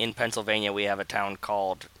because in Pennsylvania we have a town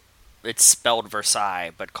called it's spelled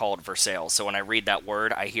Versailles, but called Versailles. So when I read that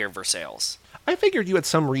word, I hear Versailles. I figured you had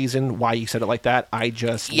some reason why you said it like that. I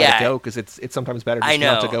just let it go because it's sometimes better just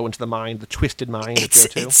not to go into the twisted mind of Joe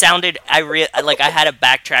too. It sounded, I had to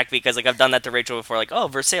backtrack because like I've done that to Rachel before, like, oh,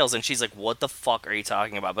 Versailles, and she's like, what the fuck are you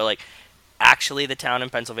talking about? But like, actually, the town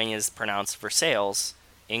in Pennsylvania is pronounced Versailles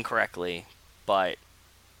incorrectly. But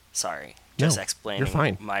sorry, just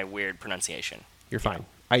explaining my weird pronunciation. You're fine.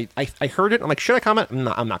 I heard it. I'm like, should I comment? I'm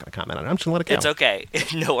not going to comment on it. I'm just going to let it go. It's okay.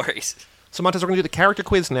 No worries. So, Montez, we're going to do the character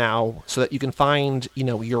quiz now so that you can find,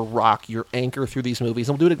 your rock, your anchor through these movies.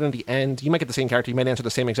 And we'll do it at the end. You might get the same character. You might answer the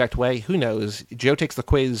same exact way. Who knows? Joe takes the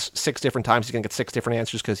quiz 6 different times. He's going to get 6 different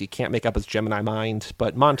answers because he can't make up his Gemini mind.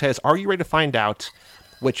 But, Montez, are you ready to find out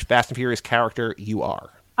which Fast and Furious character you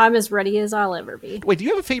are? I'm as ready as I'll ever be. Wait, do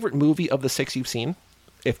you have a favorite movie of the 6 you've seen?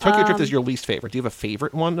 If Tokyo Drift is your least favorite, do you have a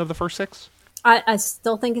favorite one of the first 6? I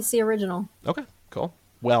still think it's the original. Okay, cool.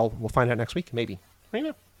 Well, we'll find out next week, maybe.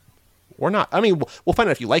 Maybe. Or not. I mean, we'll find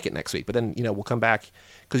out if you like it next week, but then, we'll come back.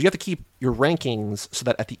 Because you have to keep your rankings so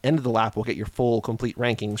that at the end of the lap, we'll get your full, complete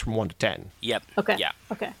rankings from 1 to 10. Yep. Okay. Yeah.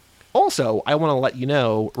 Okay. Also, I want to let you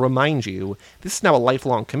know, remind you, this is now a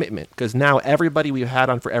lifelong commitment. Because now everybody we've had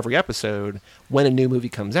on for every episode, when a new movie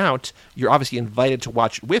comes out, you're obviously invited to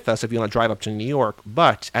watch it with us if you want to drive up to New York.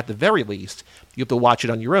 But at the very least, you have to watch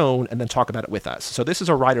it on your own and then talk about it with us. So this is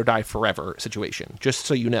a ride or die forever situation, just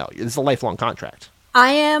so you know. It's a lifelong contract.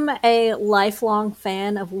 I am a lifelong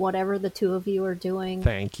fan of whatever the two of you are doing.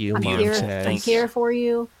 Thank you, Montez. I'm here for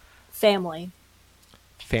you. Family.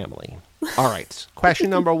 All right. Question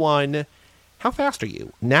number 1. How fast are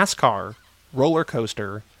you? NASCAR, roller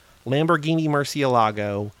coaster, Lamborghini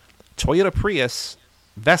Murcielago, Toyota Prius,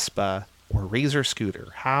 Vespa, or Razor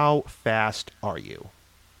scooter? How fast are you?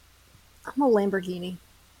 I'm a Lamborghini.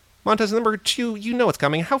 Montez, number 2, you know what's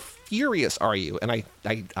coming. How furious are you? And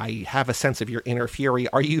I have a sense of your inner fury.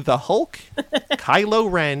 Are you the Hulk, Kylo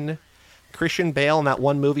Ren, Christian Bale in that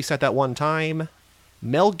one movie set that one time,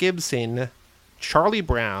 Mel Gibson, Charlie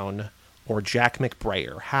Brown, or Jack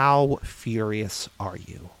McBrayer? How furious are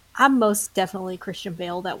you? I'm most definitely Christian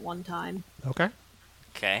Bale that one time. Okay.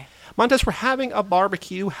 Montez, we're having a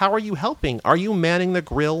barbecue. How are you helping? Are you manning the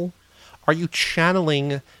grill? Are you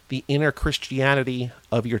channeling the inner Christianity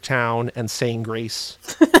of your town and saying grace?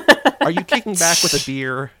 Are you kicking back with a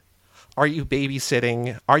beer? Are you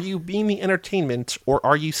babysitting? Are you being the entertainment? Or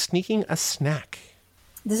are you sneaking a snack?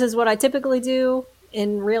 This is what I typically do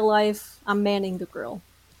in real life. I'm manning the grill.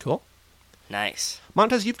 Cool. Nice.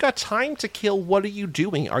 Montez, you've got time to kill. What are you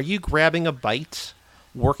doing? Are you grabbing a bite,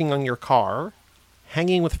 working on your car,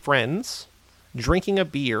 hanging with friends, drinking a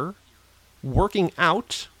beer, working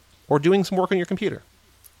out, or doing some work on your computer?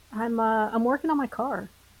 I'm working on my car.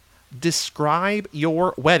 Describe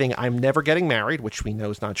your wedding. I'm never getting married, which we know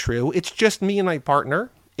is not true. It's just me and my partner.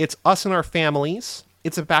 It's us and our families.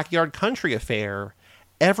 It's a backyard country affair.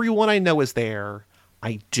 Everyone I know is there.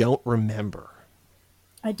 I don't remember.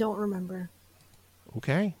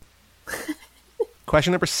 Okay.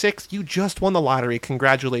 Question number 6. You just won the lottery.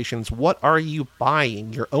 Congratulations. What are you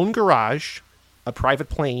buying? Your own garage, a private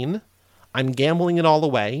plane, I'm gambling it all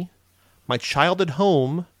away, my childhood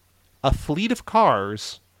home, a fleet of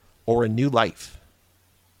cars, or a new life?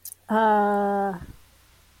 A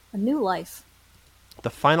new life. The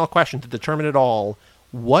final question to determine it all.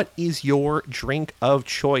 What is your drink of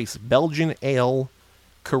choice? Belgian ale,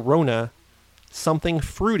 Corona, something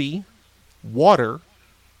fruity, water,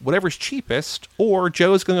 whatever's cheapest, or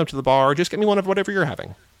Joe's going up to the bar. Just get me one of whatever you're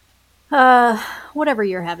having. Whatever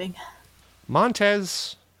you're having.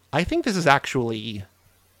 Montez, I think this is actually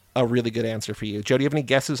a really good answer for you. Joe, do you have any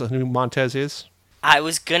guesses on who Montez is? I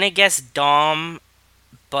was going to guess Dom,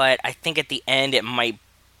 but I think at the end it might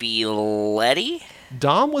be Letty.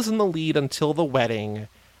 Dom was in the lead until the wedding.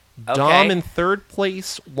 Okay. Dom in third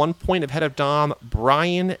place, 1 point ahead of Dom,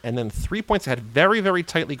 Brian, and then 3 points ahead, very, very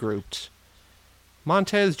tightly grouped.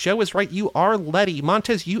 Montez, Joe is right. You are Letty.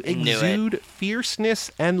 Montez, you exude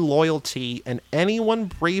fierceness and loyalty, and anyone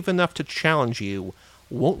brave enough to challenge you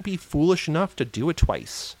won't be foolish enough to do it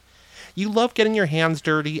twice. You love getting your hands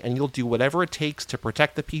dirty, and you'll do whatever it takes to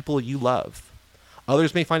protect the people you love.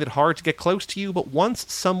 Others may find it hard to get close to you, but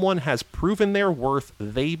once someone has proven their worth,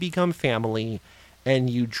 they become family, and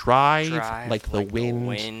you drive like the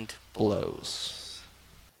wind blows.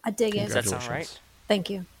 I dig it. Does that sound right? Thank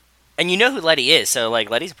you. And you know who Letty is, so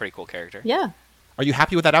Letty's a pretty cool character. Yeah. Are you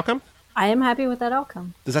happy with that outcome? I am happy with that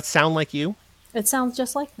outcome. Does that sound like you? It sounds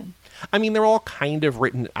just like me. I mean, they're all kind of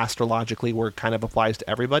written astrologically where it kind of applies to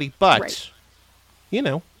everybody, but,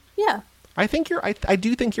 Yeah. I think I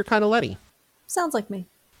do think you're kind of Letty. Sounds like me.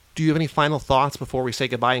 Do you have any final thoughts before we say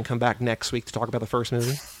goodbye and come back next week to talk about the first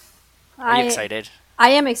movie? Are you excited? I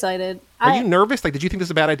am excited. Are you nervous? Like, did you think this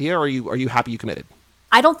was a bad idea, or are you happy you committed?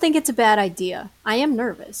 I don't think it's a bad idea. I am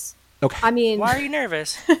nervous. Okay. I mean, why are you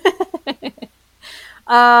nervous?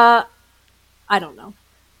 I don't know.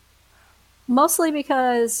 Mostly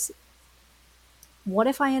because what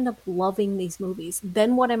if I end up loving these movies?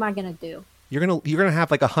 Then what am I going to do? You're gonna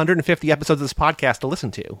have like 150 episodes of this podcast to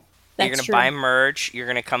listen to. That's You're going to true. buy merch. You're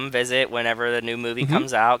going to come visit whenever the new movie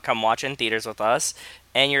comes out. Come watch in theaters with us.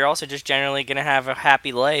 And you're also just generally going to have a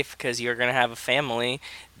happy life because you're going to have a family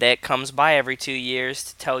that comes by every 2 years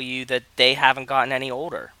to tell you that they haven't gotten any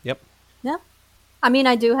older. Yep. Yeah. I mean,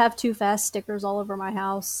 I do have Too Fast stickers all over my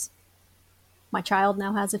house. My child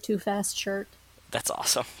now has a Too Fast shirt. That's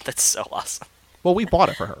awesome. That's so awesome. Well, we bought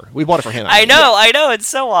it for her. We bought it for him. I know. It's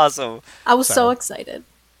so awesome. I was so excited.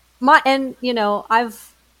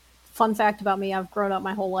 Fun fact about me, I've grown up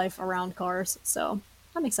my whole life around cars, so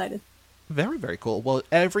I'm excited. Very, very cool. Well,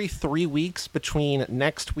 every 3 weeks between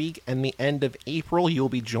next week and the end of April, you'll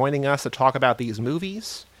be joining us to talk about these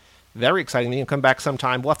movies. Very exciting. You'll come back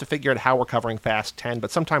sometime. We'll have to figure out how we're covering Fast 10, but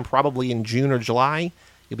sometime probably in June or July,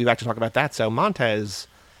 you'll be back to talk about that. So, Montez,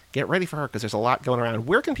 get ready for her because there's a lot going around.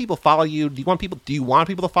 Where can people follow you? Do you want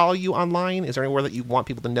people to follow you online? Is there anywhere that you want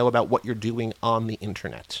people to know about what you're doing on the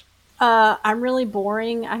internet? I'm really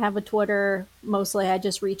boring. I have a Twitter. Mostly I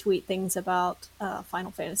just retweet things about Final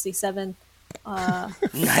Fantasy VII,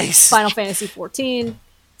 nice. Final Fantasy 14,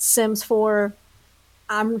 Sims 4.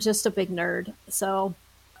 I'm just a big nerd, so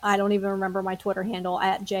I don't even remember my Twitter handle,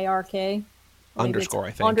 at JRK. Underscore, I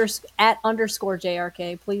think. At underscore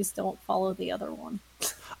JRK. Please don't follow the other one.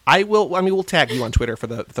 We'll tag you on Twitter for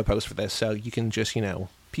the post for this, so you can just,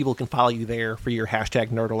 people can follow you there for your hashtag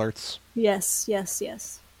nerd alerts. Yes.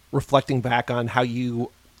 Reflecting back on how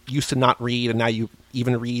you used to not read and now you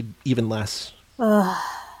even read even less.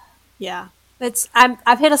 Yeah.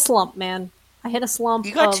 I've hit a slump, man. I hit a slump.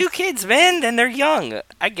 You got 2 kids, man, and they're young.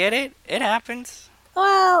 I get it. It happens.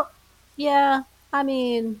 Well, yeah. I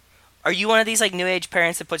mean, are you one of these like new age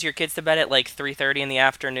parents that puts your kids to bed at like 3:30 in the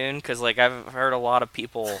afternoon? Because like I've heard a lot of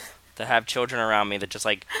people that have children around me that just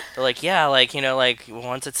like they're like, yeah, like like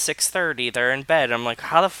once it's 6:30 they're in bed. I'm like,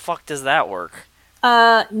 how the fuck does that work?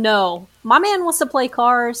 No. My man wants to play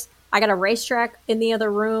cars. I got a racetrack in the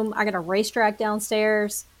other room. I got a racetrack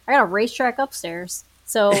downstairs. I got a racetrack upstairs.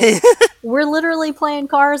 So we're literally playing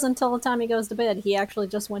cars until the time he goes to bed. He actually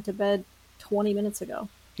just went to bed 20 minutes ago.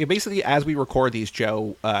 Yeah, basically, as we record these,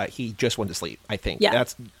 Joe, he just went to sleep, I think. Yeah.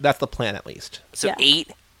 That's the plan, at least. So yeah.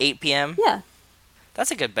 8 p.m.? Yeah.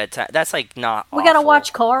 That's a good bedtime. That's like not We gotta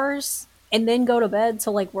watch Cars and then go to bed.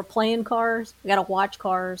 So like we're playing Cars. We gotta watch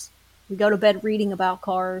Cars. We go to bed reading about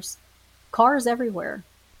Cars. Cars everywhere.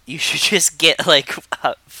 You should just get like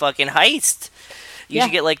a fucking Heist. You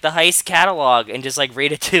should get like the Heist catalog and just like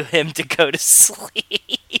read it to him to go to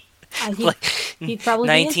sleep. He'd probably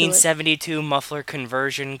 1972 muffler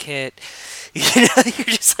conversion kit. You're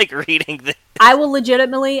just like reading this. I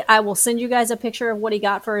will send you guys a picture of what he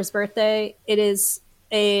got for his birthday. It is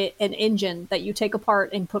an engine that you take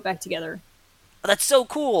apart and put back together. Oh, that's so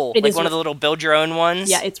cool. It like is one of the little build your own ones.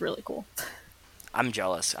 Yeah, it's really cool. I'm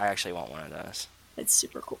jealous. I actually want one of those. It's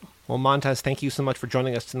super cool. Well, Montez, thank you so much for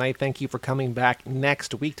joining us tonight. Thank you for coming back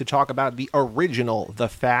next week to talk about the original The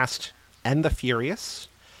Fast and the Furious.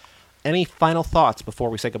 Any final thoughts before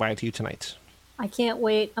we say goodbye to you tonight? I can't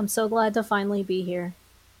wait. I'm so glad to finally be here.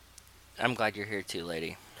 I'm glad you're here too,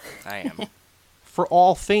 lady. I am. For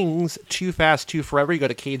all things Too Fast, Too Forever, you go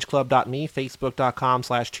to cageclub.me,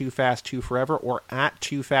 facebook.com/TooFast2Forever, or at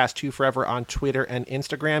TooFast2Forever on Twitter and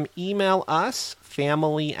Instagram. Email us,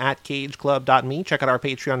 family@cageclub.me. Check out our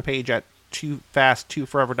Patreon page at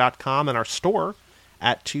TooFast2Forever.com and our store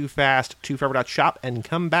at TooFast2Forever.shop, and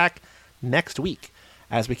come back next week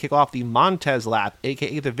as we kick off the Montez lap,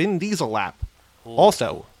 a.k.a. the Vin Diesel lap. Ooh.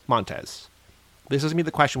 Also, Montez, this is going to be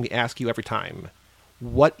the question we ask you every time.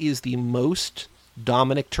 What is the most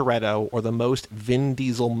Dominic Toretto or the most Vin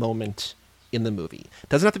Diesel moment in the movie?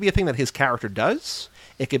 Doesn't have to be a thing that his character does.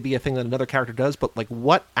 It could be a thing that another character does, but like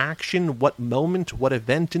what action, what moment, what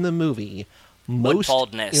event in the movie most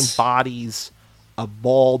embodies a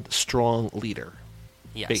bald, strong leader?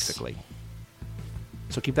 Yes. Basically.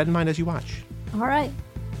 So keep that in mind as you watch. All right.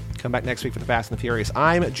 Come back next week for The Fast and the Furious.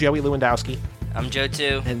 I'm Joey Lewandowski. I'm Joe,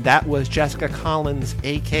 too. And that was Jessica Collins,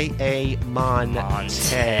 a.k.a.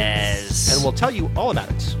 Montez. And we'll tell you all about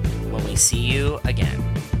it when we see you again.